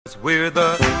We're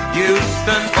the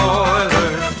Houston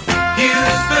Oilers.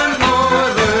 Houston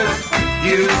Oilers.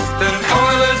 Houston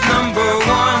Oilers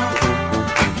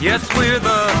 #1. Yes, we're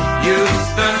the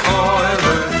Houston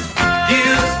Oilers.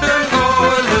 Houston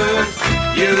Oilers.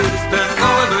 Houston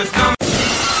Oilers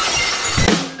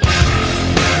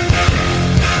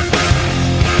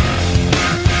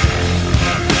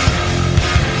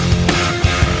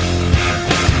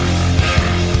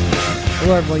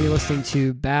Hello, everyone. You're listening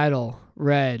to Battle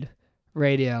Red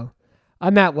Radio.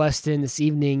 I'm Matt Weston. This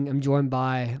evening, I'm joined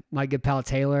by my good pal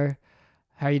Taylor.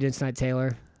 How are you doing tonight,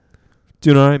 Taylor?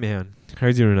 Doing all right, man. How are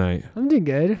you doing tonight? I'm doing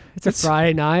good. It's a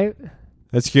Friday night.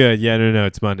 That's good. Yeah, no,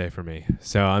 it's Monday for me,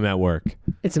 so I'm at work.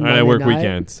 It's a and Monday I work night.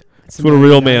 weekends. It's That's what a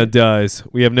real man does.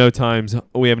 We have no times.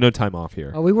 We have no time off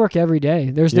here. Oh, we work every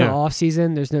day. There's no Yeah. off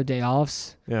season. There's no day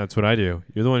offs. Yeah, that's what I do.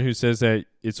 You're the one who says that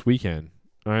it's weekend.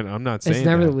 All right, I'm not saying It's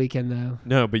never that. the weekend, though.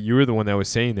 No, but you were the one that was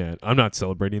saying that. I'm not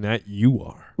celebrating that. You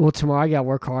are. Well, tomorrow I got to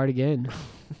work hard again.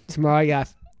 Tomorrow I got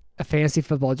a fantasy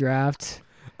football draft.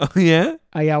 Oh, yeah?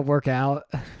 I got to work out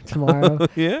tomorrow.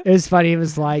 Yeah? It was funny. It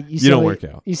was like You don't work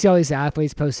out. You see all these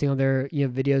athletes posting on their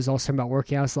videos all talking about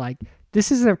working out. It's like,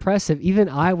 this is impressive. Even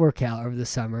I work out over the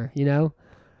summer,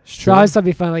 So I always thought it'd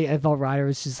be fun. Like NFL Ryder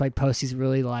was just like post these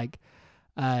really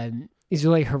these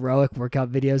really heroic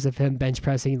workout videos of him bench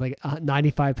pressing like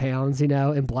 95 pounds,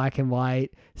 in black and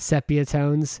white sepia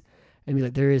tones, and be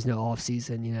like, there is no off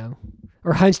season,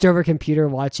 or hunched over a computer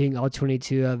watching all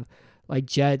 22 of like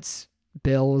Jets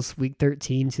Bills week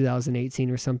 13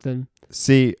 2018 or something.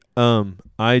 See,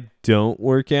 I don't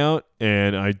work out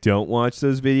and I don't watch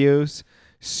those videos.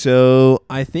 So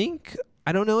I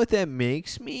don't know what that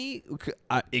makes me.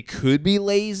 It could be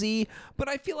lazy, but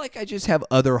I feel like I just have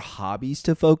other hobbies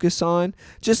to focus on.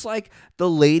 Just like the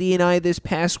lady and I this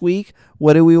past week.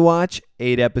 What did we watch?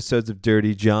 8 episodes of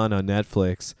Dirty John on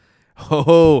Netflix.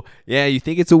 Oh, yeah, you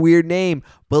think it's a weird name,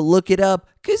 but look it up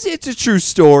because it's a true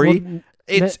story. Well,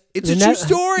 it's a true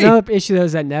story. Another issue though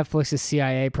is that Netflix is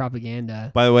CIA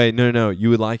propaganda. By the way, no, you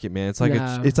would like it, man. It's like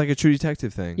No. it's like a True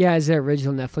Detective thing. Yeah, is it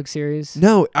original Netflix series?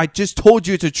 No, I just told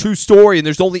you it's a true story, and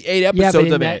there's only 8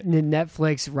 episodes of it. Did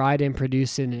Netflix write and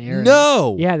produce it and air it?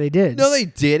 No. Yeah, they did. No, they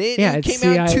didn't. Yeah, it it's came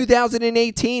out in CIA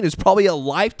 2018. It's probably a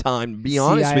Lifetime, to be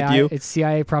honest with you. It's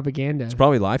CIA propaganda. It's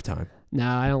probably Lifetime. No,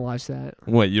 I don't watch that.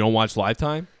 What, you don't watch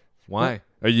Lifetime? Why?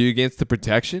 Are you against the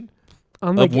protection?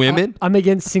 I'm Of women? I'm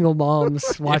against single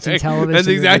moms watching television. That's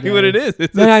exactly what it is.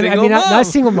 It's No, a I single mean, mom. not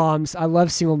single moms. I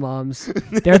love single moms.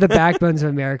 They're the backbones of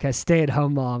America.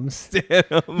 Stay-at-home moms. You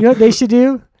know what they should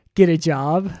do? Get a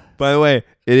job. By the way,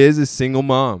 it is a single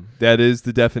mom. That is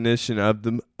the definition of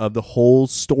the whole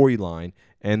storyline.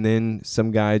 And then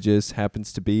some guy just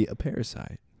happens to be a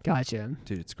parasite. Gotcha.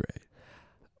 Dude, it's great.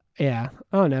 Yeah.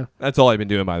 Oh, no. That's all I've been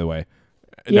doing, by the way.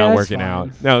 Yeah, Not that's working fine.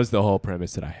 out. That was the whole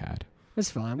premise that I had. That's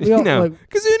fine. We all, look,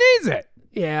 Because who needs it?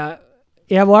 yeah.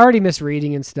 Yeah, well, I already missed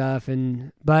reading and stuff,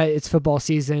 but it's football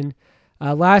season.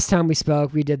 Last time we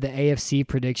spoke, we did the AFC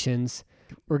predictions.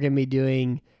 We're going to be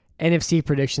doing NFC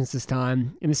predictions this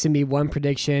time. And this is going to be one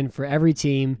prediction for every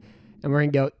team. And we're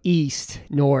going to go east,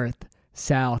 north,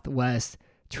 south, west.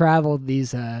 Travel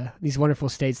these wonderful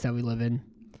states that we live in.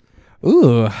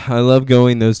 Ooh, I love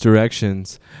going those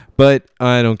directions. But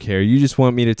I don't care. You just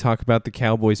want me to talk about the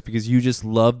Cowboys because you just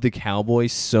love the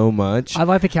Cowboys so much. I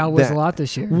like the Cowboys a lot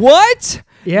this year. What?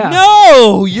 Yeah.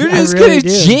 No, you're I just really going to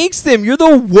do. jinx them. You're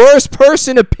the worst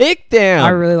person to pick them. I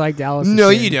really like Dallas this No,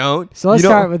 year. you don't. So let's You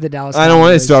don't- start with the Dallas I don't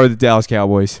want to Cowboys. start with the Dallas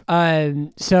Cowboys.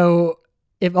 So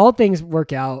if all things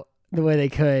work out the way they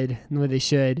could and the way they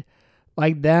should,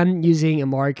 like them using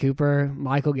Amari Cooper,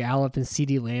 Michael Gallup, and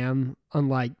CeeDee Lamb on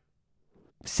like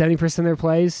 70% of their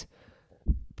plays,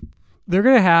 they're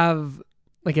going to have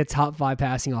like a top 5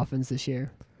 passing offense this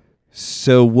year.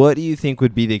 So what do you think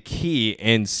would be the key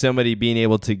in somebody being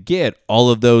able to get all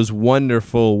of those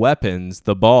wonderful weapons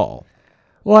the ball?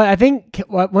 Well, I think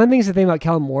one of the things to think about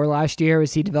Kellen Moore last year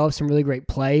was he developed some really great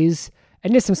plays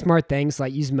and did some smart things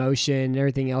like use motion and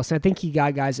everything else. And I think he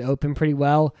got guys open pretty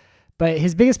well. But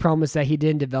his biggest problem was that he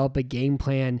didn't develop a game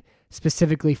plan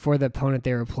specifically for the opponent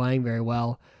they were playing very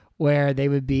well, where they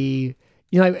would be,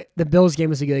 like the Bills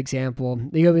game was a good example.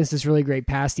 They go against this really great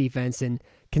pass defense and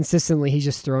consistently he's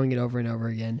just throwing it over and over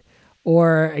again.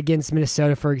 Or against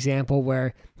Minnesota, for example,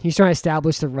 where he's trying to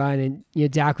establish the run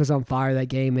and Dak was on fire that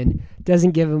game and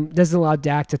doesn't allow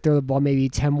Dak to throw the ball maybe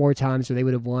 10 more times where they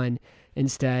would have won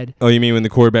instead. Oh, you mean when the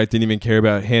quarterback didn't even care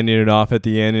about handing it off at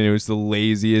the end and it was the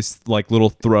laziest little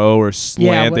throw or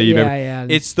slant that you've ever... Yeah.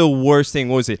 It's the worst thing.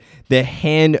 What was it? The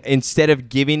hand, instead of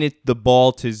giving it the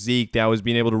ball to Zeke that was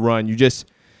being able to run,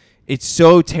 It's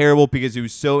so terrible because it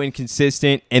was so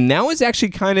inconsistent. And that was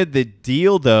actually kind of the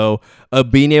deal, though,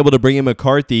 of being able to bring in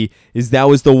McCarthy, is that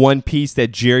was the one piece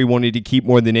that Jerry wanted to keep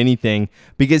more than anything,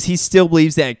 because he still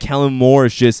believes that Kellen Moore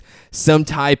is just some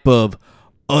type of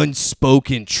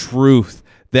unspoken truth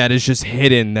that is just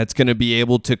hidden, that's going to be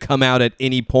able to come out at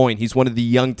any point. He's one of the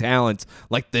young talents,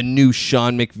 like the new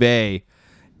Sean McVay.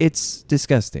 It's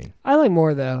disgusting. I like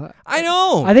Moore, though. I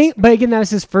know. I think, but again, that was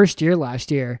his first year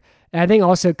last year. And I think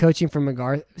also coaching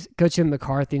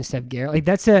McCarthy instead of Garrett, like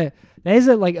that is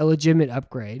a legitimate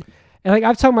upgrade. And like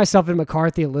I've talked myself into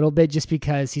McCarthy a little bit just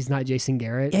because he's not Jason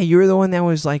Garrett. Yeah, you were the one that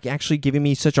was like actually giving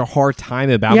me such a hard time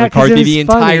about 'cause McCarthy it the was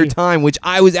entire funny. time, which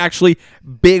I was actually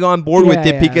big on board with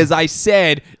it Yeah. because I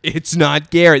said it's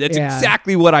not Garrett. That's Yeah.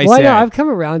 exactly what I Well, said. no, I've come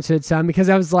around to it some because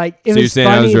I was like, it So you're was saying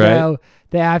I funny was right? though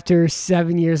that after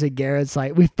 7 years of Garrett's,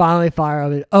 like we finally fire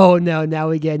him. And, oh no, now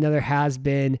we get another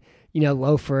has-been,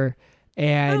 loafer. I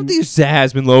don't And think that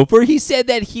has been Loafer. He said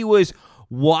that he was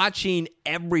watching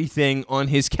everything on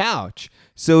his couch.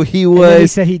 So he and then he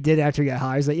was said he did after he got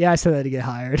hired. He's like, yeah, I said that to get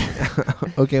hired.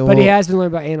 okay. But he has been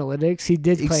learning about analytics. He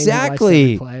did play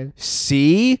Exactly. play.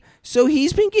 See? So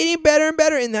he's been getting better and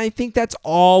better, and I think that's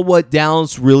all what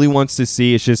Dallas really wants to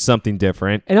see. It's just something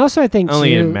different. And also, I think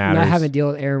Only it too, matters. not having to deal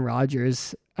with Aaron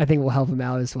Rodgers, I think will help him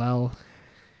out as well.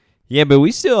 Yeah, but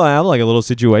we still have like a little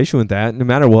situation with that, no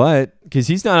matter what, because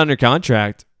he's not under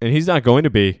contract, and he's not going to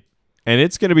be, and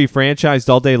it's going to be franchised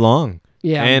all day long.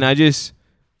 Yeah, And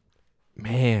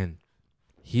man,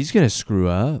 he's going to screw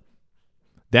up.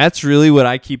 That's really what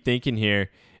I keep thinking here,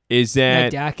 is that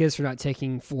that Dak is for not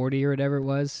taking 40 or whatever it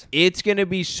was. it's going to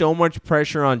be so much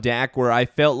pressure on Dak, where I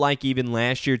felt like even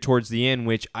last year towards the end,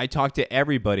 which I talked to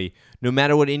everybody, no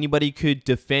matter what anybody could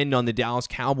defend on the Dallas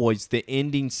Cowboys, the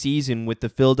ending season with the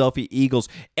Philadelphia Eagles,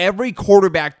 every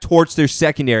quarterback torched their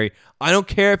secondary. I don't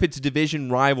care if it's a division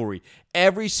rivalry.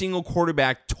 Every single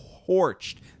quarterback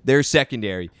torched their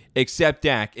secondary except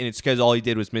Dak, and it's because all he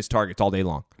did was miss targets all day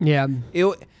long. Yeah,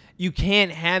 You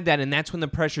can't have that, and that's when the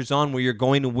pressure's on where you're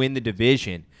going to win the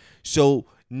division. So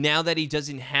now that he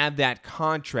doesn't have that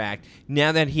contract,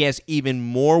 now that he has even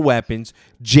more weapons,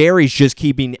 Jerry's just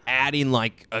keeping adding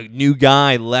like a new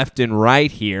guy left and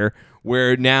right here,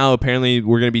 where now apparently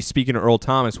we're going to be speaking to Earl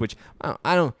Thomas, which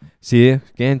I don't see.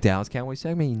 Again, Dallas Cowboys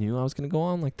segment, you knew I was going to go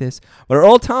on like this. But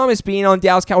Earl Thomas being on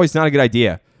Dallas Cowboys is not a good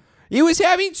idea. He was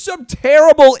having some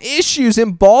terrible issues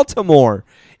in Baltimore.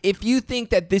 If you think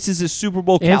that this is a Super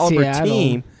Bowl caliber Seattle.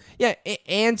 team, yeah,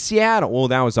 and Seattle. Well,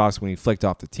 that was awesome when he flicked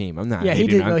off the team. I'm not. Yeah, he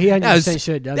hating did. on- Well, he 100% that was-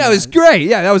 should have done That was that. great.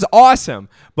 Yeah, that was awesome.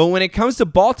 But when it comes to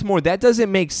Baltimore, that doesn't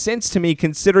make sense to me,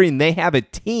 considering they have a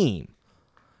team.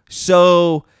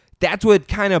 So that's what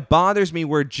kind of bothers me,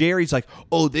 where Jerry's like,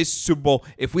 "Oh, this Super Bowl.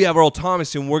 If we have Earl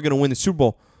Thomas, and we're going to win the Super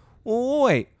Bowl." Well,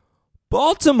 wait.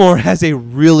 Baltimore has a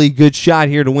really good shot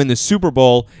here to win the Super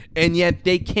Bowl, and yet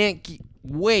they can't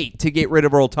wait to get rid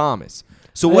of Earl Thomas.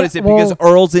 So what is it? Because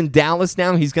Earl's in Dallas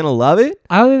now, he's going to love it?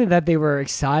 I don't think that they were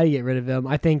excited to get rid of him.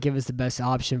 I think it was the best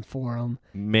option for him.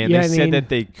 Man, You know they what I said mean? that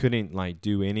they couldn't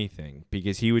do anything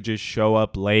because he would just show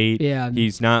up late. Yeah.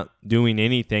 He's not doing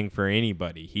anything for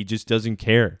anybody. He just doesn't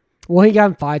care. Well, he got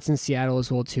in fights in Seattle as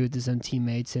well too with his own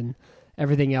teammates and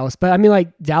everything else. But I mean, like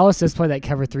Dallas does play that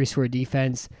cover 3 square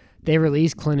defense. They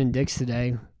released Clinton Dix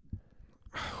today,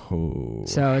 Oh.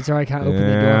 so it's already kind of opened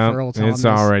the door for Earl Thomas. It's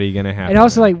already going to happen. And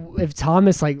also, like, if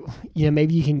Thomas, like,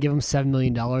 maybe you can give him $7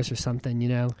 million or something, You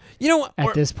know what?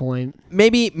 at this point.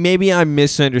 Maybe I'm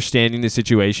misunderstanding the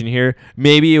situation here.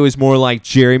 Maybe it was more like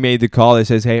Jerry made the call that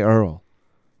says, "Hey, Earl,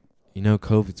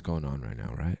 COVID's going on right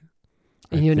now, right?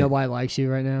 And nobody likes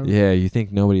you right now. Yeah, you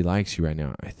think nobody likes you right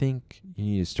now. I think you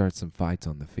need to start some fights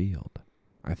on the field.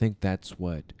 I think that's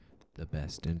what the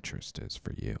best interest is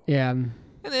for you." Yeah.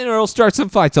 And then Earl starts some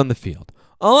fights on the field.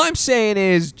 All I'm saying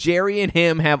is Jerry and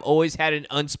him have always had an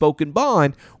unspoken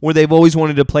bond where they've always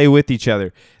wanted to play with each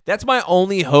other. That's my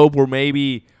only hope, where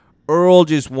maybe Earl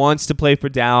just wants to play for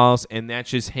Dallas, and that's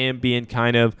just him being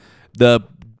kind of the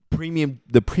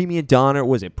prima donna.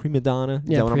 Was it prima donna? Is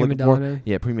Yeah, that what I'm prima looking for? donna.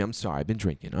 Yeah, premium. I'm sorry, I've been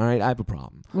drinking. All right, I have a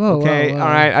problem. Whoa, okay, whoa, whoa. all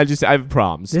right. I have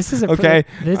problems. This is a okay.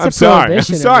 this is I'm a sorry. I'm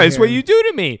prohibition sorry. over It's what here. you do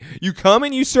to me. You come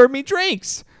and you serve me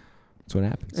drinks. That's what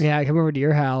happens. Yeah, I come over to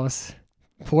your house,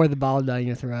 pour the bottle down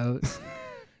your throat.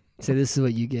 Say, this is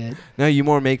what you get. No, you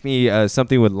more make me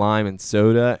something with lime and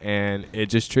soda, and it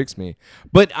just tricks me.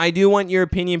 But I do want your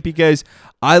opinion, because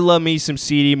I love me some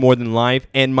CD more than life,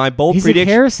 and my bold He's a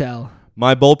prediction. carousel.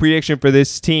 My bold prediction for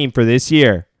this team for this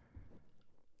year,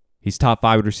 he's top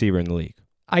 5 receiver in the league.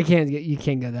 You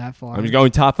can't go that far. I'm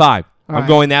going top 5. All I'm right.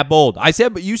 going that bold.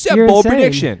 But you said You're bold insane.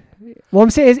 prediction. Well, I'm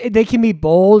saying they can be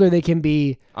bold or they can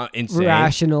be Insane.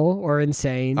 rational or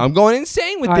insane. I'm going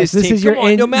insane with All right, this so this team. is Come your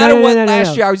on, in- no matter no, what. no, no, Last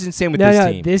no. year I was insane with no, this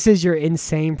no, team. this is your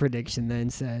insane prediction then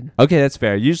said. Okay, that's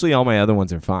fair. Usually all my other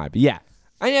ones are fine. But yeah,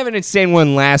 I have an insane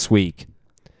one last week.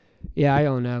 Yeah, I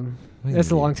don't know.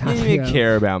 That's a long time You didn't even ago.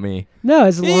 care about me. No,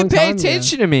 it's a You long didn't pay time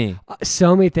attention to me. ago.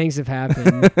 So many things have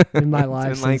happened in my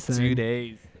life It's been like since 2 then.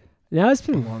 days. No, it's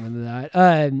been longer than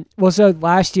that. Well, so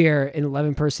last year in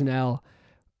 11 personnel,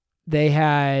 they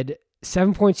had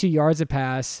 7.2 yards a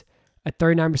pass, a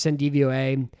 39%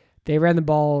 DVOA. They ran the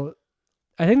ball,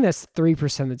 I think that's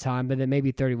 3% of the time, but then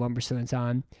maybe 31% of the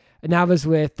time. And that was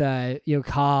with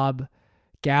Cobb,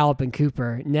 Gallup, and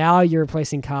Cooper. Now you're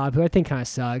replacing Cobb, who I think kind of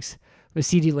sucks, with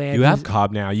CeeDee Lamb. You have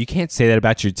Cobb now. You can't say that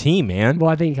about your team, man.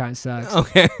 Well, I think he kind of sucks.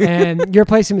 Okay. And you're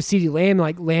replacing him with CeeDee Lamb.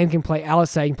 Like Lamb can play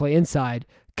outside, he can play inside.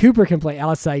 Cooper can play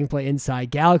outside, he can play inside.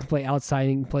 Gallup can play outside,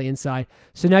 he can play inside.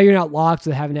 So now you're not locked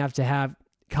with having to have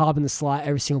Cobb in the slot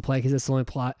every single play because that's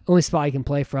the only spot he can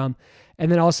play from. And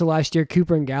then also last year,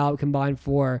 Cooper and Gallup combined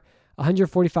for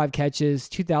 145 catches,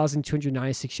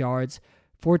 2,296 yards,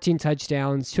 14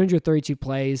 touchdowns, 232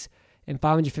 plays, and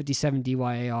 557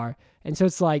 DYAR. And so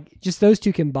it's like just those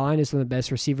two combined is one of the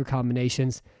best receiver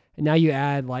combinations. And now you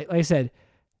add, like I said,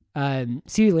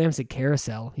 CeeDee Lamb's a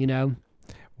carousel,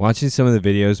 Watching some of the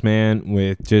videos, man,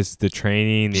 with just the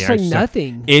training, the Just like exercise,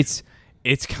 nothing.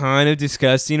 It's kind of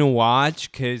disgusting to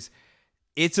watch because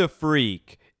it's a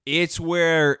freak. It's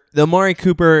where the Amari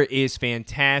Cooper is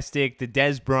fantastic. The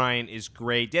Dez Bryant is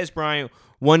great. Dez Bryant,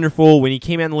 wonderful. When he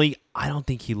came out in the league, I don't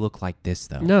think he looked like this,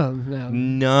 though. No.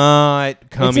 Not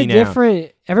coming It's a out.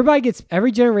 different.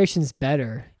 Every generation's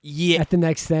better Yeah. at the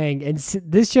next thing, and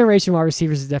this generation of wide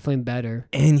receivers is definitely better.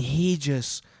 And he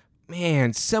just,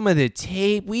 man, some of the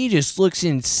tape, he just looks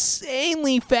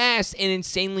insanely fast and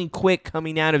insanely quick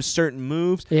coming out of certain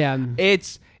moves. Yeah,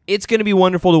 It's going to be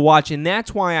wonderful to watch, and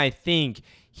that's why I think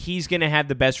he's going to have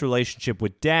the best relationship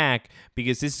with Dak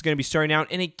because this is going to be starting out.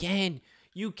 And again,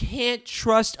 you can't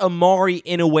trust Amari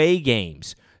in away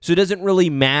games, so it doesn't really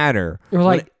matter.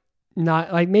 or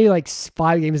not like maybe like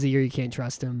 5 games a year you can't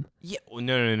trust him. Yeah, well,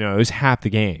 no. It was half the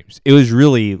games. It was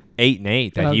really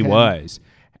 8-8 that he Okay. was.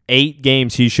 8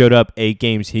 games he showed up, 8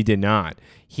 games he did not.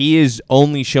 He is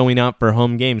only showing up for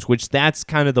home games, which that's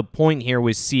kind of the point here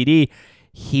with CD.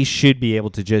 He should be able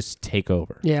to just take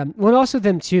over. Yeah, well, also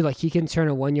them too. Like he can turn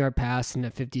a 1-yard pass into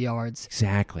 50 yards,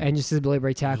 Exactly. and just his ability to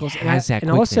break tackles. He And has that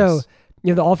and also,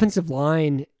 quickness. the offensive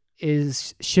line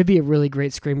should be a really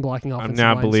great screen blocking offensive line.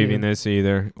 I'm not believing too. this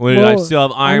either. I still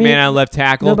have Iron Man at left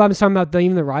tackle. No, but I'm talking about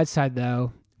even the right side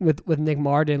though, with Nick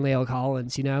Martin and Leo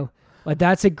Collins. Like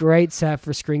that's a great set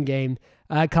for screen game.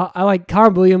 I like Connor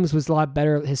Williams was a lot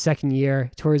better his second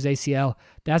year towards ACL.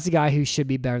 That's a guy who should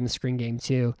be better in the screen game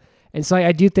too. And so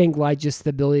I do think like just the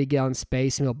ability to get on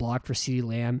space and be able to block for CeeDee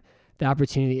Lamb, the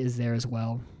opportunity is there as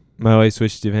well. My way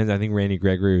switch to defense. I think Randy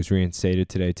Gregory was reinstated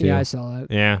today too. Yeah, I saw that.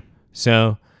 Yeah.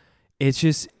 So it's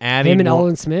just adding Him and more.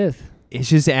 Alden Smith. It's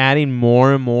just adding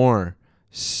more and more.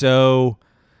 So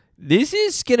this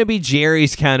is going to be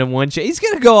Jerry's kind of one. He's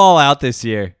going to go all out this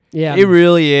year. Yeah. It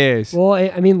really is. Well,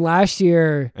 I mean, last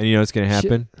year, And you know what's going to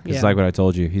happen? It's yeah. like what I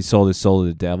told you. He sold his soul to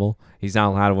the devil. He's not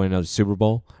allowed to win another Super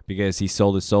Bowl because he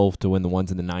sold his soul to win the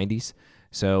ones in the 90s.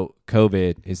 So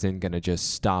COVID is then going to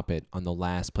just stop it on the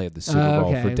last play of the Super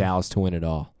Bowl for Okay. Dallas to win it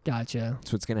all. gotcha.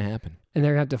 That's what's going to happen. And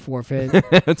they're going to have to forfeit.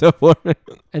 That's a forfeit.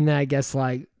 And then I guess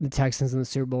like the Texans in the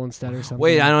Super Bowl instead or something.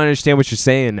 Wait, I don't understand what you're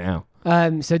saying now.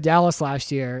 So Dallas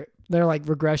last year, they're like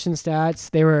regression stats.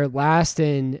 They were last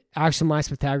in actual minus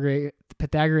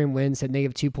Pythagorean wins at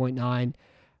negative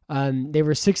 2.9. They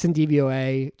were 6th in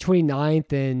DVOA,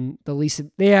 29th in the least.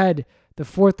 They had the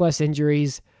 4th less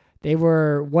injuries. They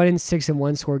were 1-6 in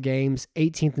one-score games,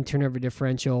 18th in turnover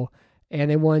differential, and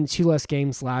they won 2 less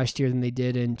games last year than they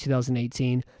did in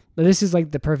 2018. But this is like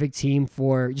the perfect team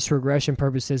for just regression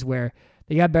purposes where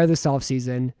they got better this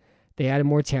offseason. They added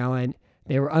more talent.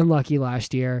 They were unlucky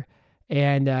last year.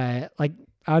 And I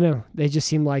don't know, they just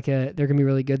seem like they're going to be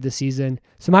really good this season.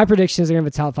 So my prediction is they're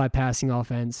going to have a top 5 passing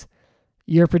offense.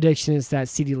 Your prediction is that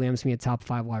CeeDee Lamb's going to be a top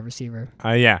 5 wide receiver.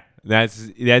 Yeah,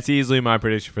 that's easily my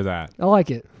prediction for that. I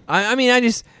like it. I mean,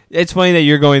 it's funny that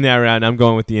you're going that route and I'm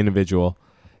going with the individual.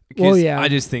 Well, 'Cause yeah. I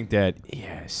just think that,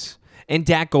 yes. And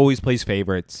Dak always plays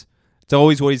favorites. It's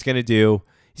always what he's going to do.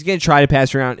 He's going to try to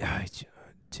pass around. Dak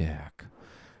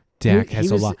He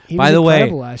has was- a lot. he By was the way,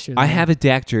 incredible last year, I though. have a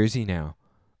Dak jersey now.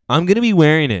 I'm going to be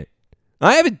wearing it.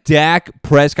 I have a Dak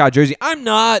Prescott jersey. I'm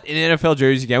not an NFL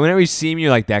jersey guy. Whenever you see me,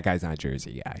 you're like, that guy's not a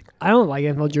jersey guy. I don't like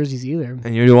jerseys either. And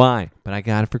neither do I. But I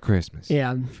got it for Christmas.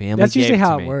 Yeah, Family that's gave usually it to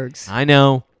how me. it works. I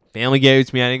know, Family gave it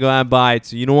to me. I didn't go out and buy it.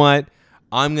 So you know what?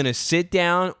 I'm going to sit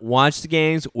down, watch the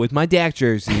games with my Dak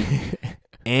jersey,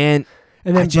 and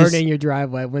then burn in your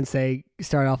driveway once they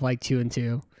start off like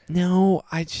 2-2. No,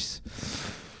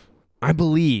 I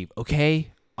believe,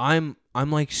 okay? I'm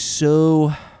like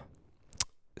so...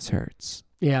 This hurts.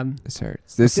 Yeah. This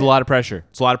hurts. This is a lot of pressure.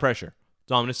 It's a lot of pressure.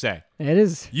 That's all I'm going to say. It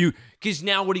is. Because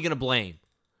now what are you going to blame?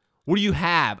 What do you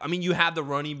have? I mean, you have the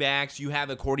running backs. You have,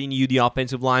 according to you, the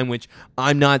offensive line, which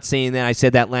I'm not saying that. I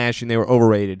said that last year and they were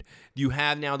overrated. You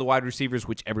have now the wide receivers,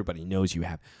 which everybody knows you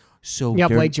have. So you got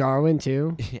Blake Jarwin,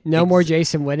 too. No more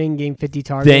Jason Witten getting 50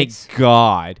 targets. Thank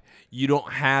God. You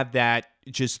don't have that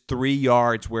just 3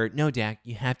 yards where, no, Dak,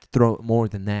 you have to throw it more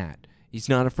than that. He's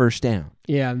not a first down.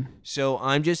 Yeah. So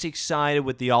I'm just excited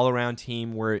with the all-around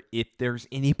team where if there's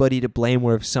anybody to blame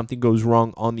where if something goes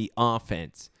wrong on the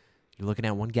offense, you're looking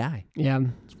at one guy. Yeah.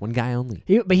 It's one guy only.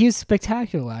 But he was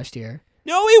spectacular last year.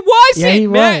 No, he wasn't, Yeah, he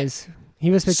man. was.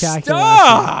 He was spectacular.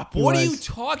 Stop! What are you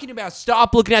talking about?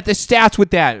 Stop looking at the stats with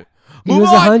that. He was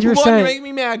 100%. Move on. You're making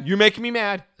me mad. You're making me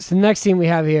mad. So the next team we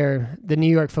have here, the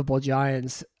New York Football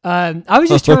Giants. I was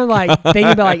just trying to think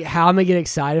about how I'm gonna get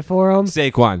excited for them.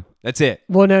 Saquon. That's it.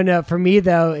 Well, no. For me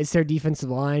though, it's their defensive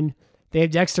line. They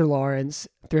have Dexter Lawrence,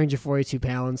 342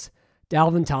 pounds.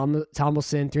 Dalvin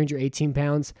Tomlinson, 318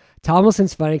 pounds.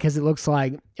 Tomlinson's funny because it looks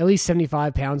like at least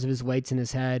 75 pounds of his weight's in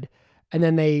his head. And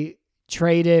then they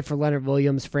traded for Leonard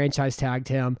Williams, franchise tagged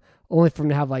him, only for him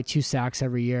to have like 2 sacks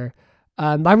every year.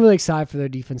 I'm really excited for their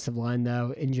defensive line,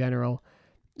 though, in general.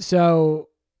 So,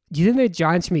 do you think the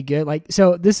Giants can be good?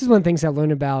 So this is one of the things I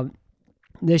learned about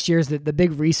this year is that the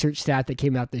big research stat that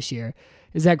came out this year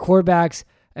is that quarterbacks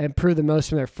improve the most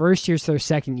from their first year to their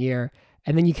second year,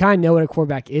 and then you kind of know what a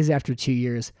quarterback is after 2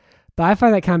 years. But I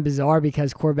find that kind of bizarre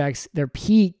because quarterbacks, their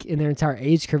peak in their entire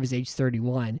age curve is age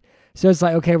 31. So it's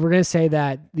like, okay, we're going to say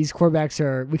that these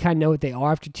quarterbacks we kind of know what they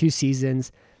are after 2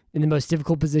 seasons in the most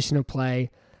difficult position to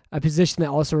play, a position that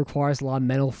also requires a lot of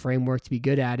mental framework to be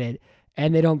good at it,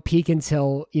 and they don't peak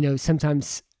until,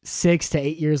 sometimes 6 to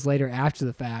 8 years later after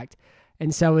the fact.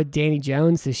 And so with Danny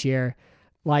Jones this year,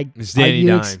 it's Danny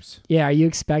Dimes. Are you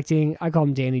expecting? I call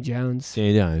him Danny Jones.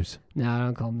 Danny Dimes. No, I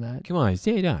don't call him that. Come on, it's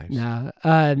Danny Dimes. No,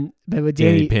 but with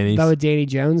Danny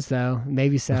Jones though,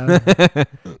 maybe so.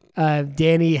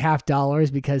 Danny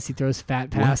 $50 because he throws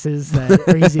fat passes that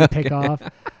are easy to pick off.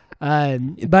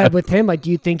 But with him,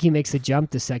 do you think he makes a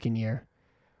jump the second year?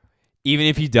 Even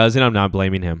if he doesn't, I'm not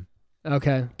blaming him.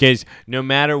 Okay. Because no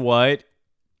matter what,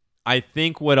 I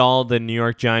think what all the New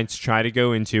York Giants try to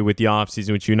go into with the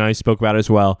offseason, which you and I spoke about as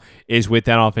well, is with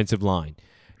that offensive line.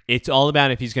 It's all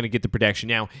about if he's going to get the protection.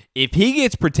 Now, if he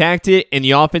gets protected and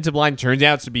the offensive line turns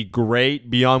out to be great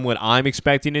beyond what I'm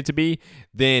expecting it to be,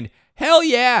 then hell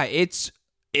yeah,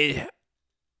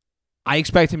 I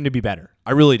expect him to be better.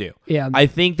 I really do. Yeah. I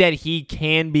think that he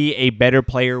can be a better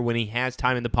player when he has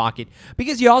time in the pocket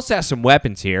because he also has some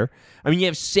weapons here. I mean, you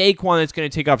have Saquon that's going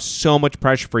to take off so much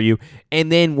pressure for you.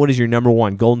 And then what is your number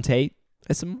one? Golden Tate?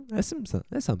 That's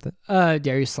something.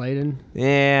 Darius Slayton.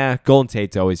 Yeah, Golden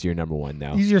Tate's always your number one,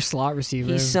 though. He's your slot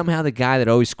receiver. He's somehow the guy that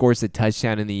always scores the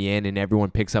touchdown in the end and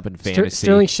everyone picks up in fantasy.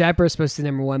 Sterling Shepard is supposed to be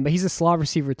number one, but he's a slot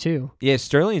receiver too. Yeah,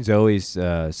 Sterling's always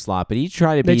slot, but he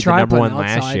tried to be the number one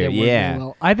last year. Yeah.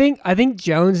 Well. I think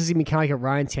Jones is going to be kind of like a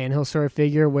Ryan Tannehill sort of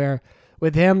figure where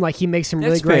with him, he makes some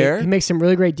really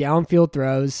great downfield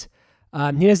throws.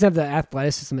 He doesn't have the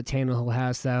athleticism that Tannehill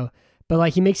has, though.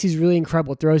 But he makes these really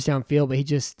incredible throws downfield, but he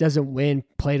just doesn't win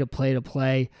play to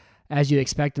play as you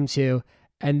expect him to.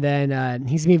 And then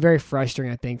he's going to be very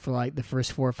frustrating, I think, for the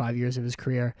first 4 or 5 years of his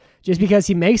career. Just because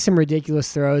he makes some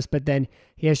ridiculous throws, but then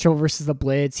he has trouble versus the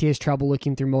blitz. He has trouble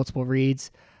looking through multiple reads.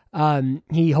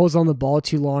 He holds on the ball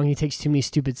too long. He takes too many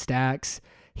stupid stacks.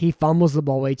 He fumbles the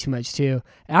ball way too much, too.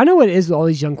 And I know what it is with all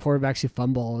these young quarterbacks who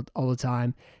fumble all the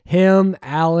time. Him,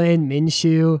 Allen,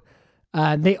 Minshew.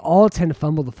 They all tend to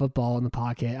fumble the football in the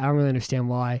pocket. I don't really understand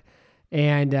why.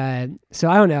 And so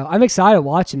I don't know. I'm excited to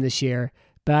watch him this year,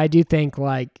 but I do think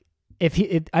I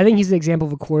think he's an example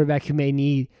of a quarterback who may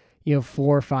need 4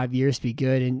 or 5 years to be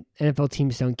good, and NFL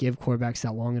teams don't give quarterbacks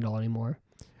that long at all anymore.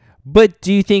 But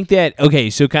do you think that, okay,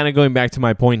 so kind of going back to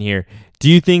my point here, do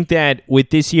you think that with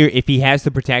this year, if he has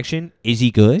the protection, is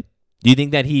he good? Do you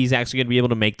think that he's actually going to be able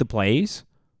to make the plays?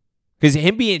 Because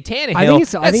him being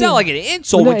Tannehill, that's not like an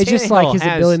insult. No, it's just his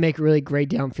ability to make really great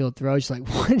downfield throws.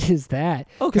 What is that?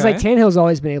 Because Tannehill's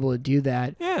always been able to do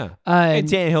that. Yeah, and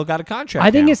Tannehill got a contract.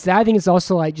 I think it's that. I think it's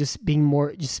also just being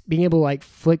able to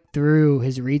flick through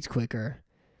his reads quicker.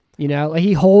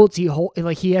 He holds,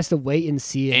 he has to wait and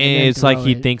see it. And it's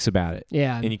he thinks about it.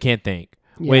 Yeah. And you can't think.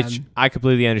 which I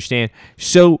completely understand.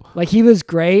 So, like, he was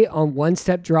great on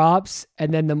one-step drops,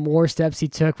 and then the more steps he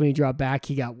took when he dropped back,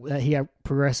 he got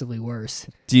progressively worse.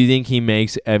 do you think he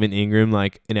makes Evan Ingram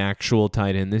like an actual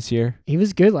tight end this year? He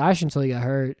was good last year until he got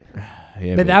hurt.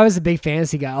 Yeah, But that was a big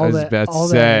fantasy guy. I was about to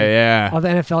say, yeah. All the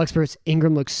NFL experts,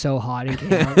 Ingram looks so hot in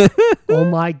camp. Oh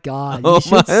my God. You Oh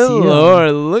should my see him.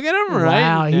 Lord, look at him right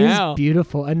Wow, he now. was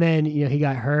beautiful. And then, he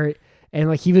got hurt, and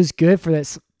like he was good for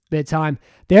that bit of time.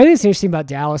 The other thing that's interesting about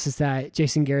Dallas is that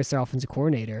Jason Garrett's their offensive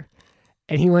coordinator,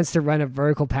 and he wants to run a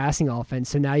vertical passing offense.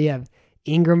 So now you have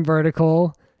Ingram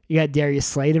vertical, you got Darius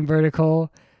Slayton vertical,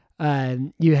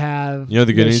 you have You know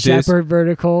the good news is, Shepard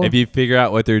vertical. if you figure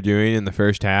out what they're doing in the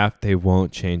first half, they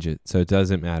won't change it. So it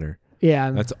doesn't matter.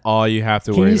 Yeah. That's all you have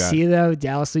to Can worry you about. see, though,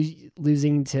 Dallas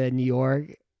losing to New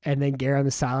York, and then Garrett on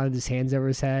the sideline with his hands over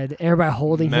his head, everybody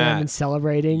holding Matt, him and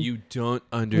celebrating? You don't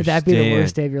understand. Would that be the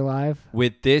worst day of your life?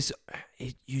 With this,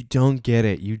 you don't get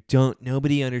it.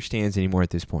 Nobody understands anymore at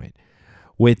this point.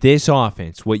 With this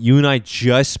offense, what you and I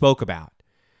just spoke about,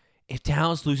 if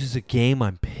Dallas loses a game,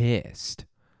 I'm pissed.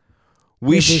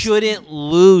 We shouldn't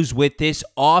lose with this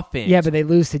offense. Yeah, but they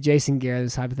lose to Jason Garrett,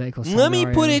 this hypothetical scenario. Let me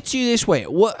put it to you this way.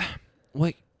 What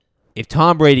if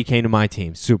Tom Brady came to my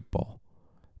team, Super Bowl,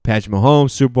 Patrick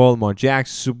Mahomes, Super Bowl, Lamar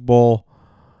Jackson, Super Bowl,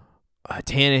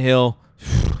 Tannehill,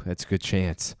 that's a good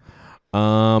chance.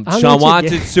 Sean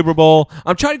Watson, Super Bowl.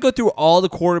 I'm trying to go through all the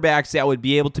quarterbacks that would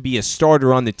be able to be a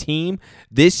starter on the team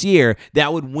this year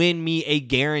that would win me a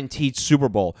guaranteed Super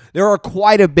Bowl. There are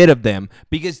quite a bit of them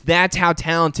because that's how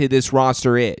talented this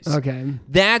roster is. Okay.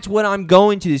 That's what I'm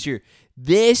going to this year.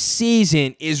 This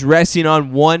season is resting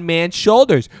on one man's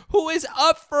shoulders who is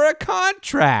up for a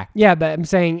contract. Yeah, but I'm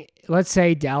saying, let's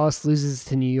say Dallas loses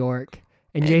to New York,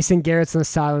 and Jason Garrett's on the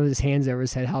sideline with his hands over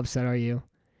his head. How upset are you?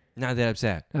 Not that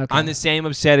upset. Okay. I'm the same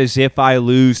upset as if I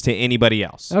lose to anybody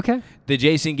else. Okay. The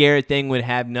Jason Garrett thing would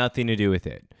have nothing to do with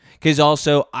it. Because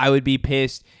also, I would be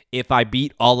pissed if I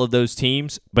beat all of those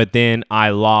teams, but then I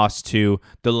lost to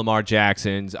the Lamar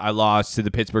Jacksons, I lost to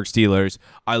the Pittsburgh Steelers,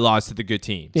 I lost to the good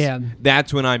teams. Yeah.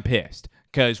 That's when I'm pissed.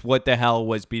 Because what the hell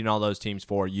was beating all those teams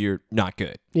for? You're not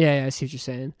good. Yeah, I see what you're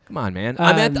saying. Come on, man.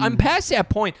 I'm past that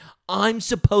point. I'm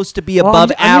supposed to be Well,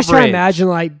 above I'm just trying to average. imagine,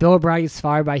 like, Bill O'Brien gets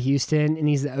fired by Houston, and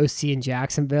he's the OC in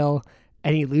Jacksonville,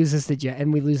 and he loses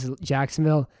and we lose to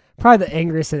Jacksonville. Probably the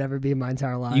angriest I'd ever be in my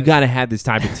entire life. You got to have this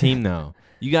type of team, though.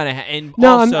 You got to have. And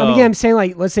No, also, I'm saying,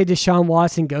 like, let's say Deshaun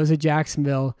Watson goes to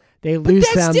Jacksonville. They lose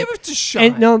that's them. different to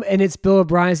Sean. And it's Bill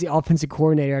O'Brien's the offensive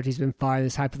coordinator after he's been fired in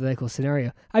this hypothetical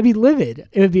scenario. I'd be livid.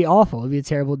 It would be awful. It would be a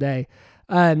terrible day.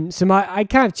 So I kind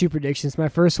of have two predictions. My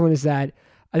first one is that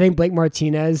I think Blake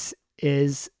Martinez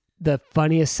is the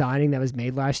funniest signing that was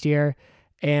made last year.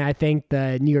 And I think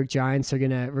the New York Giants are going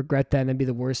to regret that and then be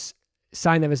the worst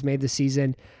sign that was made this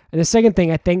season. And the second thing,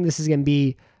 I think this is going to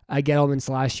be Gettleman's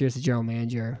last year as the general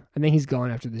manager. I think he's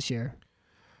going after this year.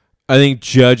 I think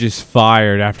Judge is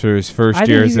fired after his first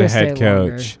year as a head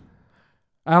coach.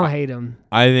 I don't hate him.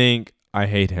 I think I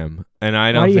hate him. And I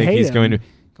Why don't do you think hate he's him? going to.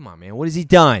 Come on, man. What has he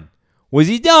done? What has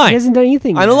he done? He hasn't done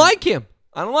anything I don't yet. like him.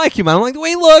 I don't like the way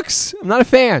he looks. I'm not a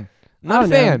fan. I'm not I a don't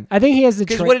know. fan. I think he has the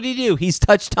Because what did he do? He's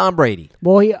touched Tom Brady.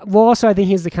 Well, also I think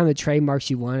he has the kind of trademarks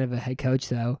you want of a head coach,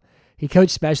 though. He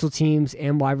coached special teams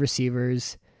and wide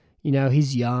receivers. You know,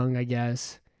 he's young, I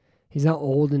guess. He's not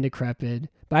old and decrepit.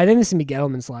 But I think this is going to be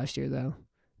Gettleman's last year, though.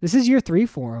 This is year 3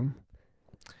 for him.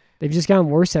 They've just gotten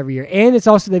worse every year. And it's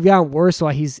also they've gotten worse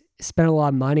while he's spent a lot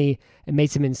of money and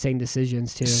made some insane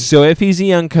decisions, too. So if he's a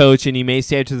young coach and he may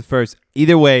stay after the first,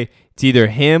 either way, it's either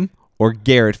him or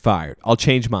Garrett fired. I'll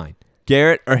change mine.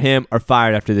 Garrett or him are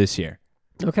fired after this year.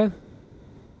 Okay.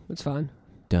 That's fine.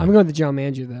 Done. I'm going with the general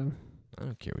manager, though. I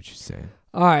don't care what you're saying.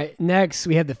 All right. Next,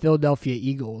 we have the Philadelphia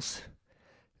Eagles.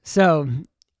 So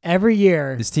every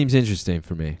year, This team's interesting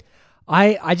for me.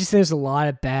 I just think there's a lot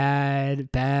of bad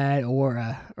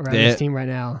aura around this team right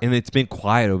now. And it's been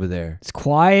quiet over there. It's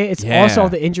quiet. It's Yeah. also all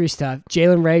the injury stuff.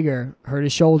 Jalen Reagor hurt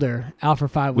his shoulder, out for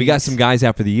 5 weeks. We got some guys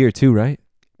out for the year too, right?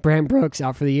 Brant Brooks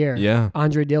out for the year. Yeah.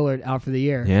 Andre Dillard out for the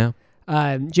year. Yeah.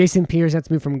 Jason Peters had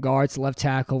to move from guard to left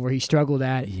tackle where he struggled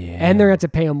at. Yeah. And they're going to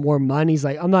have to pay him more money. He's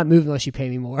like, I'm not moving unless you pay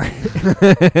me more.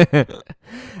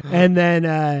 And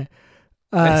then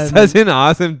That's such an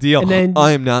awesome deal. and then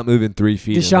I am not moving 3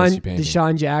 feet unless you pay me.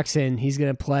 Deshaun Jackson, he's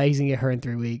going to play. He's going to get hurt in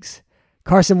 3 weeks.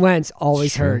 Carson Wentz,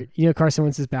 always Sure. hurt. You know Carson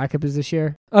Wentz's backup is this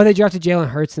year? Oh, they drafted Jalen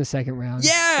Hurts in the second round.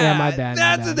 Yeah, my bad.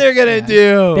 That's what they're gonna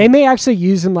do. They may actually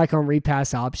use him like on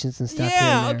repass options and stuff. here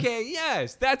Yeah, and there. okay,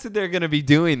 yes. That's what they're going to be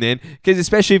doing then. Because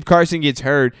especially if Carson gets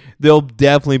hurt, they'll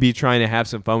definitely be trying to have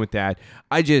some fun with that.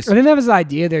 I think that was the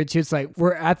idea there, too. It's like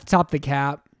we're at the top of the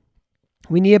cap.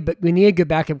 we need a good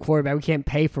backup quarterback. We can't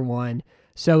pay for one,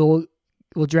 so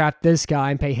we'll draft this guy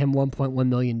and pay him $1.1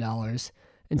 million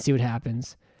and see what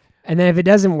happens. And then if it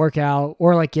doesn't work out,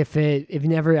 or like if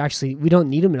never actually we don't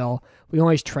need him at all, we can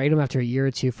always trade him after a year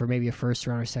or two for maybe a first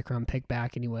round or second round pick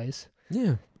back, anyways.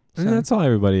 Yeah, So- and that's all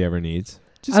everybody ever needs.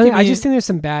 I just think there's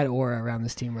some bad aura around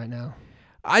this team right now.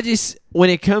 When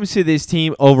it comes to this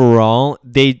team overall,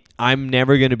 I'm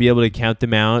never going to be able to count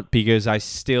them out because I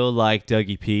still like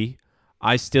Dougie P.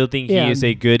 I still think he is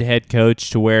a good head coach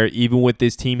to where even with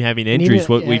this team having injuries,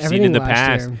 what we've seen in the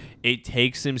past, it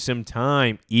takes them some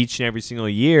time each and every single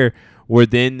year where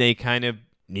then they kind of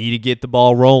need to get the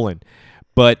ball rolling.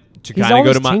 But to kind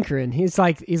of go to tinkering. He's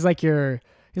like a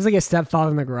stepfather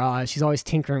in the garage. He's always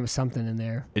tinkering with something in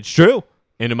there. It's true.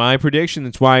 And in my prediction,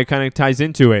 that's why it kind of ties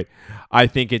into it. I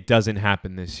think it doesn't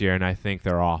happen this year, and I think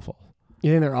they're awful.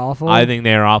 You think they're awful? I think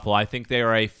they're awful. I think they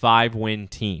are a 5-win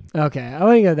team. Okay, I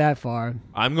wouldn't go that far.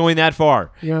 I'm going that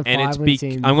far. You're going 5-win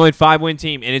team. I'm going 5-win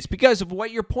team, and it's because of what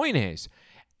your point is.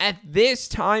 At this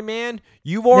time, man,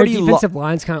 you've already Their defensive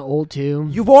line's kind of old too.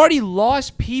 You've already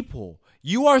lost people.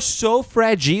 You are so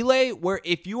fragile where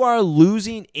if you are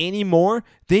losing anymore,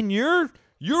 then you're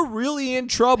really in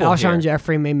trouble. Alshon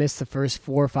Jeffrey may miss the first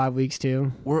 4 or 5 weeks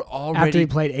too. After he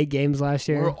played 8 games last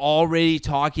year. We're already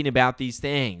talking about these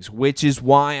things, which is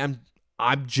why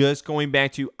I'm just going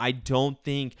back to I don't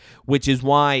think, which is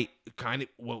why kind of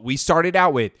what we started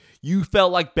out with. You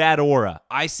felt like bad aura.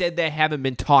 I said they haven't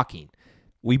been talking.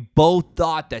 We both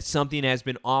thought that something has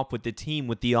been off with the team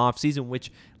with the offseason,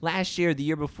 which last year, the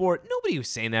year before, nobody was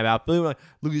saying that about Philly. Like,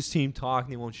 look at this team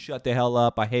talking. They won't shut the hell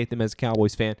up. I hate them as a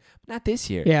Cowboys fan. But not this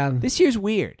year. Yeah. This year's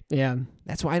weird. Yeah.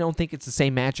 That's why I don't think it's the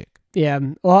same magic. Yeah.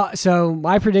 Well, so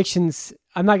my predictions,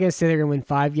 I'm not going to say they're going to win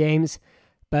 5 games,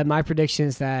 but my prediction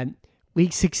is that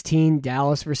Week 16,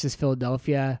 Dallas versus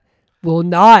Philadelphia will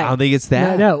not. I don't think it's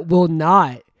that. No, will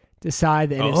not decide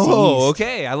the NFC East. Oh,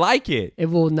 okay. I like it. It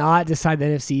will not decide the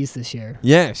NFC East this year.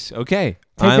 Yes. Okay.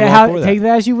 Take that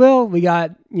as you will. We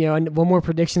got one more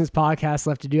predictions podcast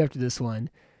left to do after this one,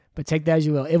 but take that as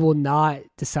you will. It will not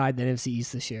decide the NFC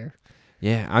East this year.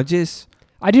 Yeah, I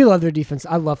do love their defense.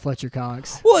 I love Fletcher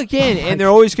Cox. Well, again, and they're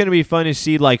always going to be fun to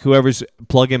see like whoever's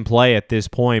plug and play at this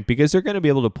point because they're going to be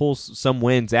able to pull some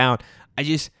wins out.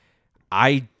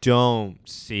 I don't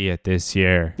see it this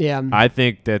year. Yeah. I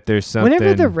think that there's something.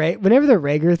 Whenever the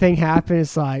Rager thing happened,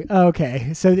 it's like, oh,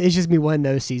 okay, so it's just me one of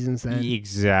those seasons then.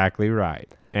 Exactly right.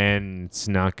 And it's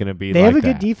not going to be They like have a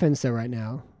that. good defense, though, right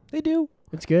now. They do.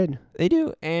 It's good. They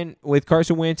do. And with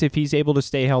Carson Wentz, if he's able to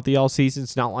stay healthy all season,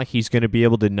 it's not like he's going to be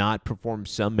able to not perform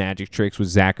some magic tricks with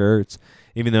Zach Ertz,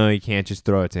 even though he can't just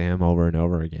throw it to him over and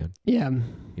over again. Yeah.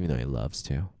 Even though he loves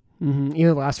to. Mm-hmm. Even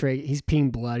the last rate, he's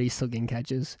peeing blood. He's still getting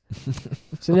catches.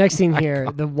 So the next team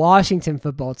here, the Washington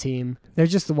football team. They're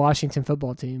just the Washington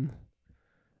football team.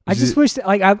 I just wish that,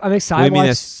 I'm excited. What do you mean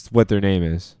that's what their name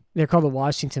is? They're called the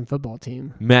Washington football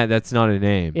team. Matt, that's not a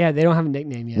name. Yeah, they don't have a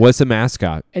nickname yet. What's the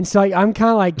mascot? And so I'm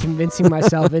kind of convincing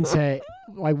myself into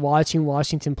watching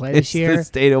Washington play this year. The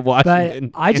state of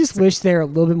Washington. But I just wish they're a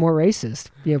little bit more racist,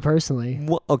 personally.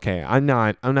 Well, okay, I'm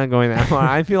not going that far.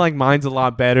 I feel like mine's a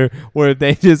lot better. Where if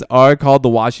they just are called the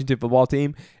Washington football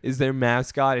team, is their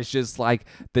mascot is just like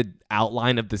the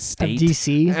outline of the state of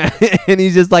DC, and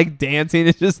he's just like dancing.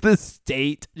 It's just the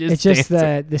state. It's just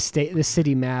the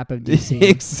city map of DC.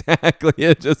 Exactly.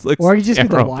 It just looks. Or it could just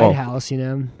terrible. be the White House.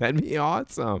 That'd be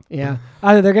awesome. Yeah,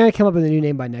 they're gonna come up with a new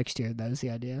name by next year. That is the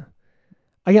idea.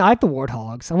 Again, I like the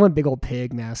Warthogs. I want a big old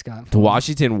pig mascot. The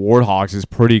Washington Warthogs is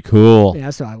pretty cool. Yeah,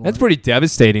 that's what I want. That's pretty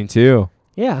devastating too.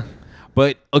 Yeah.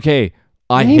 But okay,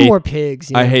 I need more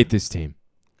pigs. I hate this team.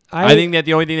 I think that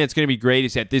the only thing that's going to be great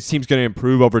is that this team's going to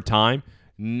improve over time.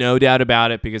 No doubt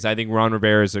about it, because I think Ron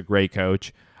Rivera is a great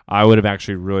coach. I would have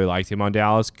actually really liked him on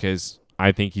Dallas because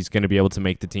I think he's going to be able to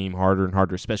make the team harder and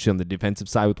harder, especially on the defensive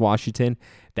side with Washington.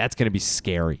 That's going to be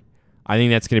scary. I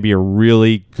think that's going to be a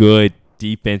really good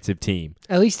defensive team.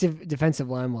 At least defensive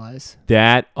line-wise.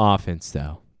 That offense,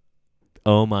 though,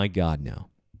 oh my God, no.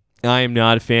 I am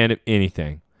not a fan of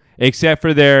anything except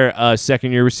for their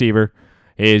second-year receiver.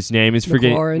 His name is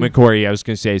McCory. I was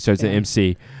going to say, so it's an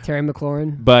MC. Terry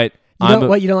McLaurin. But you don't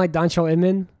like Dontrell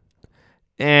Inman?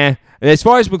 As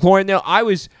far as McLaurin, though,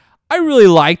 I really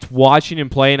liked watching him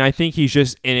play, and I think he's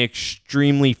just an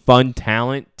extremely fun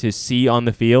talent to see on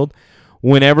the field.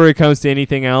 Whenever it comes to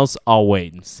anything else, I'll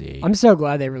wait and see. I'm so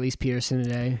glad they released Peterson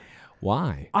today.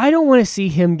 Why? I don't want to see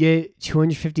him get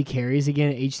 250 carries again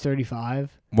at age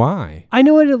 35. Why? I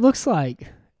know what it looks like.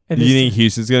 Do you think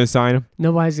Houston's going to sign him?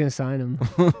 Nobody's going to sign him.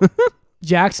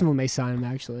 Jacksonville may sign him,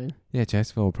 actually. Yeah,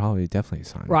 Jacksonville will probably definitely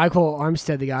sign him. Ryquell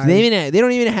Armstead, the guy. They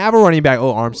don't even have a running back.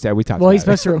 Oh, Armstead. We talked Well, about he's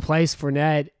supposed to replace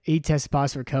Fournette. He tested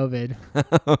positive for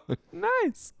COVID.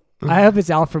 Nice. I hope it's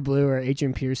Alfred Blue or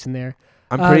Adrian Pearson there.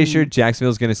 I'm pretty sure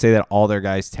Jacksonville's going to say that all their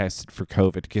guys tested for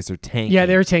COVID because they're tanking. Yeah,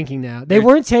 they're tanking now. They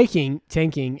weren't tanking,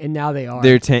 and now they are.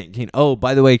 They're tanking. Oh,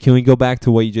 by the way, can we go back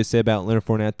to what you just said about Leonard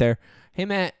Fournette there? Hey,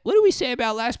 Matt, what did we say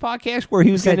about last podcast where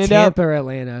he was going to end up? Tampa or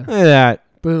Atlanta. Look at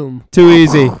that. Boom. Too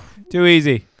easy. Too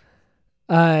easy.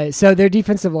 So their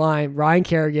defensive line, Ryan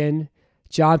Kerrigan,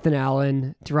 Jonathan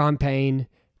Allen, Deron Payne,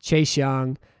 Chase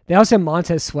Young. They also have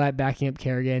Montez Sweat backing up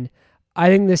Kerrigan. I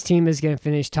think this team is going to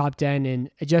finish top 10 in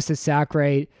adjusted sack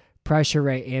rate, pressure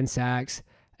rate, and sacks.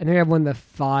 And they're going to have one of the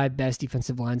 5 best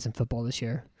defensive lines in football this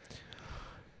year.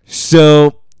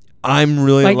 So I'm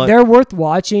really they're worth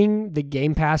watching the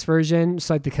Game Pass version, just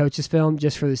like the coach's film,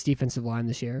 just for this defensive line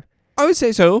this year. I would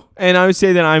say so. And I would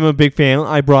say that I'm a big fan.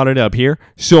 I brought it up here.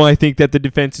 So I think that the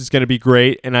defense is going to be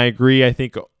great. And I agree. I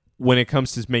think when it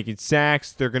comes to making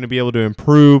sacks, they're going to be able to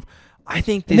improve. I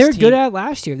think this they're team, good at it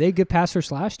last year. They had good pass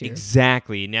rush last year.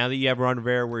 Exactly. Now that you have Ron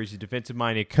Rivera, where he's a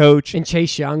defensive-minded coach. And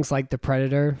Chase Young's like the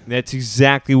predator. That's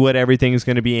exactly what everything is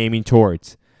going to be aiming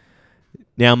towards.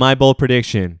 Now, my bold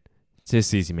prediction, it's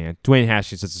just easy, man. Dwayne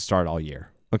Haskins doesn't start all year,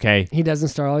 okay? He doesn't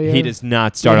start all year? He does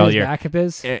not start all year. Backup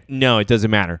is? No, it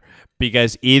doesn't matter.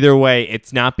 Because either way,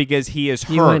 it's not because he is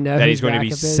hurt that he's going to be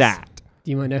sat.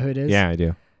 Do you want to know who it is? Yeah, I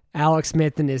do. Alex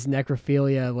Smith and his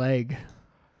necrophilia leg.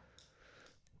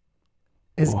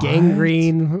 His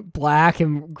gangrene, black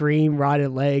and green rotted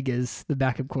leg is the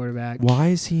backup quarterback. Why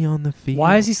is he on the field?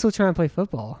 Why is he still trying to play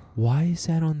football? Why is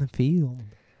that on the field?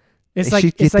 It's like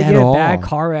in a bad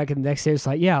car wreck, and the next day it's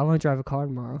like, yeah, I want to drive a car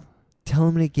tomorrow. Tell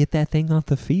him to get that thing off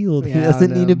the field. Yeah, he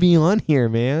doesn't need to be on here,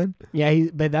 man. Yeah,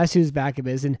 but that's who his backup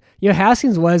is. And,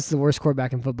 Haskins was the worst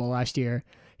quarterback in football last year.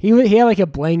 He had like a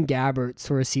Blaine Gabbert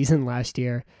sort of season last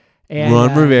year. And,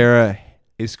 Ron Rivera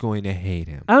is going to hate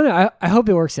him. I don't know. I hope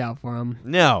it works out for him.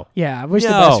 No. Yeah, I wish the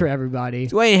best for everybody.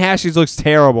 Dwayne Haskins looks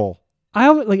terrible. I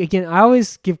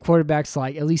always give quarterbacks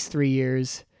like at least 3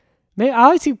 years. I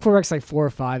always give quarterbacks like 4 or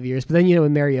 5 years, but then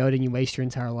with Mariota, you waste your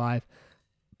entire life.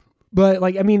 But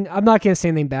I'm not gonna say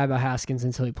anything bad about Haskins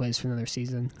until he plays for another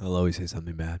season. I'll always say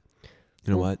something bad.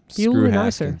 You know what? Be a little Screw bit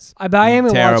nicer. Haskins. But I am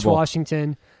gonna watch Terrible.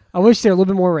 Washington. I wish they're a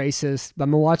little bit more racist, but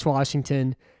I'm gonna watch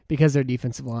Washington because their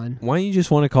defensive line. Why don't you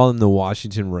just want to call them the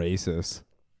Washington Racists?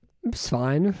 It's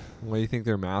fine. What do you think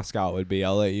their mascot would be?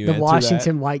 I'll let you The answer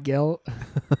Washington White Guilt.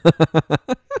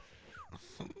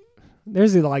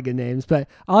 There's a lot of good names, but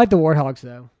I like the Warhawks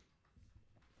though.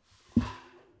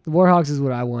 The Warhawks is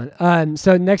what I want.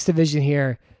 So next division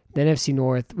here, the NFC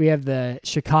North, we have the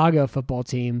Chicago football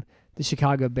team, the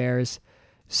Chicago Bears.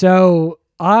 So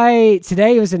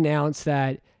today it was announced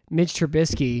that Mitch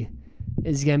Trubisky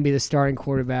is going to be the starting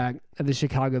quarterback of the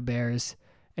Chicago Bears,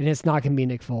 and it's not going to be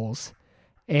Nick Foles.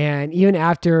 And even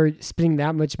after spending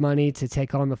that much money to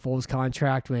take on the Foles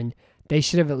contract when they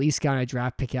should have at least gotten a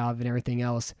draft pick out of it and everything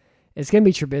else, it's going to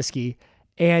be Trubisky.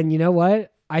 And you know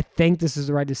what? I think this is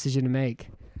the right decision to make.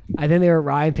 I think they were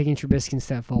right in picking Trubisky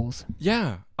instead of Foles.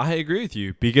 Yeah, I agree with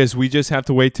you because we just have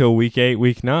to wait till week 8,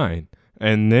 week 9,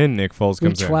 and then Nick Foles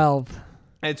comes Week 12.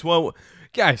 in. It's what,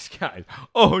 guys.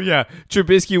 Oh yeah,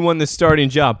 Trubisky won the starting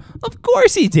job. Of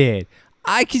course he did.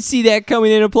 I can see that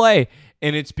coming into play,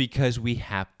 and it's because we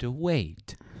have to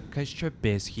wait because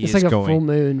Trubisky It's like a full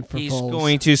moon for he's Foles.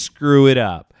 going to screw it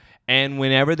up, and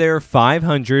whenever they're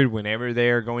 500, whenever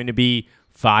they're going to be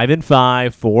 5-5,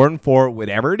 4-4,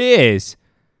 whatever it is.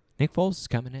 Nick Foles is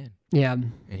coming in. Yeah.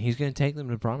 And he's going to take them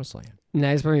to the promised land. No,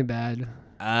 it's pretty bad.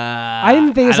 I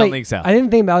don't think so. I didn't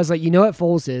think about it. I was like, you know what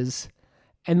Foles is?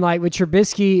 And like with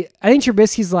Trubisky, I think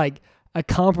Trubisky's like a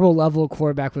comparable level of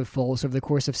quarterback with Foles over the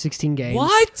course of 16 games.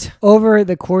 What? Over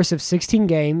the course of 16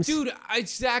 games. Dude,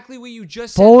 exactly what you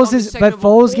just said.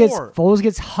 Foles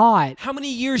gets hot. How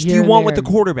many years do you want with the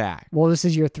quarterback? Well, this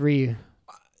is year 3.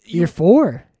 Year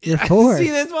 4. Year 4. See,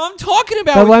 that's what I'm talking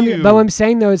about But with what I'm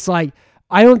saying though, it's like,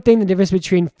 I don't think the difference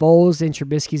between Foles and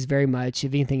Trubisky is very much,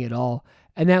 if anything at all.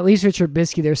 And at least with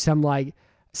Trubisky, there's some like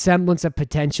semblance of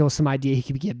potential, some idea he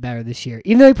could get better this year.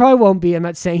 Even though he probably won't be. I'm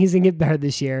not saying he's going to get better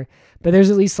this year. But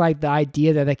there's at least like the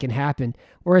idea that can happen.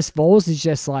 Whereas Foles is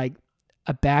just like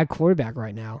a bad quarterback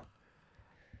right now.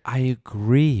 I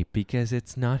agree because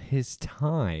it's not his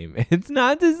time. It's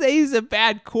not to say he's a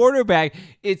bad quarterback.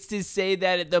 It's to say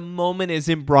that at the moment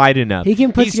isn't bright enough. He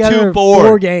can put he's together too bored.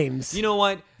 4 games. You know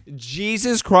what?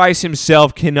 Jesus Christ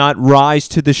himself cannot rise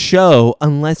to the show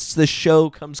unless the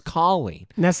show comes calling.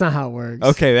 And that's not how it works.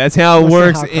 Okay, that's how it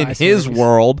works in his works.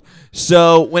 world.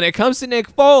 So when it comes to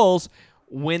Nick Foles,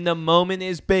 when the moment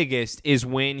is biggest is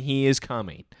when he is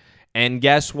coming. And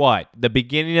guess what? The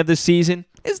beginning of the season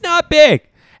is not big,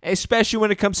 especially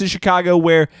when it comes to Chicago,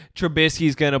 where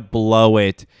Trubisky's going to blow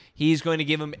it. He's going to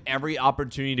give him every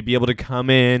opportunity to be able to come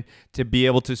in, to be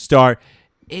able to start.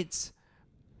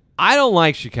 I don't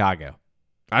like Chicago.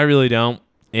 I really don't.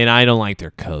 And I don't like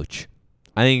their coach.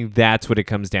 I think that's what it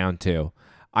comes down to.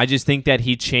 I just think that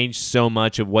he changed so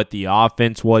much of what the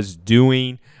offense was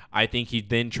doing. I think he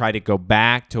then tried to go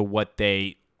back to what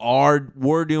they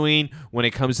were doing when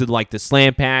it comes to like the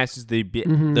slant passes,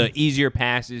 the easier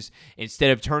passes,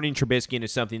 instead of turning Trubisky into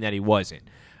something that he wasn't.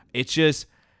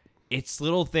 It's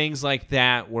little things like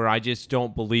that where I just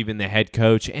don't believe in the head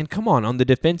coach. And come on the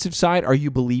defensive side, are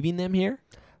you believing them here?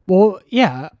 Well,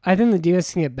 yeah, I think the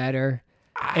defense can get better.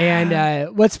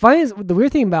 And what's funny is the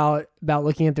weird thing about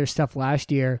looking at their stuff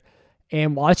last year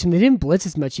and watching, they didn't blitz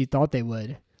as much as you thought they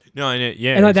would. No,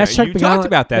 yeah. And that's Chuck you talked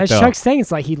about that, that's though. Chuck's saying.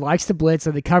 It's like he likes to blitz,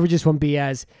 so the coverages won't be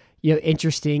as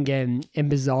interesting and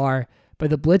bizarre, but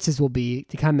the blitzes will be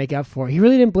to kind of make up for it. He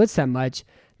really didn't blitz that much.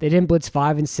 They didn't blitz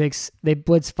 5 and 6. They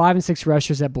blitzed 5 and 6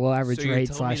 rushers at below average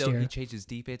rates last year. He changed his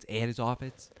defense and his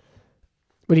offense?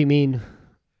 What do you mean?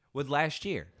 With last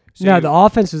year. No, the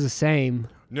offense was the same.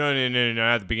 No.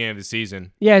 At the beginning of the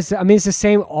season. Yes, I mean it's the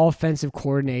same offensive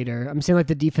coordinator. I'm saying like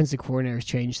the defensive coordinator's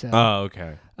changed though. Oh,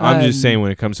 okay. I'm just saying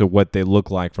when it comes to what they look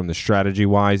like from the strategy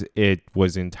wise, it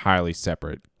was entirely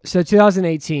separate. So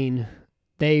 2018,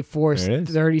 they forced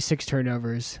 36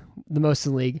 turnovers, the most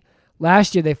in the league.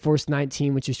 Last year they forced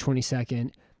 19, which is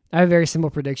 22nd. I have a very simple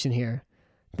prediction here.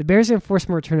 The Bears are going to force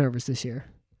more turnovers this year.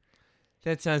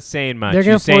 That's not saying much. They're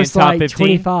going to force top like 15?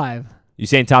 25. You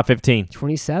saying top 15?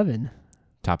 27.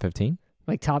 Top 15?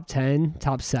 Like top 10,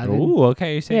 top 7. Ooh,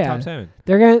 okay. You're saying top 7.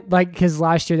 They're going to, because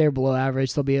last year they were below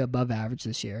average. They'll be above average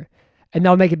this year. And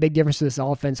that'll make a big difference to this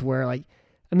offense where,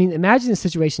 imagine the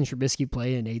situation Trubisky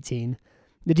played in 18.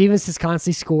 The defense is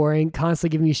constantly scoring, constantly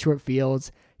giving you short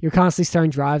fields. You're constantly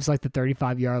starting drives like the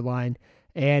 35-yard line.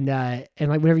 And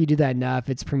whenever you do that enough,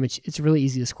 it's really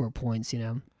easy to score points,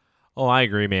 Oh, I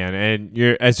agree, man. And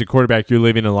as a quarterback, you're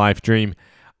living a life dream.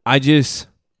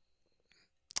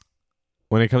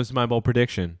 When it comes to my bold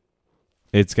prediction,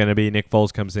 it's going to be Nick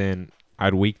Foles comes in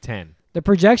at week 10. The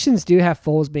projections do have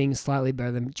Foles being slightly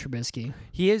better than Trubisky.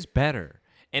 He is better.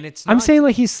 And it's not, I'm saying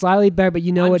like he's slightly better, but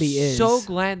what he is. I'm so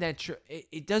glad that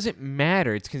it doesn't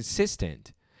matter. It's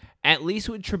consistent. At least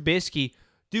with Trubisky,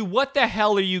 dude, what the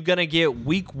hell are you going to get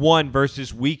week 1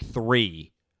 versus week 3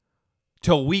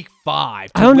 to week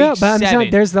 5 to I don't week know, but 7? I'm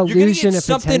saying there's the You're gonna illusion get of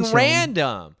something potential.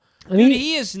 random. Dude,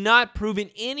 he has not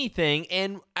proven anything,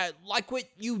 and like what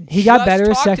you he got just better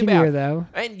his talked second about, year though,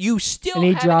 and you still and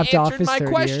he haven't dropped off answered his my third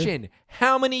question. year.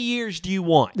 How many years do you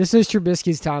want? This is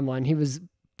Trubisky's timeline. He was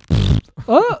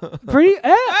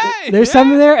there's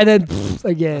something there, and then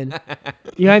again.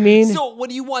 You know what I mean? So what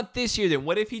do you want this year then?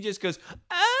 What if he just goes,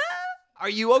 are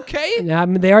you okay? Yeah,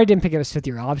 they already didn't pick up his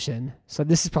 5th-year option, so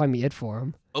this is probably it for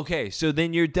him. Okay, so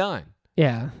then you're done.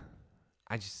 Yeah.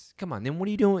 Come on, then what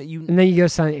are you doing? And then you go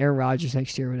sign Aaron Rodgers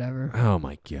next year or whatever. Oh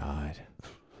my God.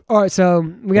 All right, so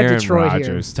we got Aaron Detroit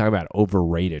Rodgers, here. talk about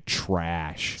overrated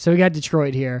trash. So we got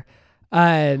Detroit here. Who?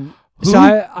 So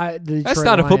the Detroit That's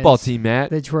not Lions, a football team,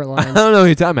 Matt. The Detroit I Lions. don't know what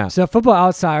you're talking about. So Football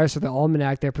Outsiders, for the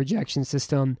Almanac, their projection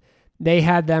system, they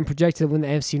had them projected to win the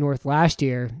NFC North last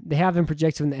year. They have them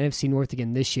projected to win the NFC North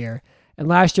again this year. And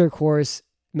last year, of course,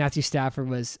 Matthew Stafford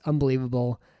was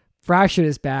unbelievable. Fractured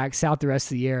his back, sat the rest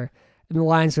of the year. And the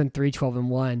Lions went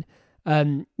 3-12-1.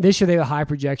 This year they have a high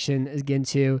projection again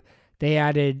too. They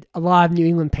added a lot of New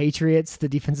England Patriots, the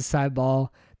defensive side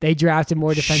ball. They drafted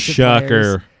more defensive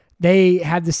players. They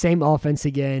have the same offense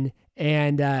again,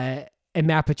 and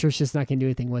Matt Patricia's not going to do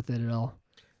anything with it at all.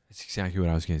 That's exactly what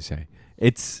I was going to say.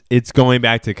 It's going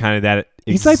back to kind of that.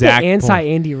 He's like the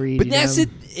anti-Andy Reid. But that's it.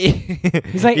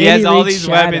 He's like he Andy has all Reid's these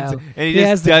shadow. weapons, and he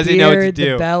has just the doesn't beard, know what to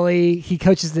do. The belly. He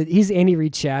coaches he's Andy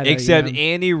Reid's shadow. Except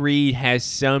Andy Reid has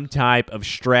some type of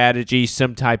strategy,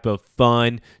 some type of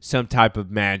fun, some type of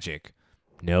magic.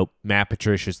 Nope. Matt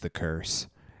Patricia's the curse.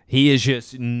 He is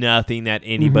just nothing that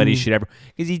anybody should ever,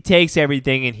 because he takes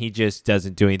everything and he just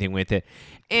doesn't do anything with it.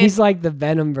 And he's like the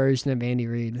Venom version of Andy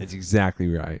Reid. That's exactly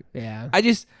right. Yeah.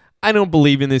 I don't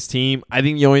believe in this team. I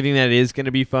think the only thing that is going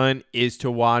to be fun is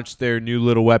to watch their new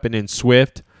little weapon in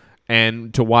Swift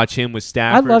and to watch him with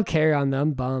Stafford. I love Carry-On, though.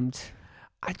 I'm bummed.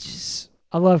 I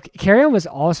love Carry-On was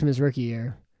awesome his rookie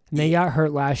year. And they got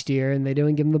hurt last year, and they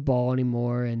didn't give him the ball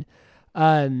anymore. And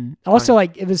also,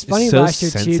 it was funny so last year,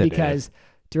 sensitive. too, because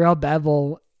Darrell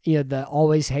Bevell, the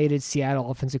always hated Seattle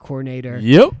offensive coordinator.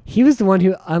 Yep. He was the one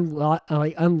who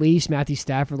unleashed Matthew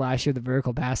Stafford last year, the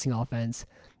vertical passing offense.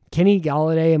 Kenny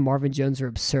Galladay and Marvin Jones are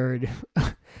absurd.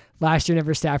 Last year,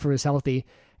 whenever Stafford was healthy.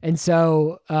 And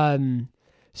so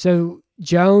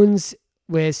Jones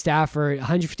with Stafford,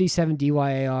 157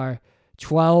 DYAR,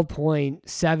 12.7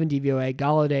 DVOA.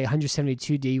 Galladay,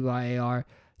 172 DYAR,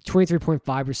 23.5%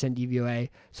 DVOA.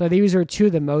 So these are two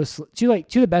of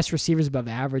the best receivers above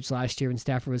average last year when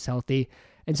Stafford was healthy.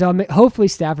 And so hopefully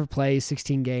Stafford plays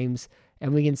 16 games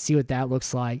and we can see what that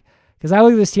looks like. Because I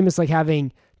look at this team as like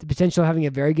having the potential of having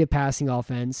a very good passing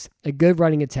offense, a good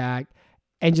running attack,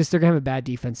 and just they're going to have a bad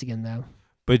defense again, though.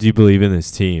 But do you believe in this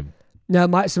team? No,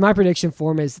 my prediction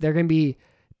for them is they're going to be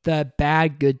the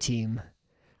bad good team.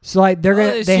 So like they're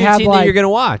going to they have team like that you're going to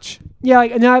watch. Yeah,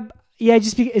 like no, yeah,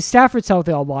 just because if Stafford's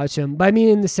healthy, I'll watch them. But I mean,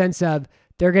 in the sense of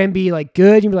they're going to be like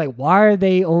good. You'll be like, why are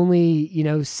they only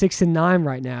 6-9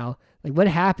 right now? Like, what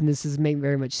happened? This doesn't make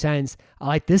very much sense. I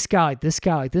like this guy, like this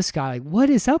guy, like this guy. Like, what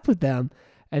is up with them?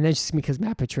 And then it's just because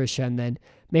Matt Patricia, and then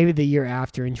maybe the year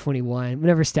after in 21,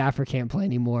 whenever Stafford can't play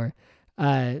anymore,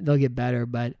 they'll get better.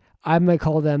 But I'm going to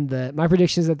call them my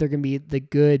prediction is that they're going to be the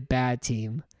good, bad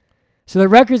team. So the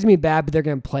record's going to be bad, but they're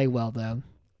going to play well, though.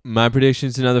 My prediction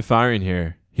is another firing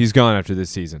here. He's gone after this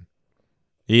season.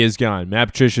 He is gone. Matt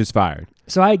Patricia's fired.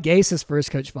 So I had Gase as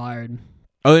first coach fired.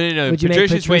 Oh, no. Would you make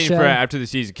Patricia's waiting Patricia- for after the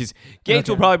season because Gates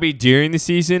will probably be during the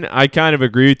season. I kind of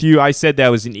agree with you. I said that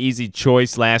was an easy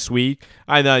choice last week.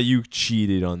 I thought you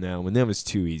cheated on that one. That was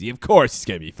too easy. Of course he's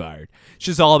going to be fired. It's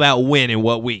just all about when and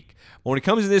what week. But when it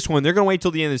comes to this one, they're going to wait till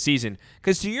the end of the season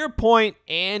because to your point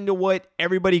and to what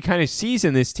everybody kind of sees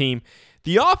in this team,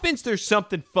 the offense, there's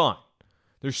something fun.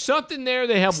 There's something there.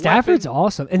 They have Stafford's weapons.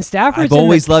 awesome. And Stafford's I've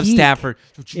always in the loved peak. Stafford.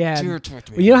 Yeah. Well,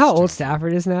 you know how old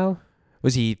Stafford is now?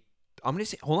 Was he? I'm going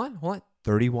to say, hold on.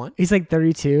 31? He's like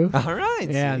 32. All right.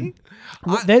 Yeah. See?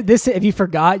 This, if you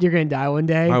forgot, you're going to die one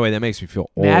day. By the way, that makes me feel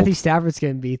old. Matthew Stafford's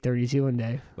going to be 32 one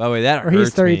day. By the way, that Or hurts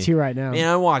he's 32 me. right now. Man,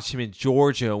 I watched him in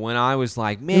Georgia when I was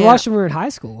like, man. You watched him when we were in high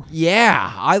school.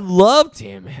 Yeah, I loved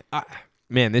him.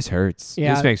 Man, this hurts.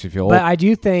 Yeah. This makes me feel old. But I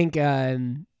do think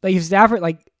if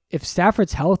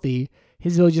Stafford's healthy,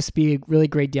 his will just be a really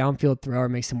great downfield thrower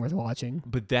makes him worth watching.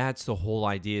 But that's the whole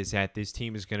idea is that this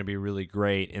team is going to be really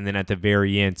great, and then at the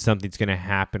very end, something's going to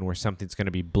happen where something's going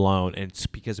to be blown, and it's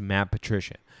because of Matt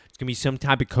Patricia. It's going to be some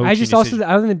type of coaching decision.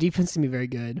 I don't think the defense is going to be very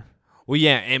good. Well,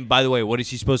 yeah, and by the way, what is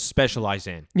he supposed to specialize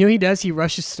in? You know what he does? He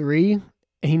rushes 3, and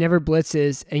he never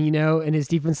blitzes, and his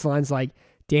defense line's like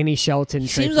Danny Shelton. He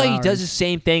Trey seems like he Flowers. does the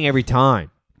same thing every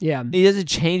time. Yeah. He doesn't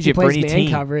change He it for plays any man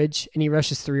team. coverage, and he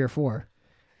rushes 3 or 4.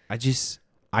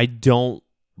 I don't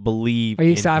believe Are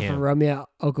you in excited him. for Romeo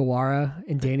Okawara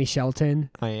and Danny Shelton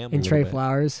I am. and a Trey little bit.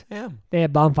 Flowers? I am. They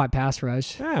have bonfire pass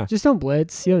rush. Yeah. Just don't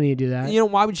blitz. You don't need to do that. You know,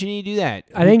 why would you need to do that?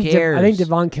 I Who think cares? I think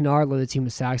Devon Kennard led the team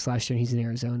with sacks last year, and he's in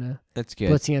Arizona. That's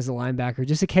good. Blitzing as a linebacker.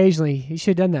 Just occasionally. He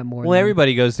should have done that more. Well,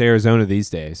 everybody goes to Arizona these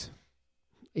days.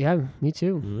 Yeah, me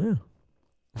too.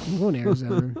 I'm going to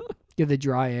Arizona. Get the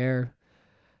dry air.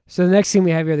 So the next team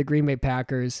we have here are the Green Bay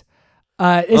Packers.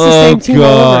 It's the same team all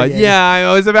over again. Yeah,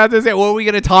 I was about to say, what are we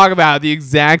going to talk about? The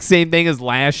exact same thing as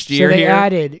last year So they here?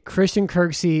 added Christian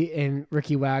Kirksey and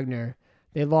Ricky Wagner.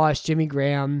 They lost Jimmy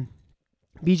Graham,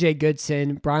 BJ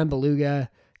Goodson, Brian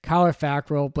Beluga, Kyler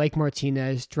Fackrell, Blake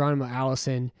Martinez, Geronimo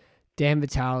Allison, Dan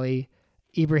Vitale,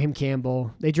 Ibrahim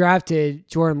Campbell. They drafted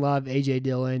Jordan Love, AJ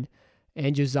Dillon,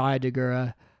 and Josiah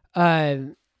Degura.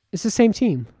 It's the same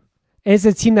team. And it's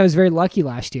a team that was very lucky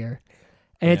last year.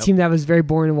 And a team that was very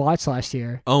boring to watch last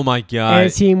year. Oh, my God. And a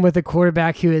team with a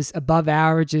quarterback who is above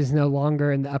average, is no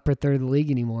longer in the upper third of the league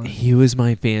anymore. He was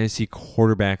my fantasy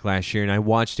quarterback last year, and I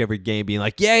watched every game being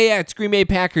like, yeah, it's Green Bay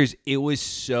Packers. It was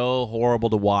so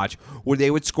horrible to watch where they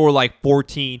would score like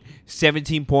 14,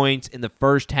 17 points in the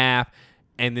first half,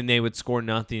 and then they would score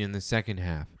nothing in the second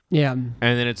half. Yeah. And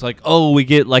then it's like, oh, we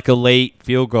get like a late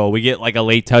field goal. We get like a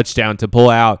late touchdown to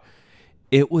pull out.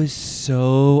 It was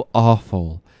so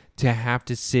awful to have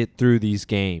to sit through these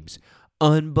games.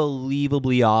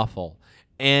 Unbelievably awful.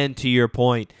 And to your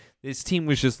point, this team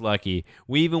was just lucky.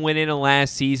 We even went into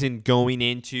last season going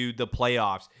into the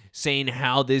playoffs saying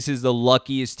how this is the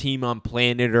luckiest team on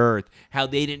planet Earth, how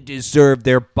they didn't deserve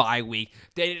their bye week.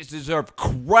 They didn't deserve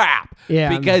crap.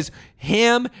 Yeah. Because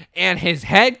him and his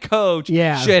head coach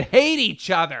should hate each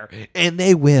other, and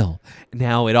they will.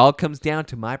 Now, it all comes down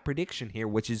to my prediction here,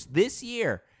 which is this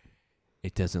year,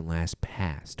 it doesn't last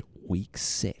past week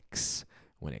 6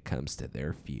 when it comes to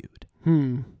their feud.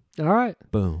 All right.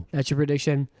 Boom. That's your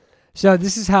prediction. So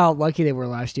this is how lucky they were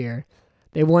last year.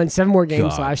 They won 7 more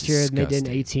games last year than they did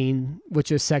in 18,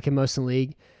 which was second most in the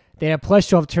league. They had a plus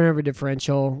 12 turnover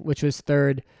differential, which was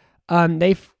third.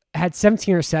 They had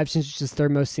 17 receptions, which is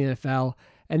third most in the NFL.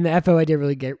 And the FOA did a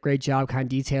really great job kind of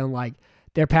detailing like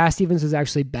their pass defense was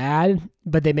actually bad,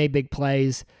 but they made big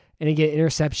plays. And again,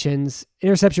 interception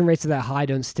rates of that high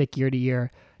don't stick year to year.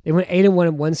 They went 8-1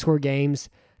 in one-score games.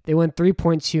 They won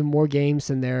 3.2 more games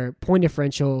than their point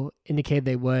differential indicated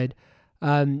they would.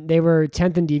 They were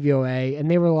 10th in DVOA,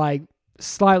 and they were like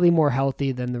slightly more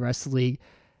healthy than the rest of the league.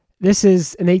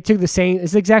 And they took it's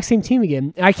the exact same team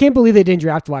again. And I can't believe they didn't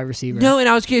draft a wide receiver. No, and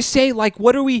I was going to say, like,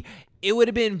 it would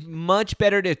have been much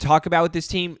better to talk about with this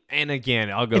team. And again,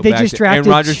 I'll go if they back just to Aaron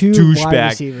drafted Rodgers, 2 douchebag. wide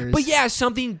receivers. But yeah,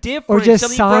 something different. Or just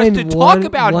something for us sign to talk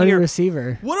about one here.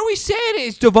 receiver. What are we saying?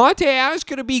 Is Devontae Adams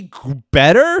going to be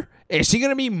better? Is he going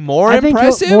to be more I think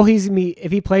impressive? he's gonna be,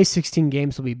 if he plays 16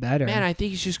 games, he'll be better. Man, I think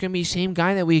he's just going to be the same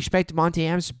guy that we expect Devontae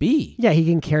Adams to be. Yeah, he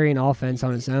can carry an offense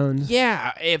on his own.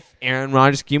 Yeah, if Aaron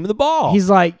Rodgers gave him the ball. He's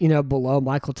like, below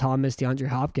Michael Thomas, DeAndre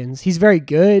Hopkins. He's very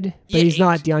good, but Yeah, he's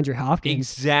not DeAndre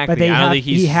Hopkins. Exactly. But I don't think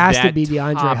he has that to be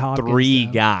DeAndre top Hopkins. 3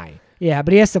 though. guy. Yeah,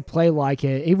 but he has to play like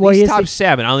it. He He's has top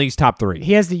 7. I don't think he's top 3.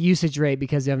 He has the usage rate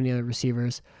because they have any other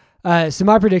receivers. So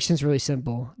my prediction's really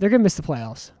simple. They're gonna miss the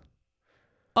playoffs.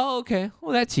 Oh, okay.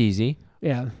 Well, that's easy.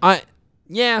 Yeah.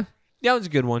 Yeah, that was a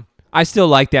good one. I still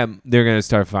like that they're going to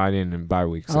start fighting in bye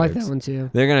week. I like that one too.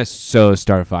 They're going to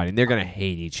start fighting. They're going to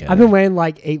hate each other. I've been waiting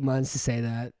like 8 months to say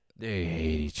that. They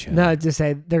hate each other. No, just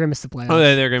say they're gonna miss the playoffs. Oh,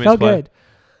 they're going to miss Felt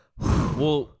good.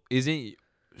 Well, isn't...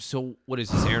 So, what is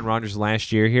this, Aaron Rodgers'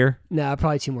 last year here? No,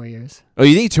 probably 2 more years. Oh,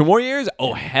 you think 2 more years?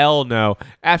 Oh, hell no.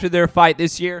 After their fight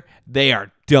this year, they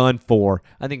are done for.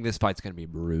 I think this fight's going to be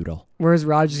brutal. Where's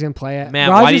Rodgers gonna play at? Man,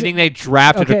 why do you think they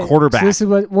drafted a quarterback? So this is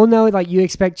what we'll know. Like you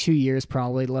expect 2 years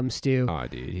probably to let him stew. Oh,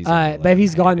 dude. He's But if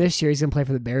he's gone this year, he's gonna play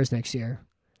for the Bears next year.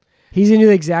 He's gonna do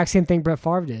the exact same thing Brett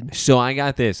Favre did. So I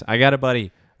got this. I got a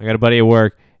buddy at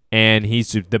work, and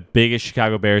he's the biggest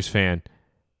Chicago Bears fan.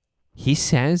 He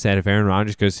says that if Aaron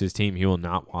Rodgers goes to his team, he will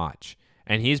not watch.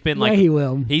 And he's been like... Yeah, he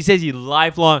will. He says he's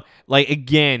lifelong... Like,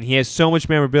 again, he has so much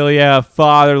memorabilia.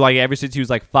 Father, like, ever since he was,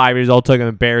 like, 5 years old, took him to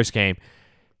the Bears game.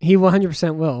 He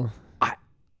 100% will.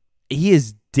 He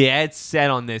is dead set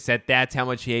on this, that's how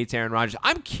much he hates Aaron Rodgers.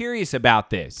 I'm curious about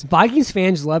this. Vikings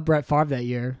fans love Brett Favre that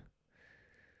year.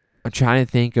 I'm trying to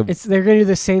think of... They're going to do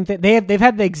the same thing. They've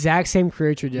had the exact same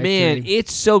career trajectory. Man,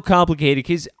 it's so complicated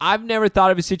because I've never thought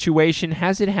of a situation.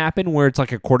 Has it happened where it's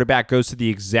like a quarterback goes to the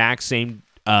exact same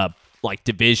like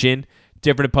division,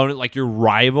 different opponent, like your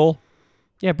rival?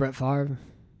 Yeah, Brett Favre.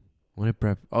 What did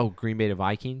Brett... Oh, Green Bay to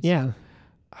Vikings? Yeah.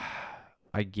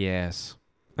 I guess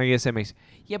that makes...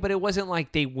 Yeah, but it wasn't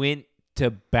like they went to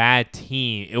bad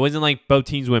team. It wasn't like both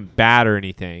teams went bad or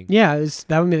anything. Yeah, that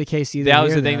wouldn't be the case either. That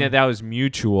was the thing that was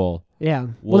mutual. Yeah.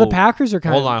 Well, the Packers are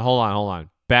kind of... Hold on.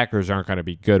 Packers aren't going to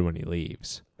be good when he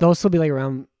leaves. They'll still be like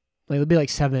around... Like, they'll be like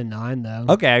 7-9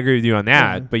 though. Okay, I agree with you on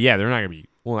that. Yeah. But yeah, they're not going to be...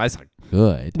 Well, that's not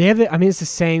good. They have it's the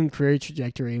same career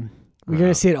trajectory. We're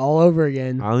going to see it all over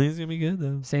again. I think it's going to be good,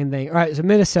 though. Same thing. All right, so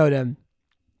Minnesota.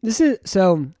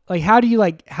 How do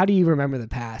you remember the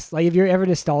past? Like, if you're ever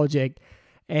nostalgic,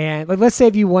 and like, let's say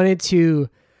if you wanted to,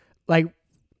 like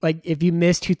if you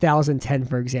missed 2010,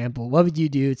 for example, what would you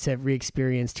do to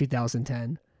re-experience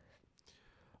 2010?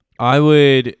 I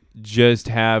would just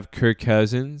have Kirk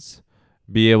Cousins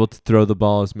be able to throw the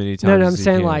ball as many times No, as I'm he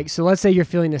saying can. so let's say you're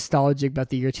feeling nostalgic about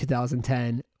the year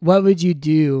 2010. What would you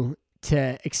do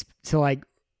to like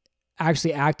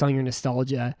actually act on your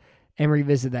nostalgia and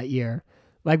revisit that year?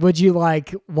 Like, would you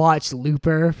like watch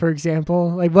Looper, for example?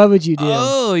 Like, what would you do?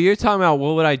 Oh, you're talking about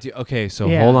what would I do? Okay, so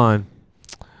Yeah. hold on.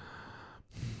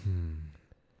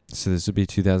 So this would be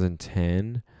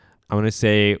 2010. I'm going to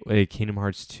say, did Kingdom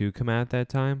Hearts 2 come out at that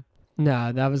time?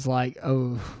 No, that was like,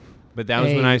 But that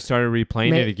was when I started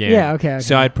replaying it again. Yeah, okay.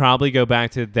 So I'd probably go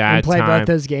back to that and play time. both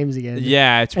those games again.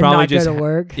 Yeah, it's and probably not just go to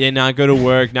work. Yeah, not go to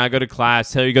work, not go to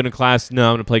class. Tell you go to class. No,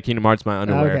 I'm gonna play Kingdom Hearts in my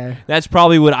underwear. Okay. That's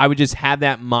probably what I would just have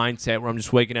that mindset where I'm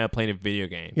just waking up playing a video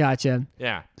game. Gotcha.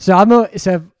 Yeah. So I'm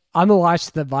gonna watch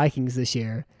the Vikings this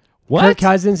year. What? Kirk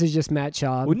Cousins is just Matt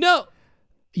Schaub. Well, no.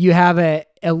 You have a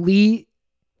elite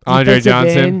Andre defensive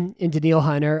Johnson. end in Daniil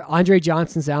Hunter. Andre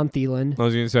Johnson's Adam Thielen. I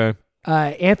was gonna say.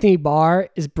 Anthony Barr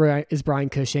is Brian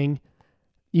Cushing.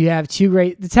 You have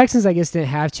the Texans, I guess, didn't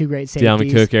have 2 great safeties.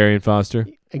 Dalvin Cook, Arian Foster.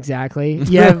 Exactly.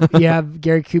 You have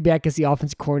Gary Kubiak as the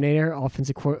offensive coordinator.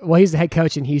 Well, he's the head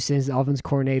coach in Houston. He's the offensive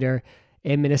coordinator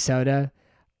in Minnesota.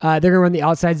 They're going to run the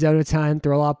outside zone a ton,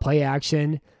 throw a lot of play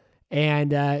action,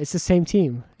 and it's the same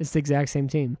team. It's the exact same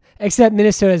team, except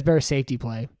Minnesota has better safety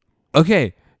play.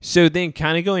 Okay, so then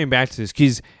kind of going back to this,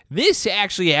 because this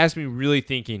actually has me really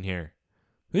thinking here.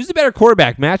 Who's the better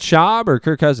quarterback, Matt Schaub or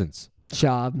Kirk Cousins?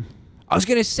 Schaub. I was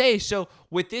gonna say, so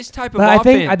with this type of But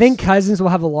offense, I think Cousins will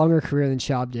have a longer career than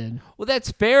Schaub did. well,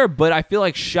 that's fair, but I feel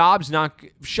like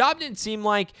Schaub didn't seem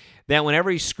like that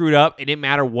whenever he screwed up, it didn't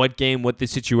matter what game, what the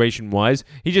situation was.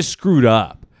 He just screwed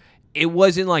up. It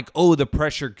wasn't like, oh, the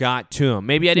pressure got to him.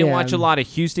 Maybe I didn't watch a lot of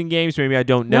Houston games. Maybe I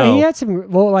don't know. No, he had some.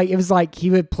 Well, like it was like he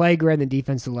would play great and the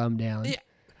defense would let him down. Yeah.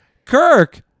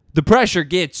 Kirk, the pressure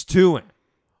gets to him,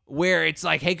 where it's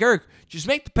like, hey, Kirk, just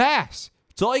make the pass.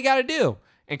 That's all you got to do.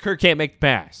 And Kirk can't make the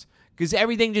pass because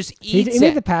everything just eats He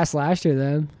made the pass last year,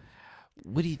 though.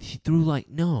 What he threw like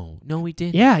no, he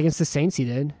didn't. Yeah, against the Saints, he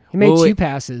did. He made two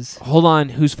passes. Hold on,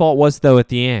 whose fault was it, though at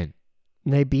the end?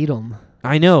 And they beat him.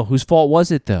 I know whose fault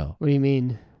was it though. What do you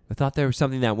mean? I thought there was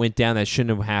something that went down that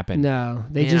shouldn't have happened. No,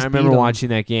 they Man, just. I remember beat him. watching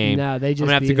that game. No, they just. I'm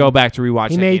gonna have beat to go him. back to rewatch.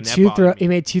 He that made game. He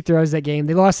made 2 throws that game.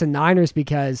 They lost the Niners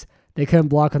because they couldn't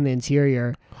block on the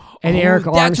interior, and Eric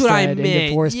that's what I Armstead and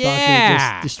meant. DeForest Buckner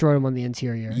Yeah. just destroyed him on the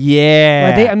interior.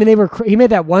 Yeah. Like he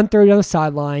made that one throw down the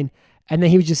sideline, and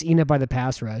then he was just eaten up by the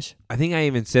pass rush. I think I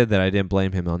even said that I didn't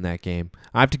blame him on that game.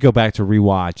 I have to go back to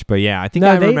rewatch, but yeah, I think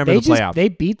I remember the playoff. They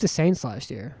beat the Saints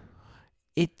last year.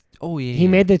 Oh yeah. He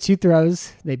made the 2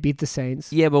 throws. They beat the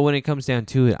Saints. Yeah, but when it comes down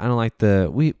to it, I don't like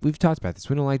we've talked about this.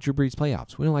 We don't like Drew Brees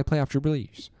playoffs. We don't like playoff Drew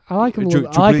Brees. I like him. Drew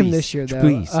I like him Brees. this year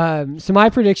Drew though. So my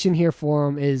prediction here for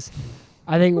him is,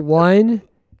 I think 1,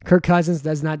 Kirk Cousins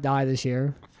does not die this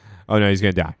year, Oh no, he's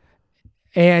gonna die.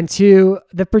 and 2,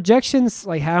 the projections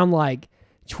like had him like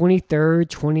 23rd,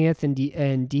 20th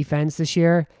in defense this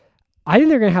year. I think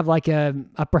they're gonna have like a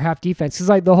upper half defense because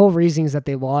like the whole reason is that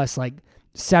they lost like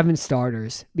 7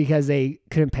 starters because they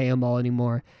couldn't pay them all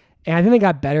anymore, and I think they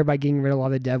got better by getting rid of a lot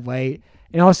of the dead weight.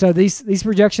 And also these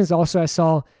projections also I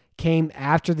saw came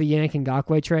after the Yannick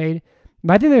Ngakoue trade,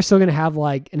 but I think they're still gonna have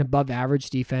like an above average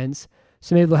defense.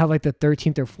 So maybe they'll have like the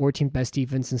 13th or 14th best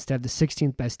defense instead of the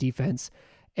 16th best defense.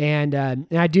 And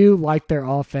I do like their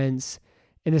offense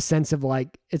in the sense of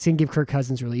like it's gonna give Kirk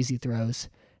Cousins really easy throws.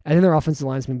 I think their offensive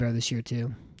line's been better this year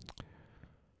too.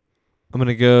 I'm going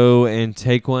to go and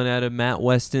take one out of Matt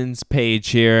Weston's page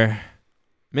here.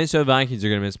 Minnesota Vikings are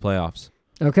going to miss playoffs.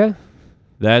 Okay.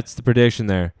 That's the prediction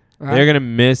there. All right. They're going to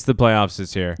miss the playoffs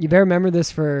this year. You better remember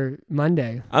this for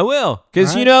Monday. I will,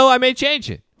 because, All right. I may change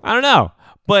it. I don't know.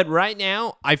 But right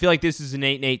now, I feel like this is an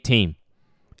 8-8 team.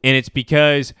 And it's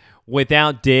because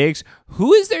without Diggs,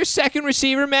 who is their second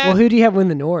receiver, Matt? Well, who do you have win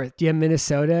the North? Do you have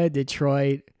Minnesota,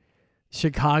 Detroit,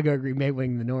 Chicago, Green Bay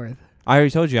winning the North? I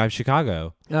already told you I have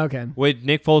Chicago. Okay. With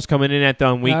Nick Foles coming in at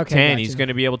week 10, gotcha. he's going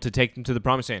to be able to take them to the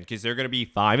promised land because they're going to be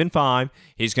 5-5.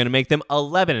 He's going to make them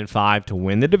 11-5 to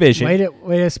win the division. Way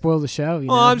to spoil the show. You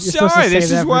know? I'm You're supposed to sorry. save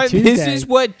that for This Tuesday. is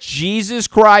what Jesus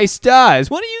Christ does.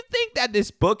 What do you think that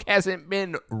this book hasn't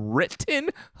been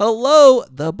written? Hello,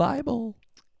 the Bible.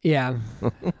 Yeah.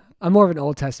 I'm more of an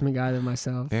Old Testament guy than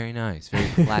myself. Very nice. Very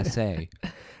class A.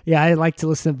 Yeah, I like to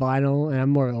listen to vinyl, and I'm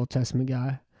more of an Old Testament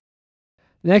guy.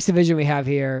 The next division we have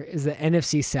here is the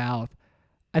NFC South.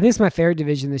 I think it's my favorite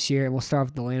division this year, and we'll start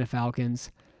with the Atlanta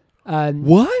Falcons.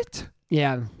 What?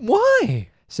 Yeah. Why?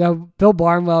 So Bill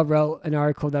Barnwell wrote an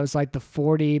article that was like the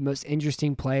 40 most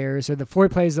interesting players, or the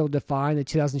 40 players that will define the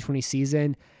 2020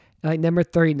 season. And like number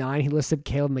 39, he listed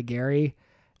Caleb McGarry.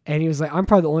 And he was like, I'm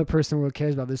probably the only person who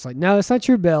cares about this. Like, no, that's not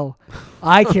true, Bill.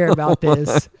 I care about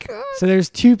this. So there's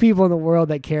 2 people in the world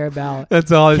that care about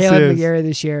That's all Caleb McGarry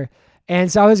this year.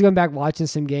 And so I was going back watching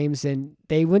some games, and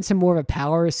they went to more of a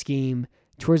power scheme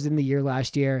towards the end of the year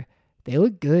last year. They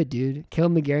look good, dude.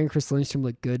 Caleb McGarry and Chris Lindstrom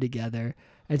look good together.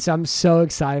 And so I'm so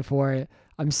excited for it.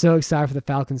 I'm so excited for the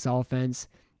Falcons offense.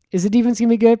 Is the defense going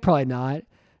to be good? Probably not.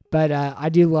 But I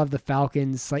do love the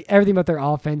Falcons, like everything about their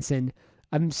offense, and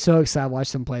I'm so excited to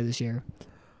watch them play this year.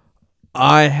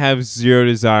 I have zero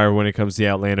desire when it comes to the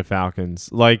Atlanta Falcons.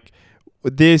 Like,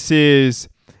 this is,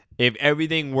 if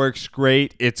everything works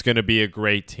great, it's going to be a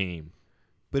great team.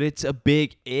 But it's a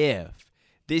big if.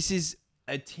 This is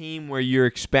a team where you're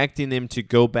expecting them to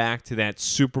go back to that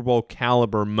Super Bowl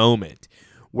caliber moment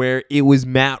where it was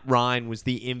Matt Ryan was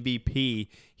the MVP.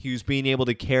 He was being able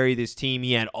to carry this team.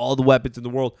 He had all the weapons in the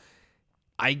world.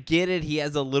 I get it. He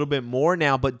has a little bit more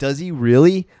now, but does he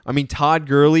really? I mean, Todd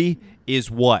Gurley is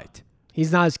what?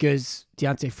 He's not as good as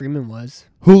Deontay Freeman was.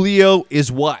 Julio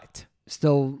is what?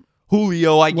 Still,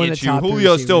 Julio, I One of get the you. top three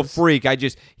Julio's still a receivers.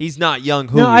 freak. He's not young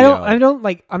Julio. no, I don't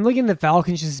like. I'm looking at the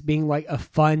Falcons just being like a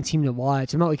fun team to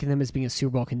watch. I'm not looking at them as being a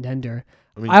Super Bowl contender.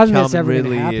 I mean, I don't think that's Calvin ever going to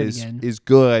Ridley happen is again. is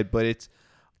good, but it's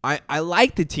I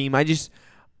like the team.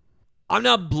 I'm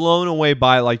not blown away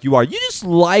by it like you are. You just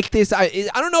like this. I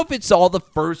don't know if it's all the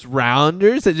first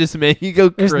rounders that just make you go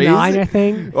There's crazy. 9, I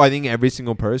think. Well, I think every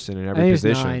single person in I every think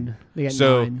there's position. 9. They got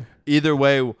So 9. either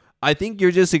way, I think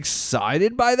you're just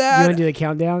excited by You that. want to do the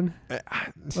countdown?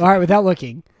 All right, without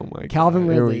looking. Oh my Calvin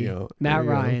God. Here we Ridley, go. Matt Here we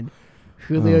go. Ryan,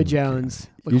 Julio Oh my Jones,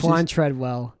 God. You Laquan just-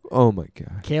 Treadwell, Oh my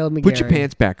God. Caleb McGarry, Put your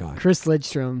pants back on. Chris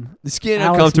Lidstrom, It's getting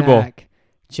Alex uncomfortable. Mack,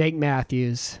 Jake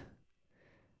Matthews.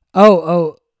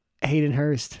 Oh, Hayden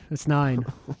Hurst. That's 9.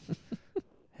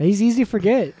 He's easy to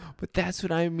forget. But that's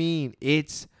what I mean.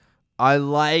 I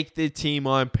like the team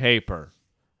on paper.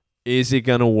 Is it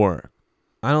gonna work?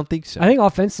 I don't think so. I think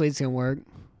offensively it's going to work.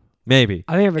 Maybe.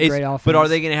 I think they have a great offense. But are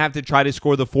they gonna have to try to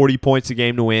score the 40 points a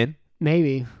game to win?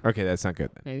 Maybe. Okay, that's not good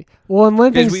then. Maybe. Well, and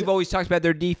one Because thing we've always talked about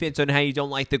their defense and how you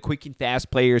don't like the quick and fast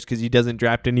players because he doesn't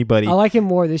draft anybody. I like him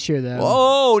more this year, though.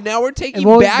 Oh, now we're taking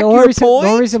And back the only your reason, point? The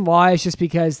only reason why is just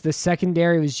because the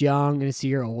secondary was young and it's a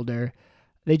year older.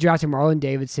 They drafted Marlon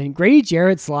Davidson. Grady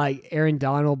Jarrett's like Aaron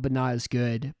Donald, but not as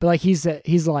good. But like he's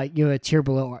like a tier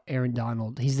below Aaron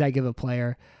Donald. He's that good of a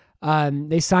player.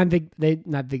 They signed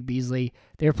not Vic Beasley.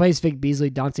 They replaced Vic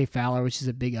Beasley, Dante Fowler, which is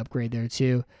a big upgrade there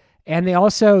too. And they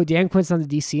also Dan Quinn's not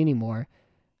the DC anymore.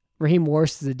 Raheem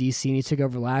Morris is the DC, and he took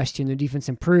over last year, and their defense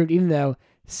improved, even though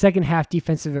second half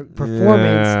defensive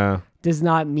performance Yeah. does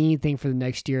not mean anything for the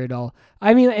next year at all.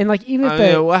 I mean, and like even if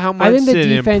How much think the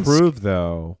did it defense- improve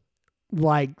though?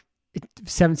 like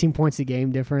 17 points a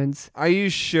game difference. Are you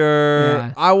sure?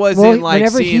 Yeah. I wasn't like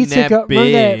whenever seeing he took that up, big.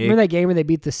 remember that game where they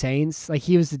beat the Saints? Like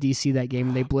he was the DC that game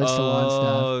and they blitzed a lot of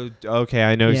stuff. Oh, okay.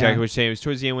 I know Yeah. exactly what you're saying. It was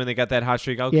towards the end when they got that hot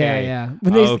streak. Okay. Yeah.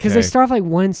 Because they Okay. started like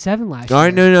 1-7 last All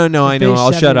right, year. no. I know. finished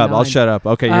I'll shut up. 7-9.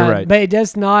 Okay, you're right. But it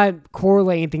does not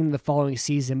correlate anything to the following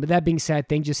season. But that being said, I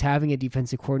think just having a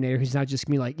defensive coordinator who's not just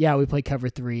going to be like, yeah, we play cover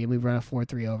 3 and we run a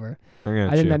 4-3 over.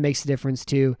 I think that makes a difference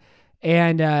too.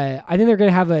 And I think they're going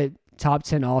to have a top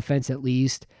 10 offense at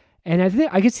least. And I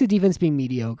think I could see the defense being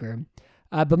mediocre.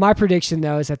 But my prediction,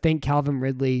 though, is I think Calvin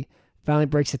Ridley finally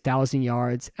breaks 1,000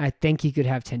 yards. I think he could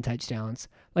have 10 touchdowns.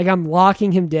 Like I'm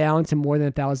locking him down to more than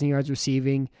 1,000 yards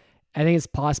receiving. I think it's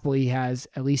possible he has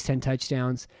at least 10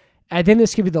 touchdowns. I think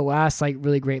this could be the last like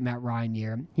really great Matt Ryan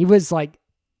year. He was like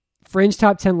fringe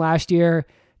top 10 last year,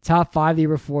 top 5 the year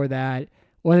before that,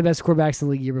 one of the best quarterbacks in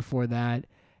the league year before that.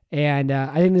 And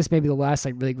I think this may be the last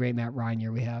like really great Matt Ryan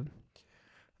year we have.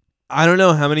 I don't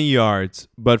know how many yards,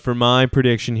 but for my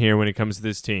prediction here when it comes to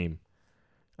this team,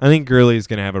 I think Gurley is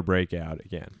going to have a breakout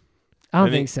again. I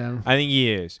don't think so. I think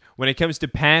he is. When it comes to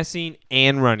passing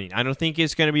and running, I don't think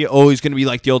it's going to be, he's going to be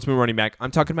like the ultimate running back.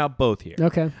 I'm talking about both here.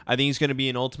 Okay. I think he's going to be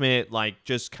an ultimate, like,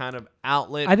 just kind of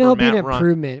outlet I think for it'll be an Matt Ryan.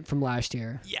 improvement from last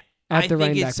year. Yeah. At I the think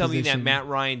running it's back something position. that Matt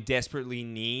Ryan desperately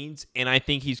needs, and I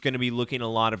think he's going to be looking a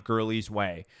lot of Gurley's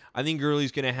way. I think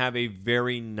Gurley's going to have a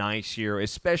very nice year,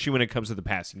 especially when it comes to the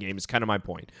passing game. It's kind of my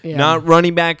point. Yeah. Not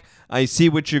running back. I see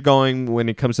what you're going when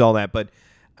it comes to all that, but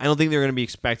I don't think they're going to be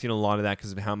expecting a lot of that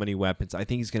because of how many weapons. I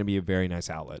think he's going to be a very nice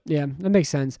outlet. Yeah, that makes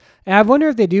sense. And I wonder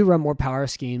if they do run more power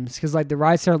schemes because like the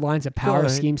right side line's a power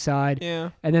Good. scheme side. Yeah.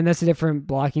 And then that's a different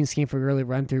blocking scheme for Gurley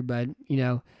run through. But,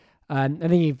 I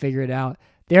think you can figure it out.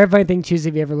 The other funny thing, too, is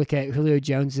if you ever look at Julio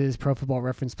Jones's Pro Football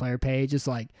Reference player page, it's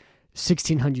like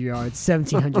 1,600 yards,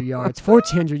 1,700 yards,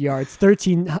 1,400 yards,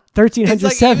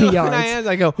 1,370 yards.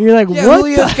 I go, You're like, yeah, what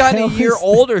Julio's the gotten a hell year is that?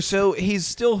 older, so he's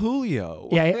still Julio.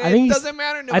 Yeah, I it think he's- doesn't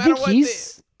matter no I matter think what.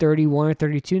 he's 31 or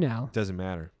 32 now. Doesn't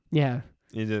matter. Yeah,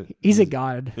 He's he's a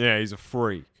god. Yeah, he's a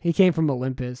freak. He came from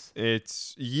Olympus.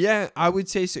 I would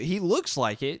say so. He looks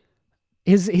like it.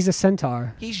 He's a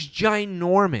centaur. He's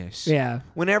ginormous. Yeah.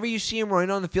 Whenever you see him running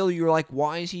on the field, you're like,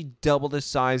 why is he double the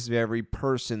size of every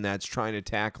person that's trying to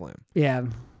tackle him? Yeah.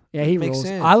 Yeah, he Makes rules.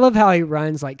 sense. I love how he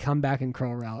runs like comeback and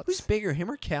curl routes. Who's bigger,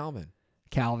 him or Calvin?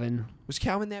 Calvin. Was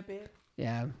Calvin that big?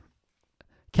 Yeah.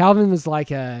 Calvin was like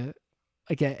an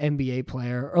NBA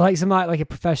player or like somebody like a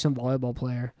professional volleyball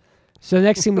player. So the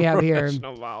next thing we have here,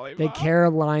 the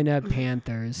Carolina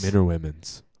Panthers. Men or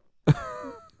women's?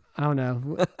 I don't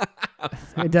know.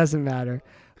 It doesn't matter.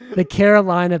 The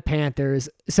Carolina Panthers.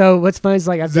 So what's funny is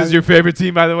like Is this your favorite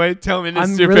team, by the way? Tell me this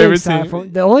I'm is your really favorite excited team. for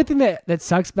the only thing that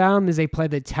sucks about them is they play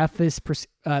the toughest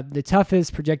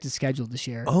projected schedule this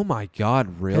year. Oh my God,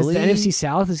 Because really? the NFC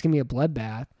South is going to be a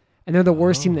bloodbath, and they're the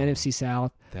worst team in the NFC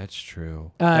South. That's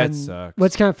true. That sucks.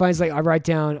 What's kind of funny is like I write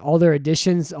down all their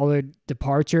additions, all their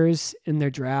departures in their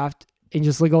draft, and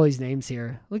just look at all these names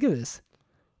here. Look at this.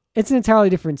 It's an entirely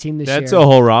different team this year. That's a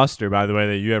whole roster, by the way,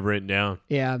 that you have written down.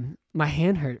 Yeah, my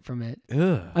hand hurt from it.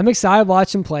 Ugh. I'm excited to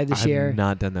watch them play this year. I've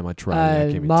not done that much writing. I can't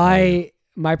even tell you.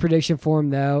 My prediction for him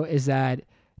though is that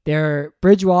their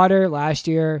Bridgewater last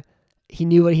year, he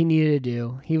knew what he needed to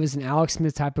do. He was an Alex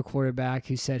Smith type of quarterback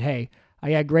who said, "Hey,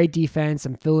 I got great defense.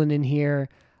 I'm filling in here.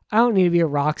 I don't need to be a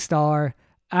rock star.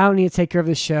 I don't need to take care of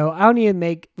the show. I don't need to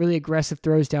make really aggressive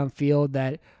throws downfield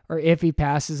that or if he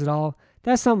passes at all.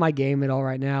 That's not my game at all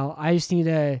right now. I just need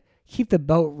to keep the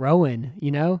boat rowing,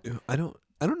 you know? I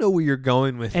don't know where you're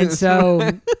going with And this.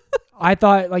 so I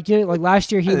thought, like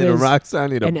last year he I need a was rock star, I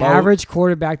need a an boat. average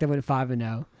quarterback that went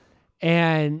 5-0.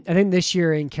 And I think this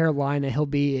year in Carolina, he'll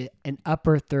be an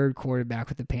upper third quarterback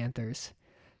with the Panthers.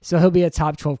 So he'll be a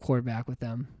top 12 quarterback with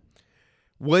them.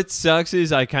 What sucks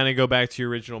is I kind of go back to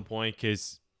your original point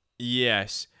because,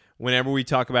 yes, whenever we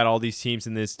talk about all these teams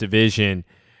in this division,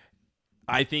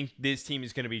 I think this team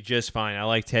is going to be just fine. I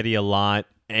like Teddy a lot,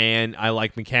 and I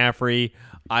like McCaffrey.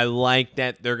 I like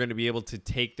that they're going to be able to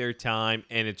take their time,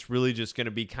 and it's really just going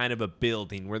to be kind of a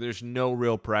building where there's no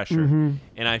real pressure.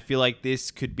 And I feel like this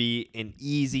could be an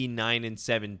easy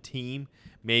 9-7 team,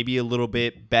 maybe a little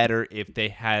bit better if they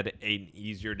had an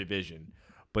easier division.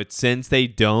 But since they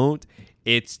don't,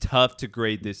 it's tough to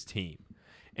grade this team.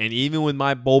 And even with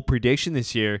my bold prediction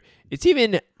this year,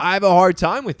 I have a hard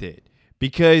time with it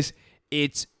because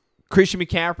it's Christian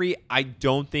McCaffrey. I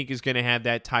don't think is going to have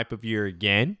that type of year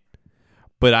again,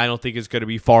 but I don't think it's going to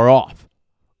be far off.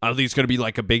 I don't think it's going to be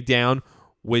like a big down.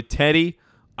 With Teddy,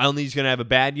 I don't think he's going to have a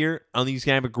bad year. I don't think he's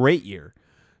going to have a great year.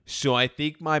 So I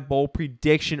think my bold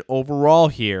prediction overall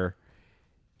here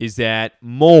is that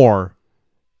Moore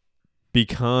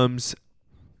becomes...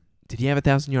 Did he have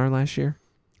 1,000-yard last year?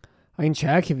 I can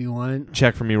check if you want.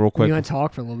 Check for me real quick. You want to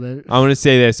talk for a little bit? I want to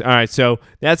say this. All right, so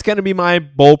that's going to be my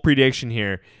bold prediction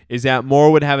here, is that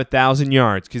Moore would have 1,000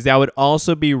 yards, because that would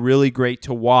also be really great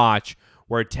to watch,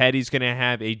 where Teddy's going to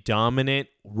have a dominant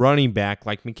running back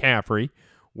like McCaffrey,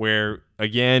 where,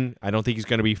 again, I don't think he's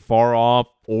going to be far off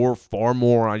or far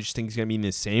more. I just think he's going to be in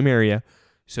the same area.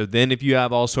 So then if you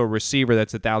have also a receiver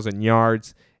that's 1,000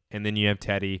 yards, and then you have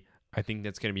Teddy, I think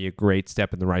that's going to be a great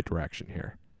step in the right direction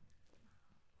here.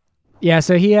 Yeah,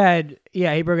 so he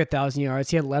broke 1,000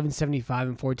 yards. He had 1,175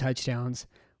 and 4 touchdowns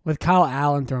with Kyle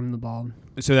Allen throwing the ball.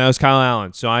 So that was Kyle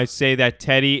Allen. So I say that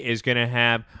Teddy is going to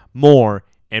have more,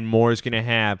 and Moore is going to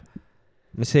have,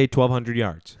 I'm going to say 1,200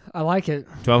 yards. I like it.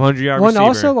 1,200-yard Well, receiver. and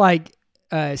also, like,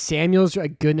 Samuel's a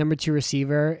good number 2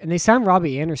 receiver, and they signed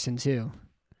Robbie Anderson, too.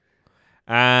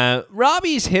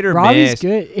 Robbie's hit or Robbie's miss.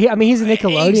 good. He's a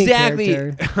Nickelodeon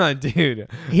character. character. Dude.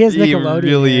 He has Nickelodeon He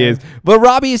really hair. is. But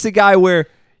Robbie is the guy where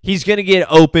he's going to get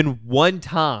open one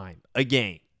time a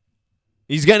game.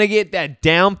 He's going to get that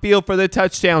downfield for the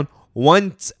touchdown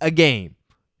once a game.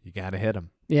 You got to hit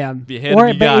him. Yeah. If you hit him,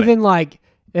 you got even it. like,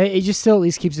 it just still at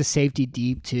least keeps the safety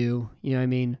deep, too. You know what I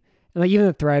mean? And like even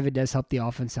the threat of it does help the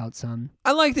offense out some.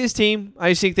 I like this team.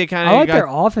 I just think they kind I of like their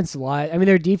offense a lot. I mean,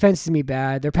 their defense is going to be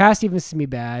bad. Their pass defense is going to be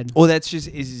bad. Well, that's just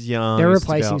is young. They're It's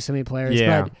replacing developed. so many players.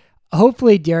 Yeah. But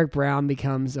hopefully Derek Brown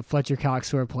becomes a Fletcher Cox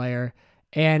sort of player.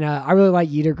 And I really like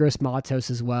Yetur Gross-Matos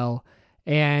as well.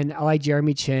 And I like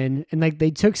Jeremy Chin. And like they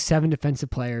took 7 defensive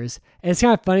players. And it's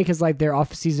kind of funny because like their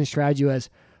off-season strategy was,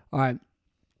 all right,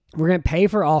 we're going to pay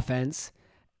for offense,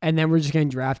 and then we're just going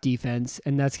to draft defense.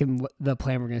 And that's the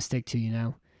plan we're going to stick to, you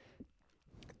know?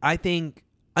 I think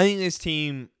this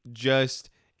team just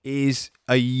is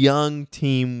a young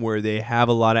team where they have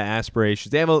a lot of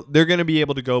aspirations. They're going to be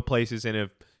able to go places in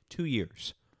 2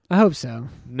 years. I hope so.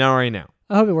 Not right now.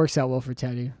 I hope it works out well for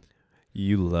Teddy.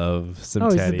 You love some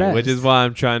He's the Teddy, best. which is why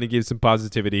I'm trying to give some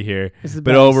positivity here. He's the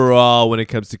But best. overall, when it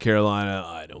comes to Carolina,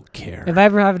 I don't care. If I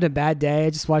ever having a bad day, I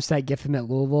just watch that GIF of him at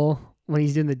Louisville when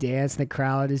he's doing the dance and the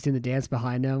crowd is doing the dance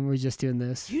behind him. We're just doing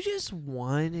this. You just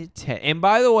wanted Teddy. And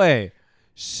by the way,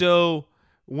 so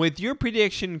with your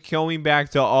prediction going back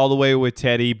to all the way with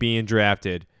Teddy being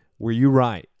drafted, were you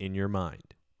right in your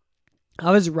mind?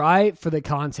 I was right for the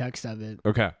context of it.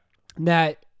 Okay.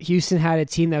 That Houston had a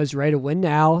team that was ready to win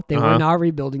now. They were not a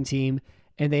rebuilding team,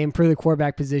 and they improved the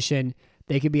quarterback position.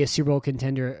 They could be a Super Bowl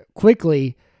contender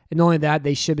quickly, and not only that,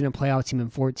 they should have been a playoff team in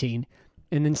 14.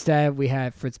 And instead, we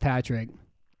had Fitzpatrick.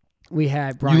 We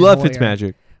had Brian You love Hoyer.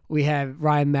 Fitzmagic. We had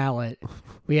Ryan Mallett.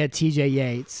 We had T.J.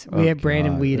 Yates. We had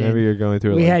Brandon Whenever Whedon. you're going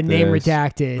through We like had Name this.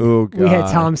 Redacted. Oh, We had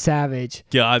God. Tom Savage.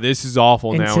 God, this is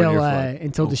awful now. When you're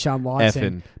Until Deshaun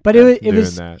Watson. effing But it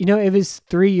was doing that. it was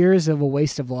 3 years of a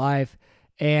waste of life,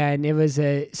 and it was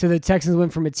so the Texans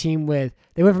went from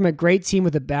a great team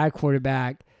with a bad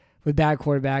quarterback with bad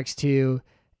quarterbacks to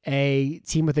a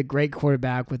team with a great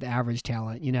quarterback with average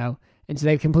talent, and so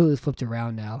they've completely flipped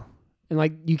around now, and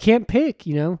like you can't pick,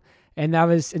 and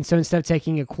so instead of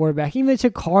taking a quarterback, even if they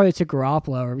took Carr, they took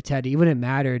Garoppolo or Teddy, it wouldn't have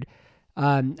mattered.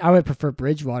 I would prefer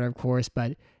Bridgewater, of course,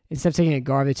 but instead of taking a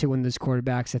guard, they took one of those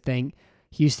quarterbacks. I think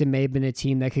Houston may have been a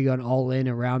team that could go all in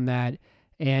around that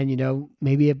and,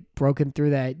 maybe have broken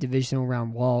through that divisional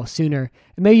round wall sooner.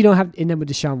 And maybe you don't have to end up with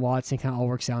Deshaun Watson. It kind of all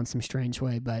works out in some strange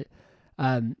way. But,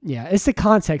 it's the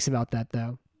context about that,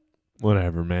 though.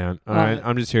 Whatever, man. All right,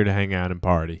 I'm just here to hang out and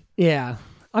party. Yeah.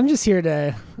 I'm just here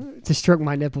to stroke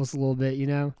my nipples a little bit, you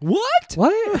know? What?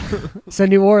 What? So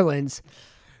New Orleans,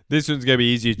 This one's gonna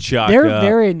be easy to chalk they're up.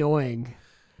 very annoying.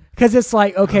 Because it's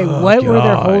like, okay, Oh, what were their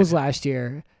God. holes last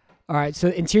year? All right, so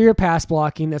interior pass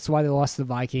blocking, that's why they lost to the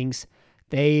Vikings.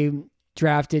 They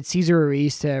drafted Cesar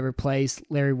Ruiz to replace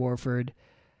Larry Warford.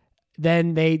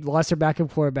 Then they lost their backup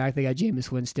quarterback. They got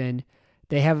Jameis Winston.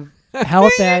 They have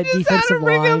health at defensive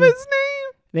line.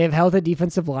 They have health at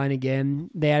defensive line again.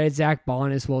 They added Zach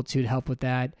Bond as well, too, to help with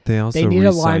that. They also They need a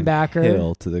re-signed linebacker.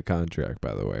 Hill to the contract,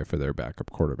 by the way, for their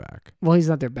backup quarterback. Well, he's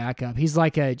not their backup. He's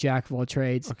like a jack of all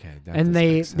trades. Okay, And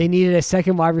they needed a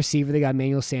second wide receiver. They got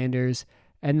Emmanuel Sanders.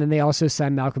 And then they also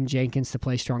signed Malcolm Jenkins to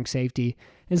play strong safety.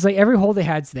 And it's like every hole they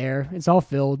had's there. It's all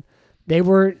filled. They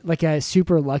were like a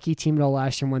super lucky team at all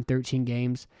last year and won 13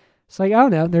 games. It's like, I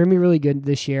don't know. They're going to be really good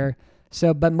this year.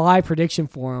 So, but my prediction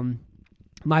for them,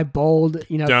 my bold,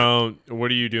 you know. Don't.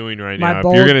 What are you doing right My now? If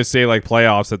bold- you're gonna say like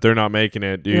playoffs that they're not making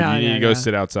it, dude, No, you need no, to go no.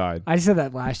 sit outside. I said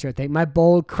that last year, I think. My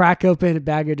bold crack open a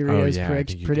bag of Doritos yeah, I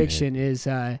think you prediction is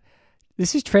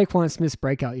this is Traquan Smith's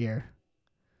breakout year.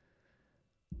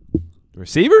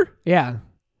 Receiver? Yeah.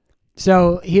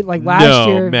 So he like last no,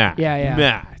 year. Matt. Yeah.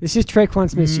 Matt. This is Traquan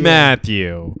Smith's year.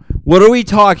 Matthew. What are we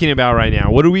talking about right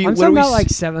now? What are we? I'm what talking are we about s- like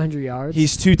 700 yards.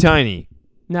 He's too tiny.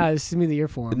 No, this is me the year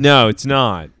for him. No, it's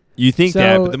not. You think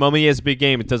that, So- but the moment he has a big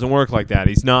game, it doesn't work like that.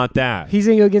 He's not that. He's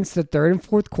gonna go against the third and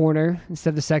fourth corner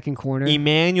instead of the second corner.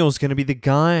 Emmanuel's gonna be the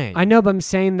guy. I know, but I'm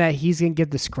saying that he's gonna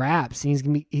get the scraps. And he's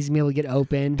gonna be able to get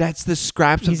open. That's the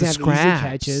scraps He's of the gonna have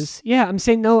scraps. easy catches. Yeah, I'm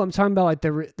saying no. I'm talking about like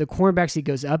the cornerbacks he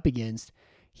goes up against.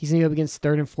 He's gonna go up against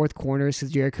third and fourth corners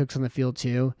because Jared Cook's on the field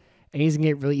too, and he's gonna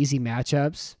get really easy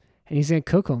matchups, and he's gonna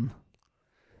cook them.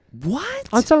 What?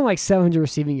 I'm talking like 700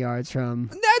 receiving yards from.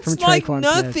 That's from like Traquan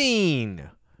Smith. nothing.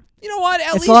 You know what? At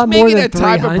It's a least lot more make it than a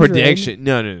type of 300. prediction.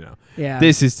 No. Yeah.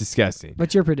 This is disgusting.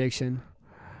 What's your prediction?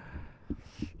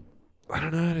 I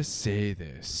don't know how to say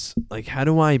this. Like, how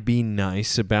do I be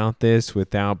nice about this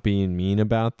without being mean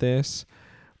about this?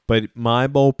 But my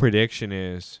bold prediction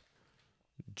is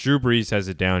Drew Brees has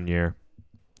a down year.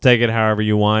 Take it however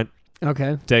you want.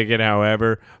 Okay. Take it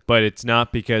however. But it's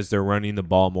not because they're running the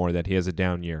ball more that he has a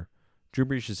down year. Drew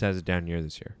Brees just has a down year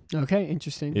this year. Okay.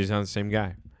 Interesting. He's not the same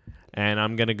guy. And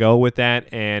I'm going to go with that.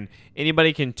 And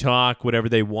anybody can talk whatever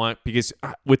they want because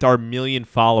with our 4 million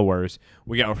followers,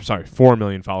 we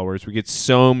get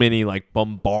so many like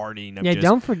bombarding of Yeah. just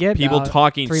Don't forget people about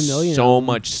talking 3 million so of them.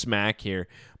 much smack here.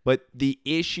 But the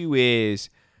issue is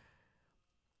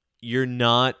you're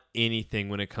not anything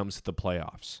when it comes to the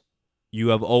playoffs. You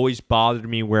have always bothered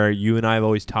me where you and I have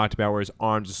always talked about where his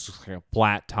arms are just like a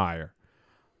flat tire.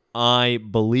 I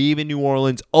believe in New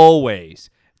Orleans always.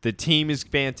 The team is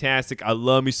fantastic. I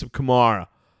love me some Kamara.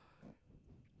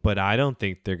 But I don't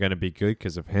think they're going to be good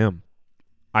because of him.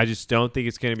 I just don't think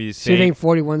it's going to be the So you same.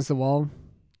 think 41's the wall?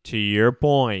 To your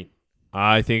point,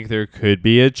 I think there could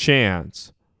be a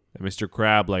chance that Mr.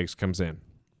 Crablegs comes in.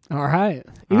 All right.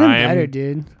 Even better,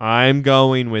 dude. I'm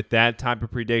going with that type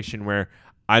of prediction where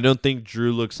I don't think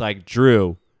Drew looks like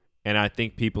Drew, and I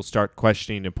think people start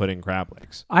questioning and putting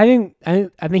Crablegs. I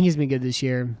think he's been good this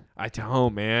year. I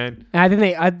don't, man. And I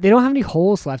think they don't have any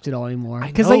holes left at all anymore. I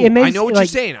Because know, like it makes I know what like, you're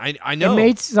saying. I know. It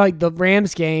made like the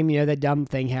Rams game, that dumb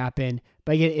thing happened.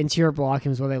 But again, interior blocking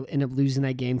was where they ended up losing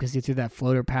that game because they threw that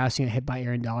floater pass and got hit by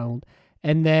Aaron Donald.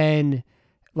 And then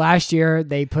last year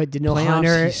they put Daniil Playoffs,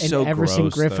 Hunter he's and so Everson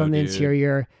gross, Griff though, on the dude.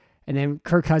 interior. And then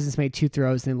Kirk Cousins made 2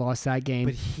 throws and they lost that game.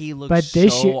 But he looks But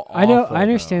this so year, I awful, I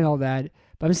understand though. all that.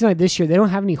 But I'm saying like this year they don't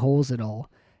have any holes at all.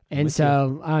 And with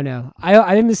so I don't know.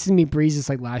 I think this is me Breeze's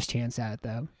like last chance at it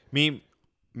though.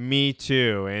 Me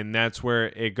too. And that's where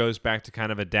it goes back to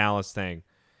kind of a Dallas thing.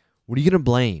 What are you going to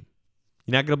blame?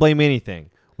 You're not going to blame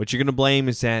anything. What you're going to blame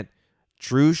is that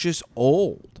Drew's just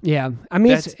old. Yeah, I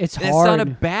mean it's That's hard. not a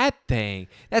bad thing.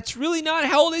 That's really not.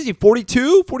 How old is he?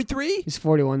 42? 43? He's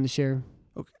 41 this year.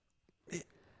 Okay.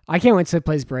 I can't wait till he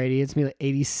plays Brady. It's gonna be like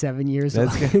 87 years old.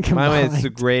 By the way, it's the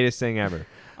greatest thing ever.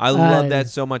 I love that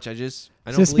so much. I don't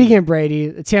So speaking of Brady,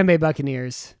 the Tampa Bay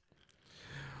Buccaneers.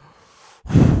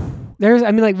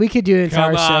 We could do an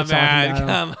entire show talking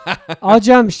about him. I'll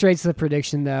jump straight to the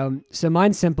prediction though. So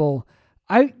mine's simple.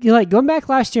 Going back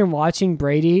last year and watching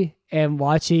Brady and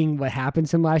watching what happened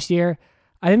to him last year.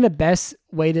 I think the best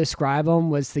way to describe him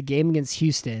was the game against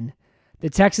Houston. The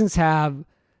Texans have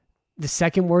the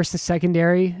second worst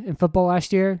secondary in football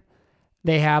last year.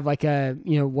 They have one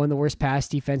of the worst pass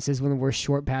defenses, one of the worst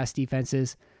short pass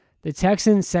defenses. The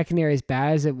Texans secondary, as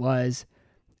bad as it was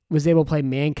able to play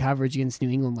man coverage against New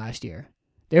England last year.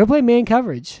 They were playing man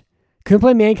coverage. Couldn't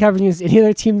play man coverage against any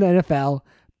other team in the NFL,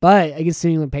 but against the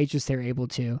New England Patriots, they were able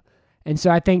to. And so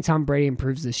I think Tom Brady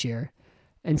improves this year.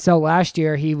 And so last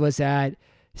year, he was at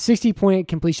 60-point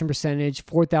completion percentage,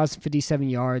 4,057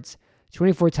 yards,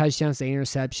 24 touchdowns, 8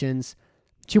 interceptions,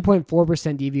 2.4%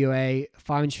 DVOA,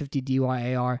 550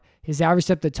 DYAR. His average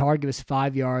depth of target was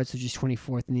 5 yards, which is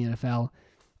 24th in the NFL.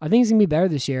 I think he's going to be better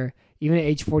this year, even at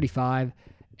age 45.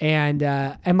 And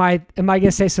am I going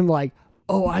to say something like,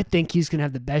 oh, I think he's going to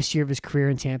have the best year of his career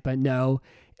in Tampa? No.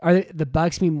 Are the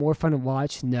Bucs be more fun to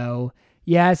watch? No.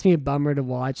 Yeah, it's going to be a bummer to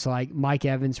watch, like Mike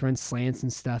Evans run slants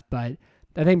and stuff, but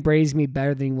I think Brady's going to be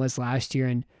better than he was last year,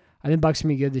 and I think Bucs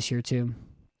going to be good this year too.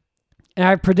 And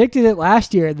I predicted it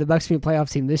last year, the Bucs going to be a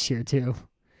playoff team this year too.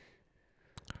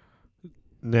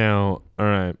 Now, all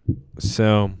right.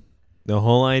 So the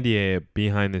whole idea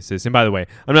behind this is, and by the way,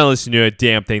 I'm not listening to a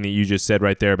damn thing that you just said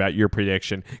right there about your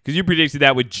prediction, because you predicted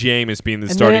that with Jameis being the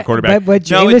starting quarterback. But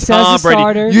no, Jameis it's Tom as a Brady.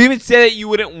 starter. You even said that you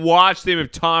wouldn't watch them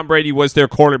if Tom Brady was their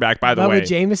quarterback, by the But way. with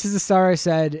Jameis as a starter, I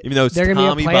said Even though it's they're going to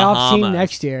Tommy be a playoff team Bahamas.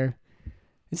 next year.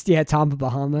 It's Tampa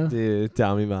Bahama. Dude,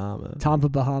 Tommy Bahama. Tampa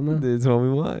Bahama. That's what we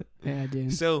want. Yeah,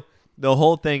 dude. So the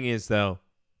whole thing is, though,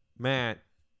 Matt,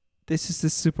 this is the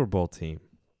Super Bowl team.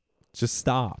 Just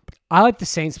stop. I like the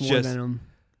Saints more Just- than them.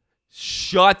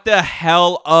 Shut the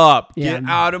hell up. Yeah. Get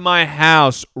out of my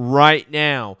house right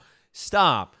now.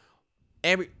 Stop.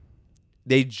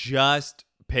 They just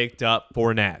picked up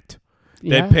Fournette.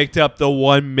 Yeah. They picked up the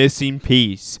one missing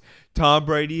piece. Tom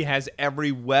Brady has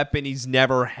every weapon he's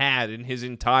never had in his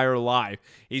entire life.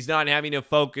 He's not having to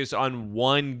focus on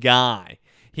one guy.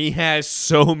 He has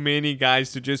so many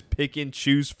guys to just pick and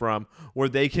choose from where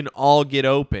they can all get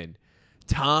open.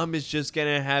 Tom is just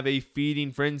going to have a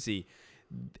feeding frenzy.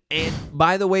 And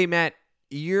by the way, Matt,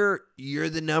 you're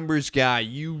the numbers guy.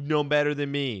 You know better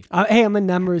than me. Hey, I'm a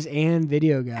numbers and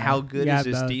video guy. How good Yeah, is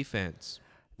this both. defense?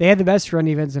 They had the best run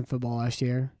defense in football last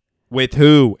year. With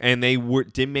who? And they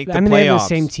didn't make the I mean, playoffs. they have the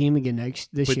same team again this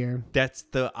But year. That's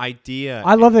the idea.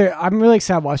 I love their. I'm really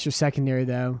excited to watch their secondary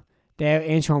though. They have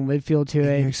Antoine Whitfield to And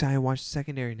you're it. excited to watch the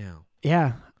secondary now.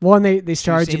 Yeah. Well, and they started So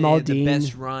you're saying Jamal they have Dean. the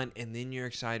best run, and then you're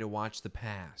excited to watch the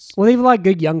pass. Well, they have a lot of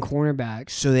good young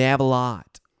cornerbacks. So they have a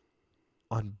lot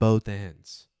on both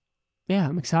ends. Yeah,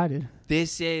 I'm excited.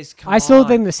 This is. I still on.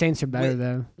 think the Saints are better Wait,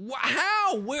 though.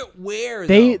 How? Where?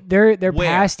 Their Where?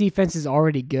 pass defense is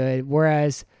already good,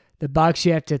 whereas the Bucs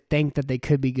you have to think that they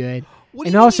could be good. What do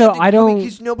And you mean also, you have to I do it? don't-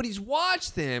 because nobody's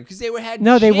watched them because they had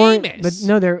No, they weren't. Jameis. But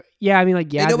no, they're. Yeah, I mean,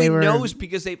 like, yeah, and nobody they were. knows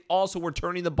because they also were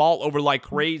turning the ball over like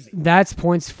crazy. That's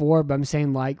points for, but I'm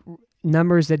saying like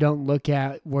numbers that don't look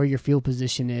at where your field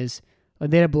position is. Like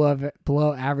they had a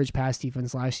below average pass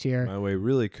defense last year. By the way,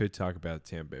 really could talk about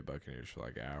Tampa Bay Buccaneers for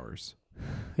like hours.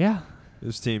 Yeah,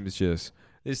 This team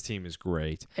is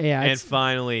great. yeah. And It's,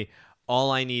 finally,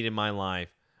 all I need in life,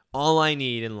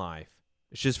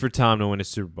 is just for Tom to win a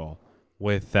Super Bowl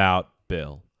without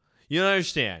Bill. You don't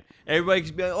understand. Everybody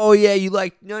can be like, oh, yeah, you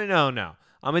like... No.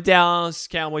 I'm a Dallas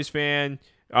Cowboys fan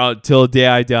till the day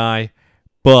I die.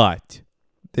 But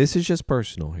This is just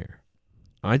personal here.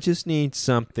 I just need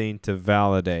something to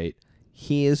validate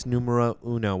he is numero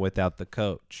uno without the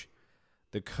coach.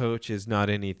 The coach is not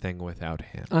anything without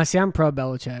him. see, I'm pro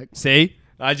Belichick. see,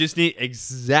 I just need...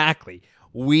 Exactly.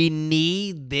 We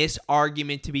need this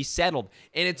argument to be settled.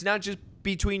 And it's not just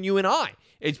between you and I.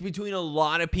 It's between a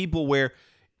lot of people where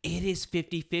it is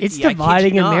 50-50. It's I kid you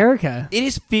dividing not. America. It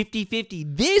is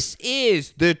 50-50. This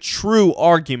is the true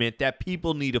argument that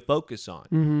people need to focus on.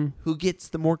 Mm-hmm. Who gets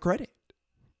the more credit?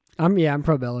 I'm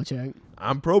pro Belichick.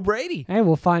 I'm pro Brady. Hey,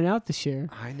 we'll find out this year.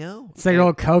 I know. It's like a And-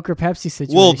 little Coke or Pepsi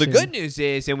situation. well, the good news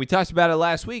is, and we talked about it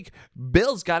last week,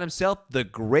 Bill's got himself the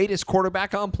greatest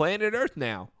quarterback on planet Earth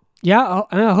now. Yeah,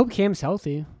 I hope Cam's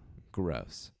healthy.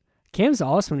 Gross. Cam's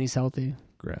awesome when he's healthy.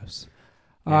 Gross.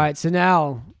 All right, so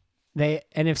now the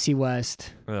NFC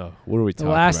West, Oh, what are we the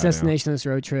talking last about now? destination of this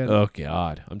road trip. Oh,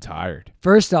 God. I'm tired.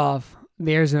 First off,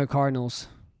 the Arizona Cardinals.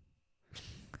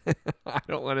 I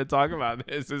don't want to talk about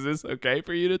this. Is this okay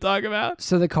for you to talk about?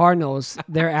 So the Cardinals,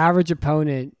 their average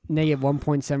opponent, negative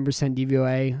 1.7%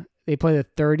 DVOA. They play the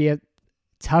 30th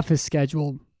toughest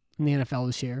schedule in the NFL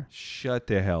this year. Shut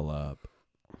the hell up.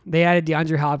 They added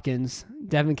DeAndre Hopkins,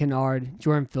 Devin Kennard,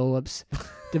 Jordan Phillips,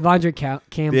 Devondre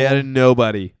Campbell, They had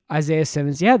nobody. Isaiah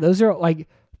Simmons. Yeah, those are like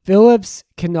Phillips,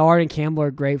 Kennard, and Campbell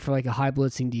are great for like a high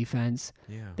blitzing defense.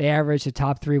 Yeah. They average a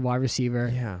top 3 wide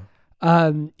receiver. Yeah.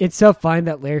 It's so fun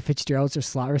that Larry Fitzgerald's their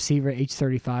slot receiver at age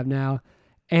 35 now.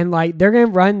 And like they're gonna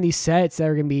run these sets that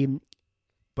are gonna be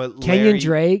But Kenyon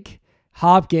Drake,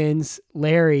 Hopkins,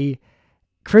 Larry,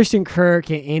 Christian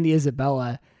Kirk, and Andy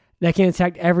Isabella that can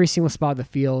attack every single spot of the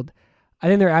field. I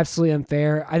think they're absolutely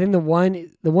unfair. I think the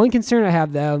one concern I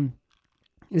have though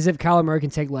is if Kyler Murray can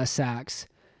take less sacks,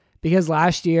 because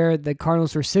last year the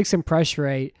Cardinals were 6th in pressure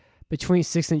rate, between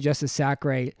 6th and adjusted sack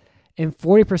rate, and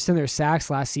 40% of their sacks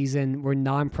last season were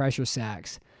non-pressure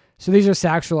sacks. So these are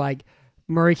sacks where like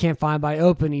Murray can't find by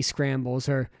open, he scrambles,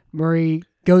 or Murray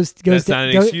goes. That's not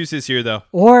an excuse this year, though.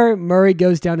 Or Murray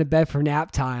goes down to bed for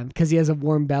nap time because he has a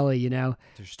warm belly,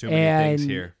 There's too many things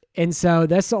here. And so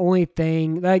that's the only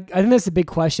thing. Like I think that's a big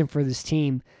question for this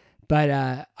team.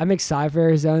 But I'm excited for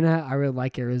Arizona. I really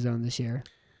like Arizona this year.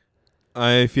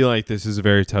 I feel like this is a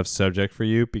very tough subject for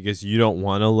you because you don't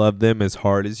want to love them as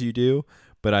hard as you do,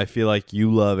 but I feel like you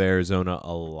love Arizona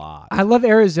a lot. I love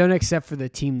Arizona except for the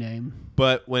team name.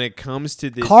 But when it comes to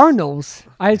this... Cardinals.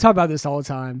 I talk about this all the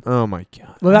time. Oh, my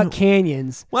God. What about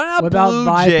Canyons? Why not What about Blue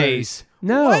Vipers? Jays?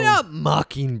 No. Why not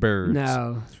Mockingbirds?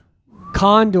 No.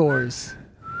 Condors.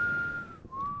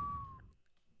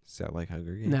 Sound like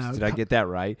Hunger Games. No. Did I get that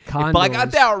right? Condors. If I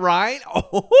got that right...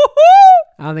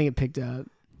 I don't think it picked up.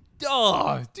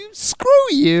 Oh, dude, screw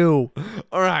you.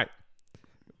 All right.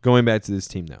 Going back to this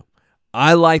team, though.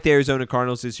 I like the Arizona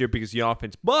Cardinals this year because of the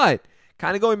offense. But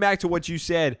kind of going back to what you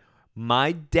said,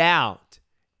 my doubt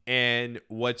and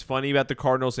what's funny about the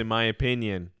Cardinals, in my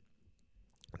opinion,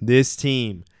 this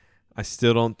team, I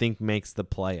still don't think makes the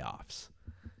playoffs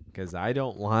because I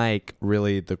don't like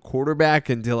really the quarterback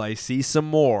until I see some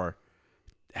more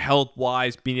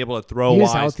health-wise, being able to throw. He was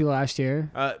wise. healthy last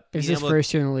year. It was his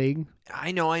first year in the league.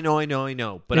 I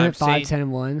know. But They I'm went saying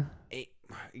 5-10-1.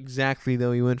 exactly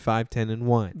though. He went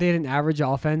 5-10-1. They had an average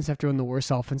offense after one of the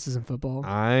worst offenses in football.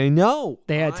 I know.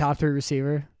 They had a top 3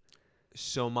 receiver.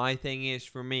 So my thing is,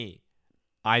 for me,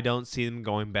 I don't see them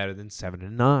going better than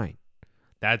 7-9.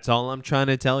 That's all I'm trying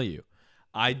to tell you.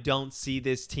 I don't see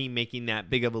this team making that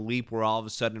big of a leap where all of a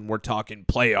sudden we're talking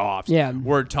playoffs. Yeah.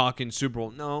 We're talking Super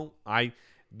Bowl. No,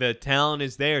 the talent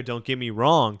is there. Don't get me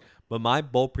wrong. But my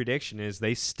bold prediction is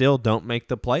they still don't make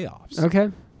the playoffs. Okay.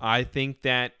 I think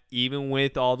that even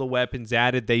with all the weapons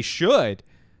added, they should.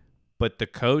 But the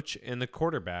coach and the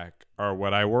quarterback are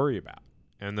what I worry about.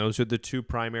 And those are the two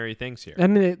primary things here. I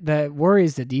mean, the worry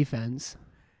is the defense.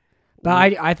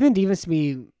 But I think the defense will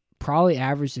be probably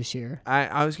average this year.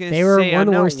 I was going to They were say, one of I'm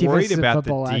the not worst worried defenses in about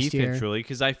football the last defense, year. really,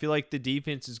 because I feel like the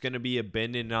defense is going to be a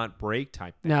bend and not break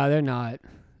type thing. No, they're not.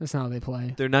 That's not how they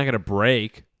play. They're not going to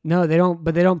break. No, they don't.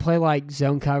 But they don't play like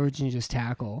zone coverage and just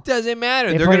tackle. Doesn't matter.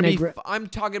 They They're play going to in be. I'm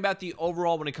talking about the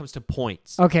overall when it comes to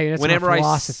points. Okay, that's Whenever my I s-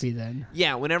 philosophy then.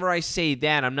 Yeah, whenever I say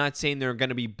that, I'm not saying they're going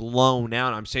to be blown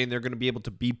out. I'm saying they're going to be able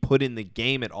to be put in the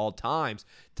game at all times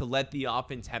to let the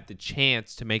offense have the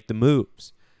chance to make the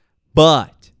moves.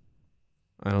 But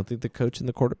I don't think the coach and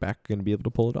the quarterback are going to be able to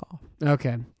pull it off.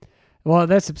 Okay. Well,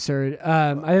 that's absurd.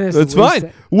 I think That's the least fine.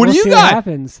 that- What do we'll you see got?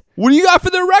 Happens. What do you got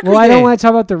for the record? Well, I don't then? want to talk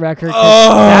about the record. 'cause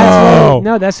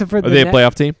Oh! that's what for Are the, they a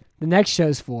playoff team? the next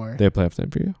show's for. They a playoff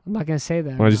team for you? I'm not going to say that.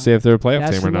 Why don't you say if they're a playoff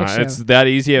That's team or the next not? It's show. that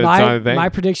easy. It's not a thing. My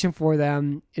prediction for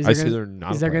them is I they're see gonna, they're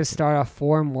not. is a they're going playoff to start off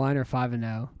 4-1 or 5-0.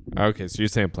 team. Okay, so you're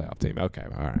saying playoff team. Okay,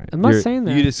 all right. I'm not saying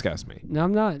that. You disgust me. No,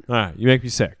 I'm not. All right, you make me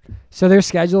sick. So their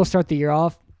schedule will start the year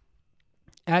off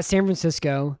at San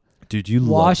Francisco, Dude, you love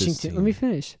Washington. this team. Let me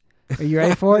finish. Are you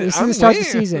ready for it? This is I'm the start of the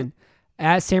waiting. season.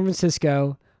 At San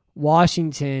Francisco,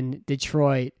 Washington,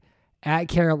 Detroit, at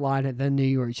Carolina, then New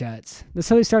York Jets. That's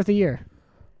how they start the year.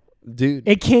 Dude,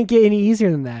 It can't get any easier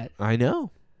than that. I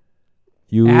know.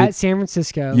 You At San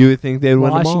Francisco, you would think they'd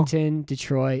win them all. Washington,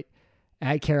 Detroit,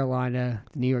 at Carolina,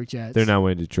 the New York Jets. They're not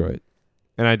winning Detroit,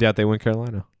 and I doubt they win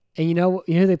Carolina. And you know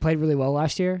who they played really well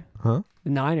last year? Huh? The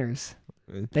Niners.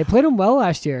 They played them well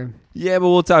last year. Yeah, but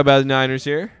we'll talk about the Niners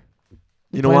here.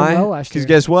 They You know played 'em why? well last Because year.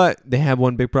 guess what? They have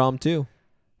one big problem too.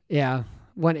 Yeah,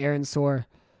 one Aaron Sore.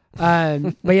 But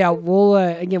yeah,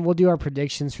 we'll do our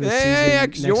predictions for the season. Yeah,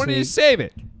 because you next wanted to week. save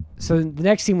it. So the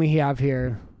next team we have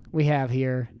here,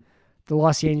 the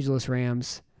Los Angeles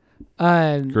Rams.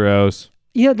 Gross.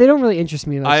 They don't really interest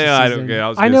me much. I this know, I don't season. care. I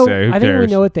was I gonna know. say, who I think we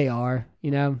cares? know what they are.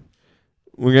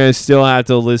 We're going to still have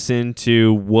to listen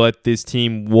to what this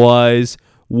team was,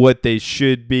 what they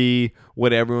should be,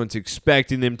 what everyone's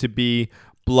expecting them to be,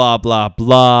 blah, blah,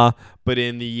 blah. But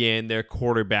in the end, their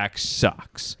quarterback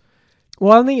sucks.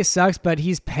 Well, I don't think it sucks, but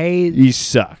he's paid. He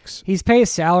sucks. He's paid a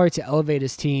salary to elevate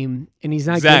his team, and he's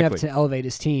not good enough Exactly. to elevate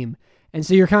his team. And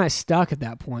so you're kind of stuck at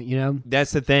that point.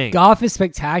 That's the thing. Goff is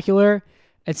spectacular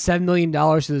at $7 million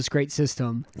with this great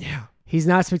system. Yeah. He's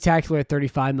not spectacular at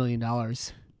 $35 million.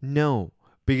 No,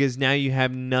 because now you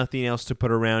have nothing else to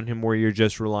put around him where you're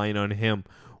just relying on him.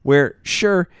 Where,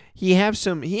 sure, he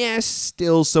has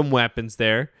still some weapons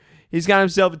there. He's got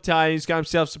himself a tie. He's got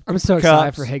himself some I'm so cups.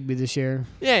 excited for Higbee this year.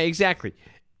 Yeah, exactly.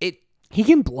 He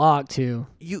can block too.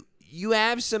 You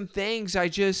have some things.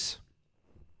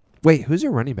 Wait. Who's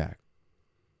your running back?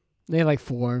 They have like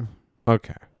 4.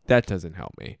 Okay, that doesn't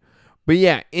help me. But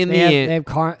yeah,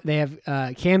 They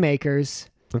have Cam Akers,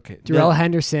 okay, Darrell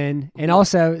Henderson, and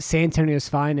also San Antonio's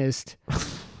finest,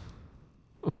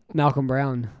 Malcolm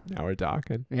Brown. Now we're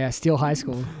talking. Yeah, Steele High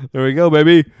School. There we go,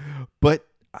 baby. But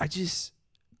I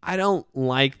don't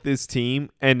like this team.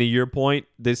 And to your point,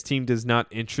 this team does not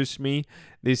interest me.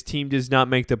 This team does not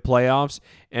make the playoffs.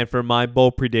 And for my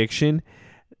bold prediction,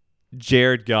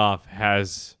 Jared Goff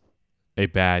has a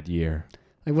bad year.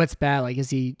 Like, what's bad? Like, is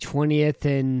he 20th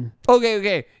in?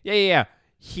 Okay. Yeah.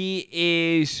 He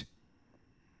is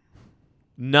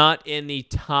not in the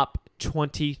top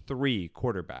 23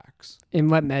 quarterbacks. In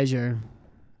what measure?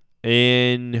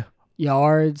 In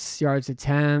Yards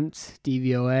attempts,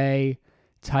 DVOA,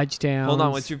 touchdowns. hold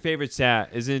on, what's your favorite stat?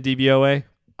 Isn't it DVOA?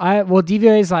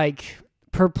 DVOA is like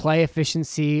per play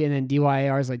efficiency, and then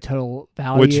DYAR is like total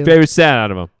value. What's your favorite stat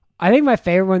out of him? I think my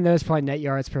favorite one though is probably net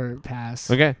yards per pass.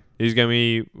 Okay, he's gonna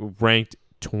be ranked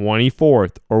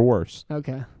 24th or worse.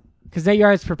 Okay. Because net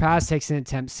yards per pass takes in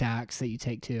attempt sacks that you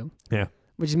take too. Yeah.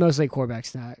 Which is mostly a quarterback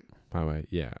stat. By the way,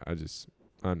 yeah,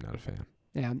 I'm not a fan.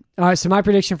 Yeah. All right. So my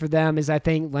prediction for them is I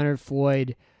think Leonard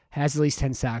Floyd has at least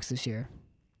 10 sacks this year.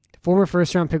 Former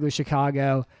first-round pick with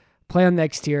Chicago. Play on the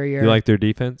exterior. You like their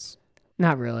defense?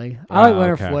 Not really. I like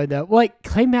Leonard okay. Floyd though. Well, like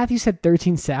Clay Matthews had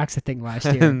 13 sacks I think last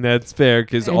year. And that's fair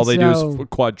because And all they do so- is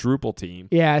quadruple team.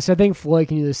 Yeah. So I think Floyd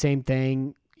can do the same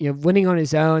thing. Winning on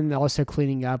his own and also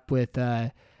cleaning up with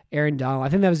Aaron Donald. I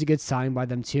think that was a good sign by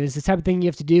them too. It's the type of thing you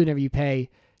have to do whenever you pay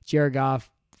Jared Goff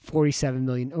 $47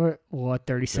 million or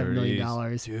 $37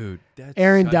 million. Dude, that's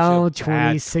Aaron such Donald, a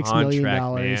bad $26 million.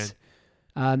 contract,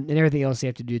 man. And everything else you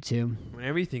have to do too.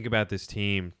 Whenever you think about this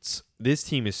team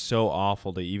is so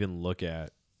awful to even look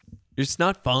at. It's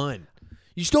not fun.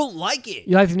 You just don't like it.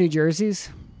 You like the New Jerseys?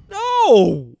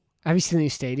 No. Have you seen the new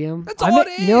stadium? That's all it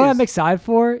You know what is. I'm excited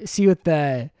for? See what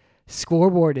the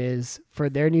scoreboard is for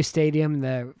their new stadium and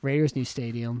the Raiders' new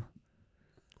stadium.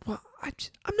 Well,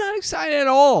 I'm not excited at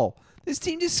all. This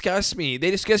team disgusts me. They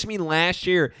disgusted me last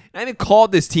year. And I even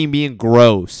called this team being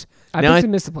gross. I Now picked them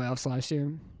to miss the playoffs last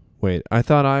year. Wait, I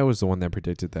thought I was the one that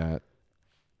predicted that.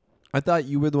 I thought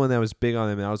you were the one that was big on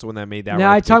them, and I was the one that made that. No,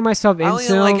 right I talked myself I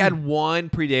into only them. had one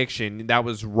prediction that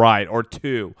was right, or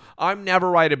two. I'm never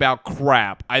right about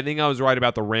crap. I think I was right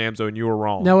about the Rams, though, and you were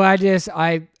wrong. No,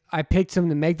 I picked them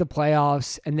to make the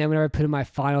playoffs, and then whenever I put in my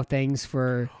final things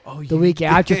for the week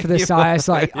after for the side, I was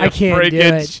like, I can't do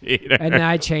it. Cheater. And then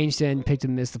I changed it and picked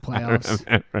them to miss the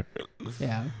playoffs.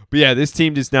 Yeah. But yeah, this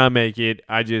team does not make it.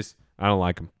 I don't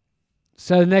like them.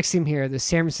 So the next team here, the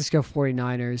San Francisco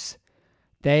 49ers,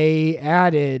 they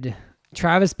added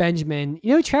Travis Benjamin.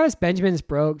 You know, Travis Benjamin's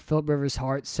broke Philip Rivers'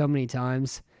 heart so many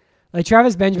times. Like,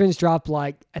 Travis Benjamin's dropped,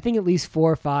 like, I think at least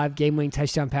 4 or 5 game-winning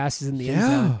touchdown passes in the end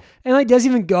zone. And, like, doesn't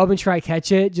even go up and try to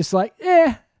catch it. Just like,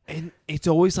 And it's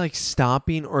always like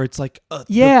stopping, or it's like the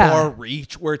bar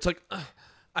reach, where it's like,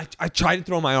 I tried to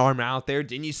throw my arm out there.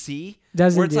 Didn't you see?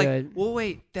 Doesn't where it's do like, it. well,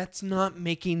 wait, that's not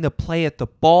making the play at the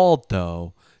ball,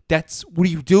 though. What are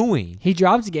you doing? He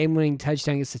dropped a game-winning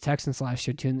touchdown against the Texans last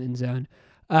year, too, in the end zone.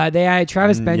 They had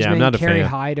Travis I'm Benjamin, not a Kerry fan.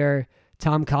 Hyder,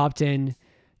 Tom Compton.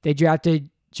 They drafted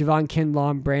Javon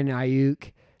Kinlaw, Brandon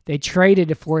Ayuk. They traded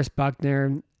DeForest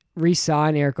Buckner,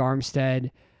 re-signed Eric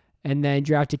Armstead, and then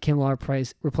drafted Kinlaw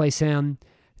to replace him.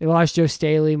 They lost Joe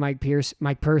Staley, Mike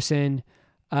Person,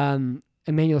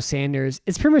 Emmanuel Sanders.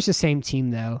 It's pretty much the same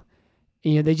team, though.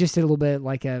 They just did a little bit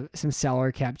like some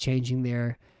salary cap changing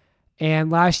there.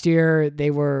 And last year, they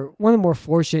were one of the more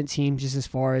fortunate teams just as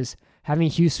far as having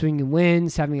a huge swing in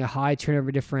wins, having a high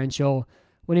turnover differential,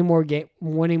 winning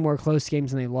more close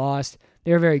games than they lost.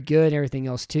 They were very good and everything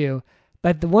else too.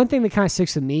 But the one thing that kind of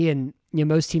sticks with me, and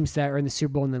most teams that are in the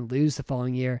Super Bowl and then lose the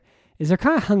following year, is they're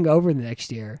kind of hung over the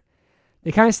next year.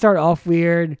 They kind of start off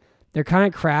weird. They're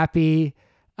kind of crappy.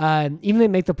 Even if they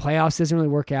make the playoffs, it doesn't really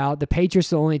work out. The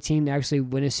Patriots are the only team to actually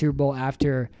win a Super Bowl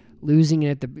after losing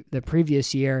it the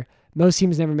previous year. Most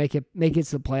teams never make it to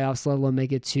the playoffs, let alone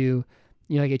make it to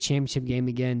like a championship game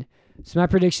again. So my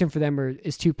prediction for them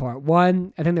is 2-part.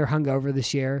 1, I think they're hungover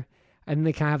this year. I think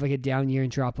they kind of have like a down year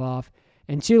and drop off.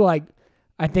 And 2, like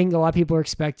I think a lot of people are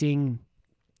expecting,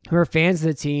 who are fans of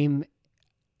the team,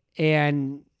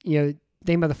 and think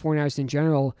about the 49ers in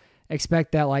general,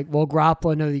 expect that like, well,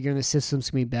 Garoppolo know that you're in the system's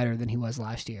gonna be better than he was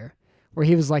last year, where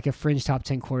he was like a fringe top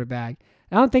 10 quarterback.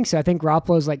 I don't think so. I think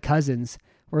Garoppolo is like Cousins,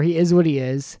 where he is what he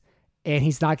is, and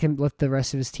he's not going to lift the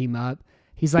rest of his team up.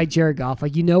 He's like Jared Goff,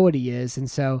 like what he is, and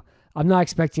so I'm not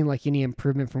expecting like any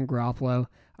improvement from Garoppolo.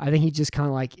 I think he just kind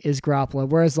of like is Garoppolo.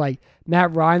 Whereas like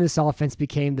Matt Ryan, this offense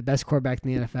became the best quarterback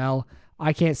in the NFL.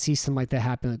 I can't see something like that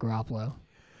happen with Garoppolo.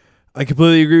 I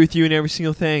completely agree with you in every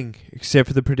single thing, except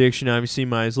for the prediction. Obviously,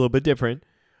 mine is a little bit different.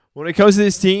 When it comes to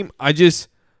this team, here's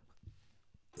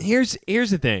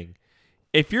the thing.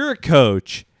 If you're a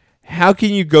coach, how can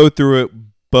you go through it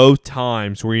both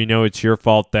times where you know it's your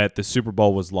fault that the Super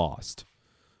Bowl was lost,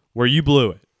 where you blew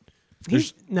it? He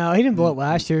didn't blow it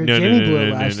last year. No, Jimmy blew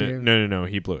it last year. No,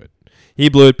 he blew it. He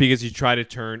blew it because he tried to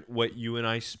turn what you and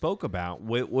I spoke about.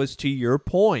 What was to your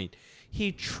point?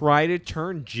 He tried to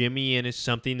turn Jimmy into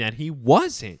something that he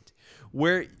wasn't.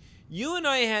 Where you and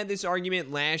I had this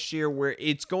argument last year where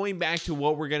it's going back to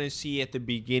what we're going to see at the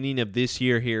beginning of this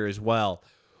year here as well.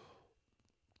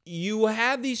 You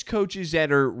have these coaches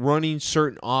that are running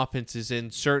certain offenses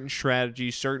and certain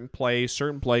strategies, certain plays,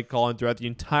 certain play calling throughout the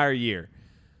entire year.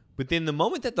 But then the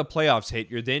moment that the playoffs hit,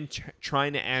 you're then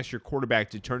trying to ask your quarterback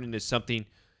to turn into something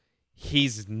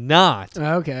he's not.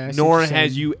 Okay. Nor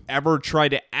has you ever tried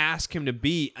to ask him to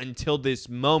be until this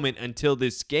moment, until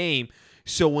this game.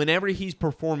 So whenever he's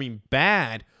performing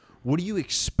bad, what are you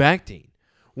expecting?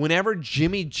 Whenever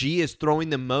Jimmy G is throwing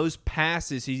the most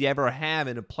passes he's ever had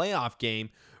in a playoff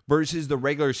game versus the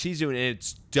regular season and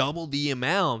it's double the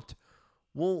amount,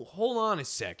 well, hold on a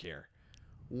sec here.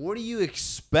 What are you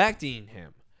expecting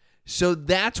him? So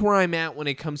that's where I'm at when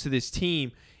it comes to this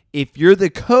team. If you're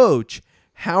the coach,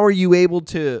 how are you able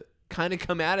to kind of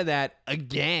come out of that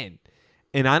again?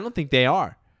 And I don't think they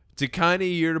are. To kind of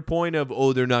you're the point of,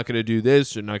 oh, they're not going to do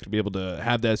this. They're not going to be able to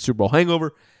have that Super Bowl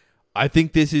hangover. I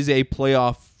think this is a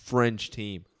playoff fringe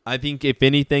team. I think, if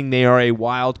anything, they are a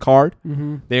wild card.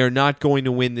 Mm-hmm. They are not going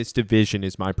to win this division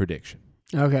is my prediction.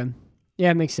 Okay.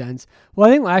 Yeah, it makes sense. Well,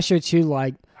 I think last year, too,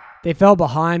 like, they fell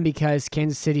behind because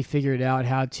Kansas City figured out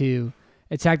how to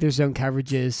attack their zone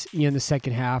coverages, in the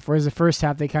second half, whereas the first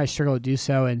half they kind of struggled to do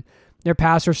so, and their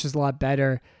pass rush is a lot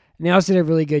better. And they also did a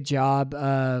really good job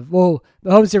the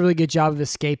Mahomes did a really good job of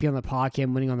escaping on the pocket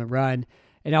and winning on the run.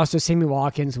 And also Sammy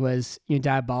Watkins was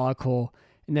diabolical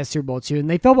in that Super Bowl too. And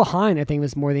they fell behind, I think,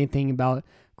 was more than anything about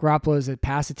Garoppolo's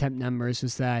pass attempt numbers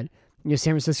was that San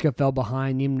Francisco fell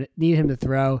behind, needed him to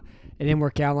throw. It didn't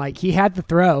work out. Like, he had the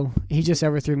throw. He just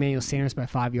overthrew Emmanuel Sanders by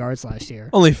 5 yards last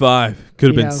year. Only 5. Could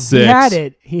have been 6.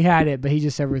 He had it, but he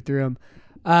just overthrew him.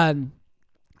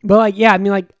 But, like, yeah, I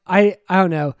mean, like, I don't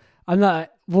know. I'm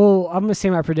going to say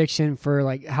my prediction for,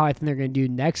 like, how I think they're going to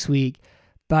do next week.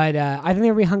 But I think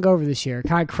they're going to be hungover this year.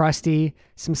 Kind of crusty,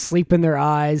 some sleep in their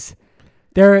eyes.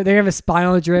 They're going to have a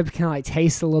spinal drip, kind of, like,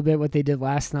 taste a little bit what they did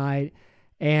last night.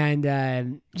 And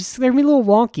just they're going to be a little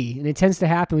wonky. And it tends to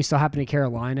happen. We saw it happen in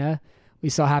Carolina. We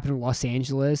saw it happen in Los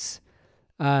Angeles.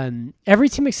 Every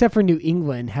team except for New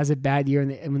England has a bad year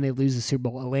when they lose the Super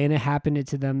Bowl. Atlanta happened it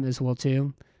to them as well,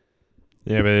 too.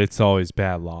 Yeah, but it's always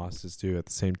bad losses, too, at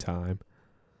the same time.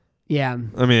 Yeah.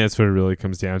 I mean, that's what it really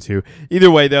comes down to.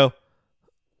 Either way, though,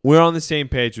 we're on the same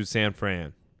page with San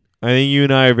Fran. I think you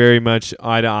and I are very much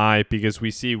eye to eye because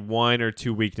we see 1 or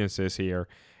 2 weaknesses here.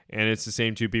 And it's the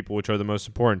same 2 people, which are the most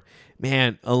important.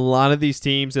 Man, a lot of these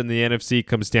teams in the NFC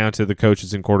comes down to the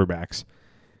coaches and quarterbacks.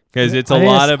 Because it's I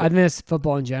think it's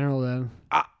football in general, though.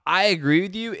 I agree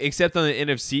with you, except on the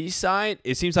NFC side,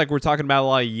 it seems like we're talking about a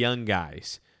lot of young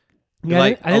guys. Yeah,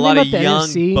 like I a lot of young,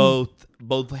 NFC.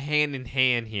 both hand in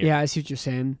hand here. Yeah, I see what you're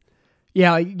saying.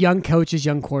 Yeah, like young coaches,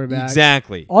 young quarterbacks.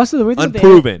 Exactly. Also, the weird thing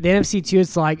unproven. The NFC, too,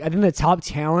 it's like, I think the top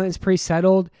talent is pretty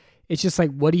settled. It's just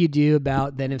like, what do you do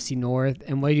about the NFC North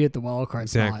and what do you do at the wild card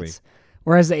spots?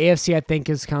 Whereas the AFC, I think,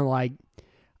 is kind of like,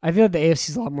 I feel like the AFC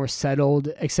is a lot more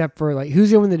settled, except for like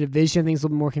who's going to win the division. I think it's a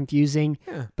little more confusing.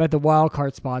 Yeah. But the wild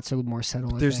card spots are a little more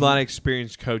settled. There's a lot of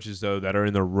experienced coaches, though, that are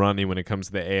in the running when it comes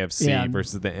to the AFC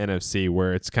versus the NFC,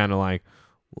 where it's kind of like,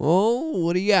 whoa,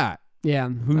 what do you got? Yeah.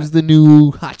 Who's the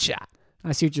new hotshot?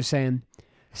 I see what you're saying.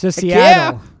 So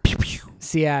Seattle. Pew, pew.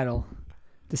 Seattle.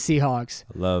 The Seahawks.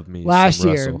 I love me last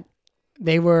year. Russell.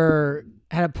 They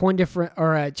had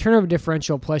a turnover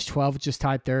differential plus 12, which is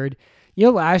tied third.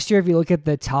 Last year, if you look at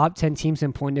the top 10 teams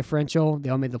in point differential, they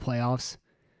all made the playoffs.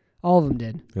 All of them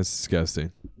did. That's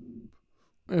disgusting.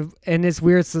 And it's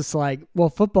weird. It's just like, well,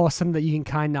 football is something that you can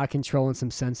kind of not control in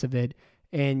some sense of it,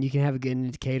 and you can have a good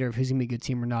indicator of who's going to be a good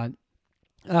team or not.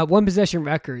 1 possession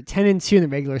record, 10-2 in the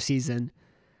regular season.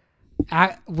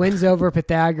 Wins over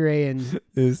Pythagorean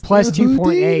plus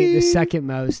 2.8, the second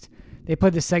most. They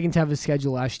played the second toughest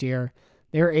schedule last year.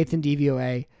 They were 8th in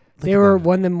DVOA. They were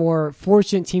one of the more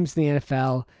fortunate teams in the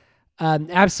NFL.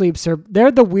 Absolutely absurd.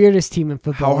 They're the weirdest team in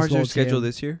football. How hard's their schedule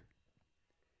this year?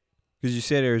 Because you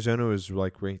said Arizona was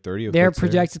like ranked 30. They're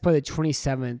projected to play the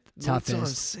 27th toughest. That's what I'm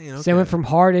saying. Okay. So they went from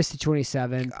hardest to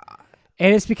 27th. God.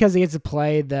 And it's because they get to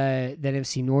play the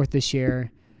NFC North this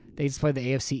year. They get to play the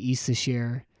AFC East this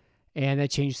year, and that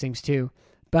changes things too.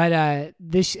 But and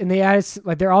they added,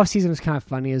 like, their offseason was kind of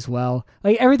funny as well.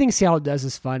 Like, everything Seattle does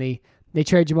is funny. They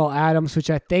trade Jamal Adams, which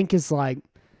I think is like,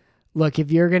 look,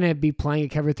 if you're going to be playing a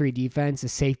cover 3 defense, the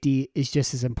safety is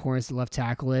just as important as the left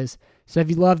tackle is. So if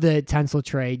you love the Tunsil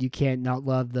trade, you can't not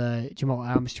love the Jamal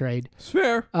Adams trade. It's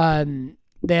fair.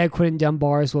 They had Quentin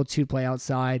Dunbar as well to play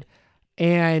outside.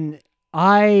 And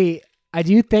I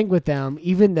do think with them,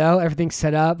 even though everything's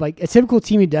set up, like a typical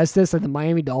team who does this, like the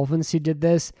Miami Dolphins who did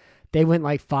this, they went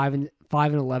like 5-11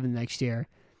 next year.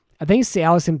 I think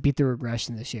Seattle's going to beat the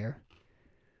regression this year.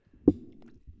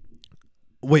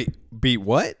 Wait, beat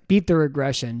what? Beat the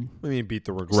regression. What do you mean beat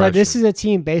the regression? So this is a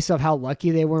team based off how lucky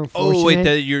they were and fortunate. Oh, wait,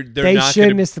 they're they not should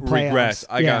gonna miss the playoffs. regress.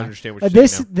 I gotta understand what you're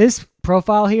this saying now. this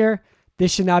profile here,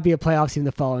 this should not be a playoff team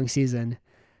the following season.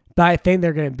 But I think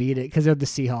they're going to beat it because they're the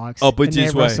Seahawks. Oh, but and they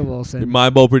this have way, Russell Wilson. my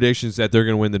bold prediction is that they're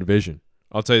going to win the division.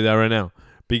 I'll tell you that right now.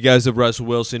 Because of Russell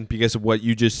Wilson, because of what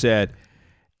you just said.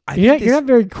 You're not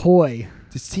very coy.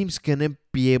 This team's going to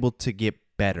be able to get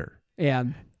better. Yeah.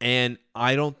 And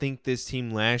I don't think this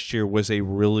team last year was a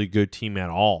really good team at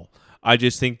all. I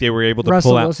just think they were able to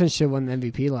Russell pull out. Wilson should have won the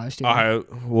MVP last year.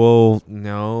 Well,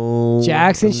 no.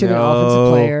 Jackson should have been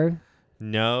offensive player.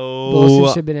 No. Wilson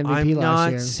should have been MVP I'm last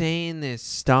year. not saying this.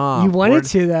 Stop. You wanted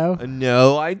to, though.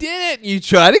 No, I didn't. You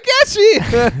tried to catch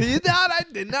me. You thought I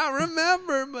did not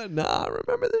remember, but no, I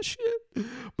remember this shit.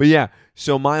 But yeah,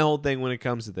 so my whole thing when it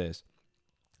comes to this,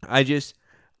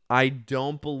 I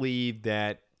don't believe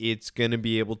that it's going to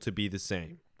be able to be the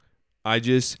same. I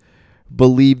just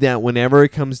believe that whenever it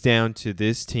comes down to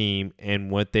this team and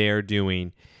what they are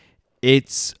doing,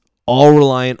 it's all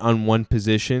reliant on one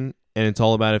position, and it's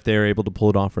all about if they're able to pull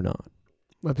it off or not.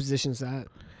 What position's that?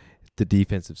 The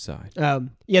defensive side.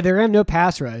 Yeah, they're going to have no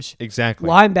pass rush. Exactly.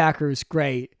 Linebackers,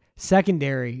 great.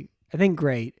 Secondary, I think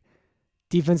great.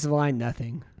 Defensive line,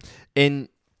 nothing. And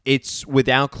it's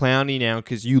without Clowney now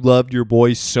because you loved your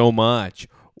boys so much.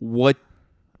 What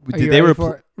did they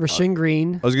replace? Rasheem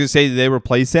Green. I was going to say, did they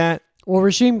replace that? Well,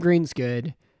 Rasheem Green's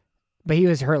good, but he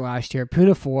was hurt last year.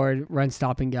 Poona Ford,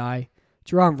 run-stopping guy.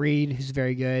 Jerron Reed, who's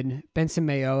very good. Benson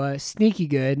Mayowa, sneaky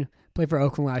good. Played for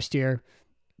Oakland last year.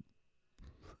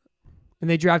 And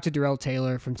they drafted Darrell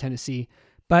Taylor from Tennessee.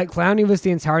 But Clowney was the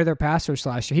entirety of their pass rush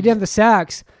last year. He didn't have the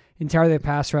sacks, entirety of their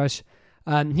pass rush.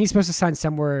 He's supposed to sign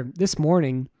somewhere this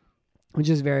morning, which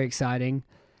is very exciting.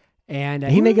 And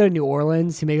he may go to New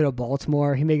Orleans. He may go to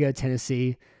Baltimore. He may go to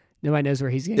Tennessee. Nobody knows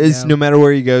where he's going to go. No matter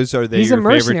where he goes, are they He's your a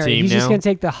favorite mercenary. team He's now? just going to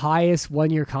take the highest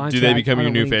one-year contract. Do they become on your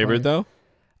a new winning favorite, player. though?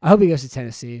 I hope he goes to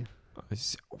Tennessee.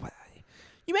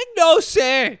 You make no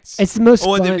sense. It's the most I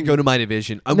want fun. them to go to my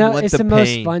division. I No, want it's the the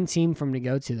pain. most fun team for him to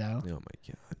go to, though. Oh, my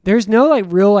God. There's no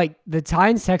real the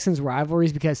Titans-Texans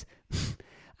rivalries because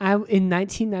in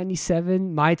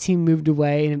 1997, my team moved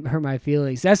away and it hurt my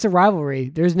feelings. That's the rivalry.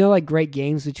 There's no great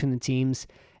games between the teams.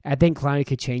 I think Clowney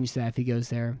could change that if he goes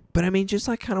there. But, I mean, just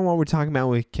like kind of what we're talking about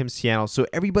with Kim Seattle, so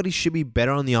everybody should be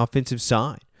better on the offensive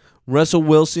side. Russell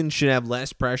Wilson should have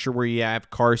less pressure where you have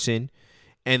Carson,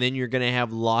 and then you're going to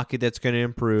have Lockett that's going to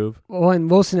improve. Well, and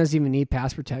Wilson doesn't even need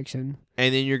pass protection.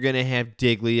 And then you're going to have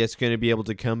Digley that's going to be able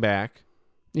to come back.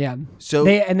 Yeah. So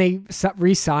They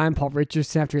re-signed Paul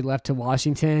Richardson after he left to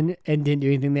Washington and didn't do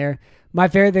anything there. My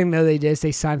favorite thing, though, they did is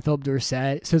they signed Philip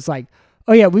Dorsett. So it's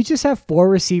oh, yeah, we just have 4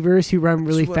 receivers who run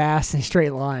really fast in a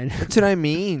straight line. That's what I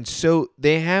mean. So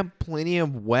they have plenty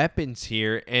of weapons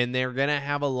here, and they're going to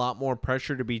have a lot more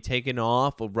pressure to be taken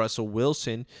off of Russell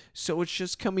Wilson. So it's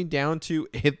just coming down to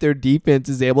if their defense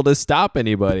is able to stop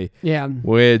anybody, Yeah.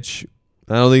 which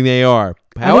I don't think they are.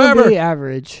 I think However, they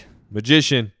average.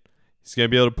 Magician, he's going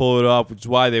to be able to pull it off, which is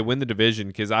why they win the division,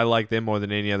 because I like them more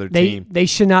than any other team. They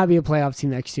should not be a playoff team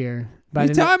next year. What are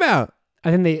you talking about? I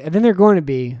think they're going to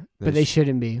be, but they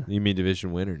shouldn't be. You mean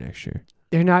division winner next year?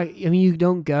 They're not. I mean, you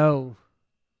don't go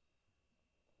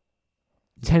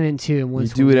 10-2 and win.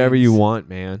 You do whatever you want,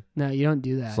 man. No, you don't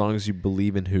do that. As long as you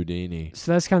believe in Houdini.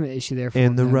 So that's kind of the issue there for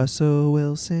And the them. Russell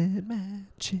Wilson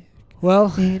magic.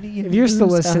 Well, if you're still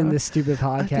listening to this stupid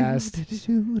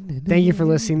podcast, thank you for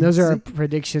listening. Those are our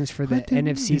predictions for the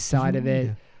NFC side of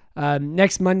it.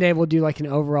 Next Monday, we'll do an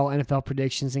overall NFL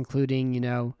predictions, including,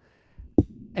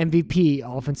 MVP,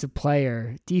 offensive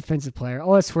player, defensive player,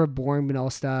 all that sort of boring banal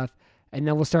stuff. And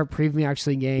then we'll start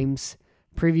previewing games,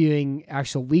 previewing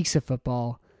actual weeks of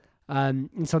football.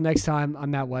 Until next time,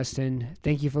 I'm Matt Weston.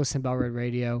 Thank you for listening to Bell Red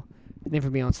Radio. And then for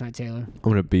being on tonight, Taylor. I'm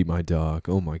going to beat my dog.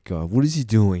 Oh, my God. What is he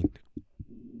doing?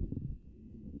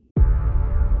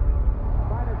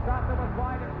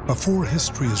 Before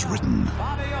history is written,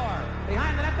 Bobby Orr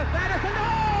behind the net to Sanderson.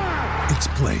 It's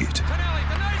played.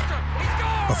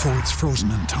 Before it's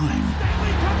frozen in time.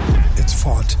 It's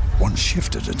fought one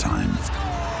shift at a time.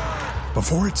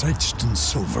 Before it's etched in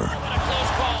silver.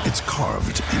 It's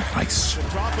carved in ice.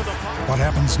 What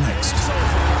happens next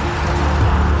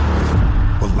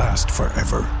will last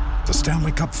forever. The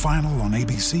Stanley Cup Final on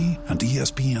ABC and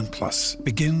ESPN Plus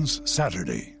begins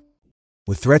Saturday.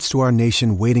 With threats to our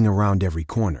nation waiting around every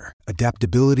corner,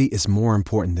 adaptability is more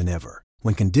important than ever.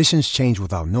 When conditions change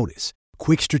without notice,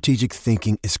 quick strategic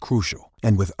thinking is crucial.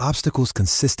 And with obstacles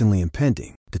consistently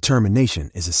impending,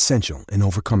 determination is essential in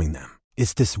overcoming them.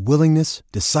 It's this willingness,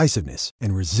 decisiveness,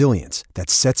 and resilience that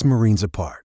sets Marines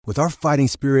apart. With our fighting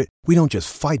spirit, we don't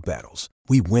just fight battles,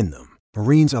 we win them.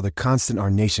 Marines are the constant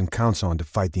our nation counts on to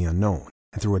fight the unknown.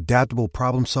 And through adaptable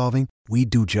problem solving, we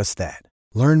do just that.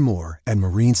 Learn more at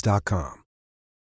marines.com.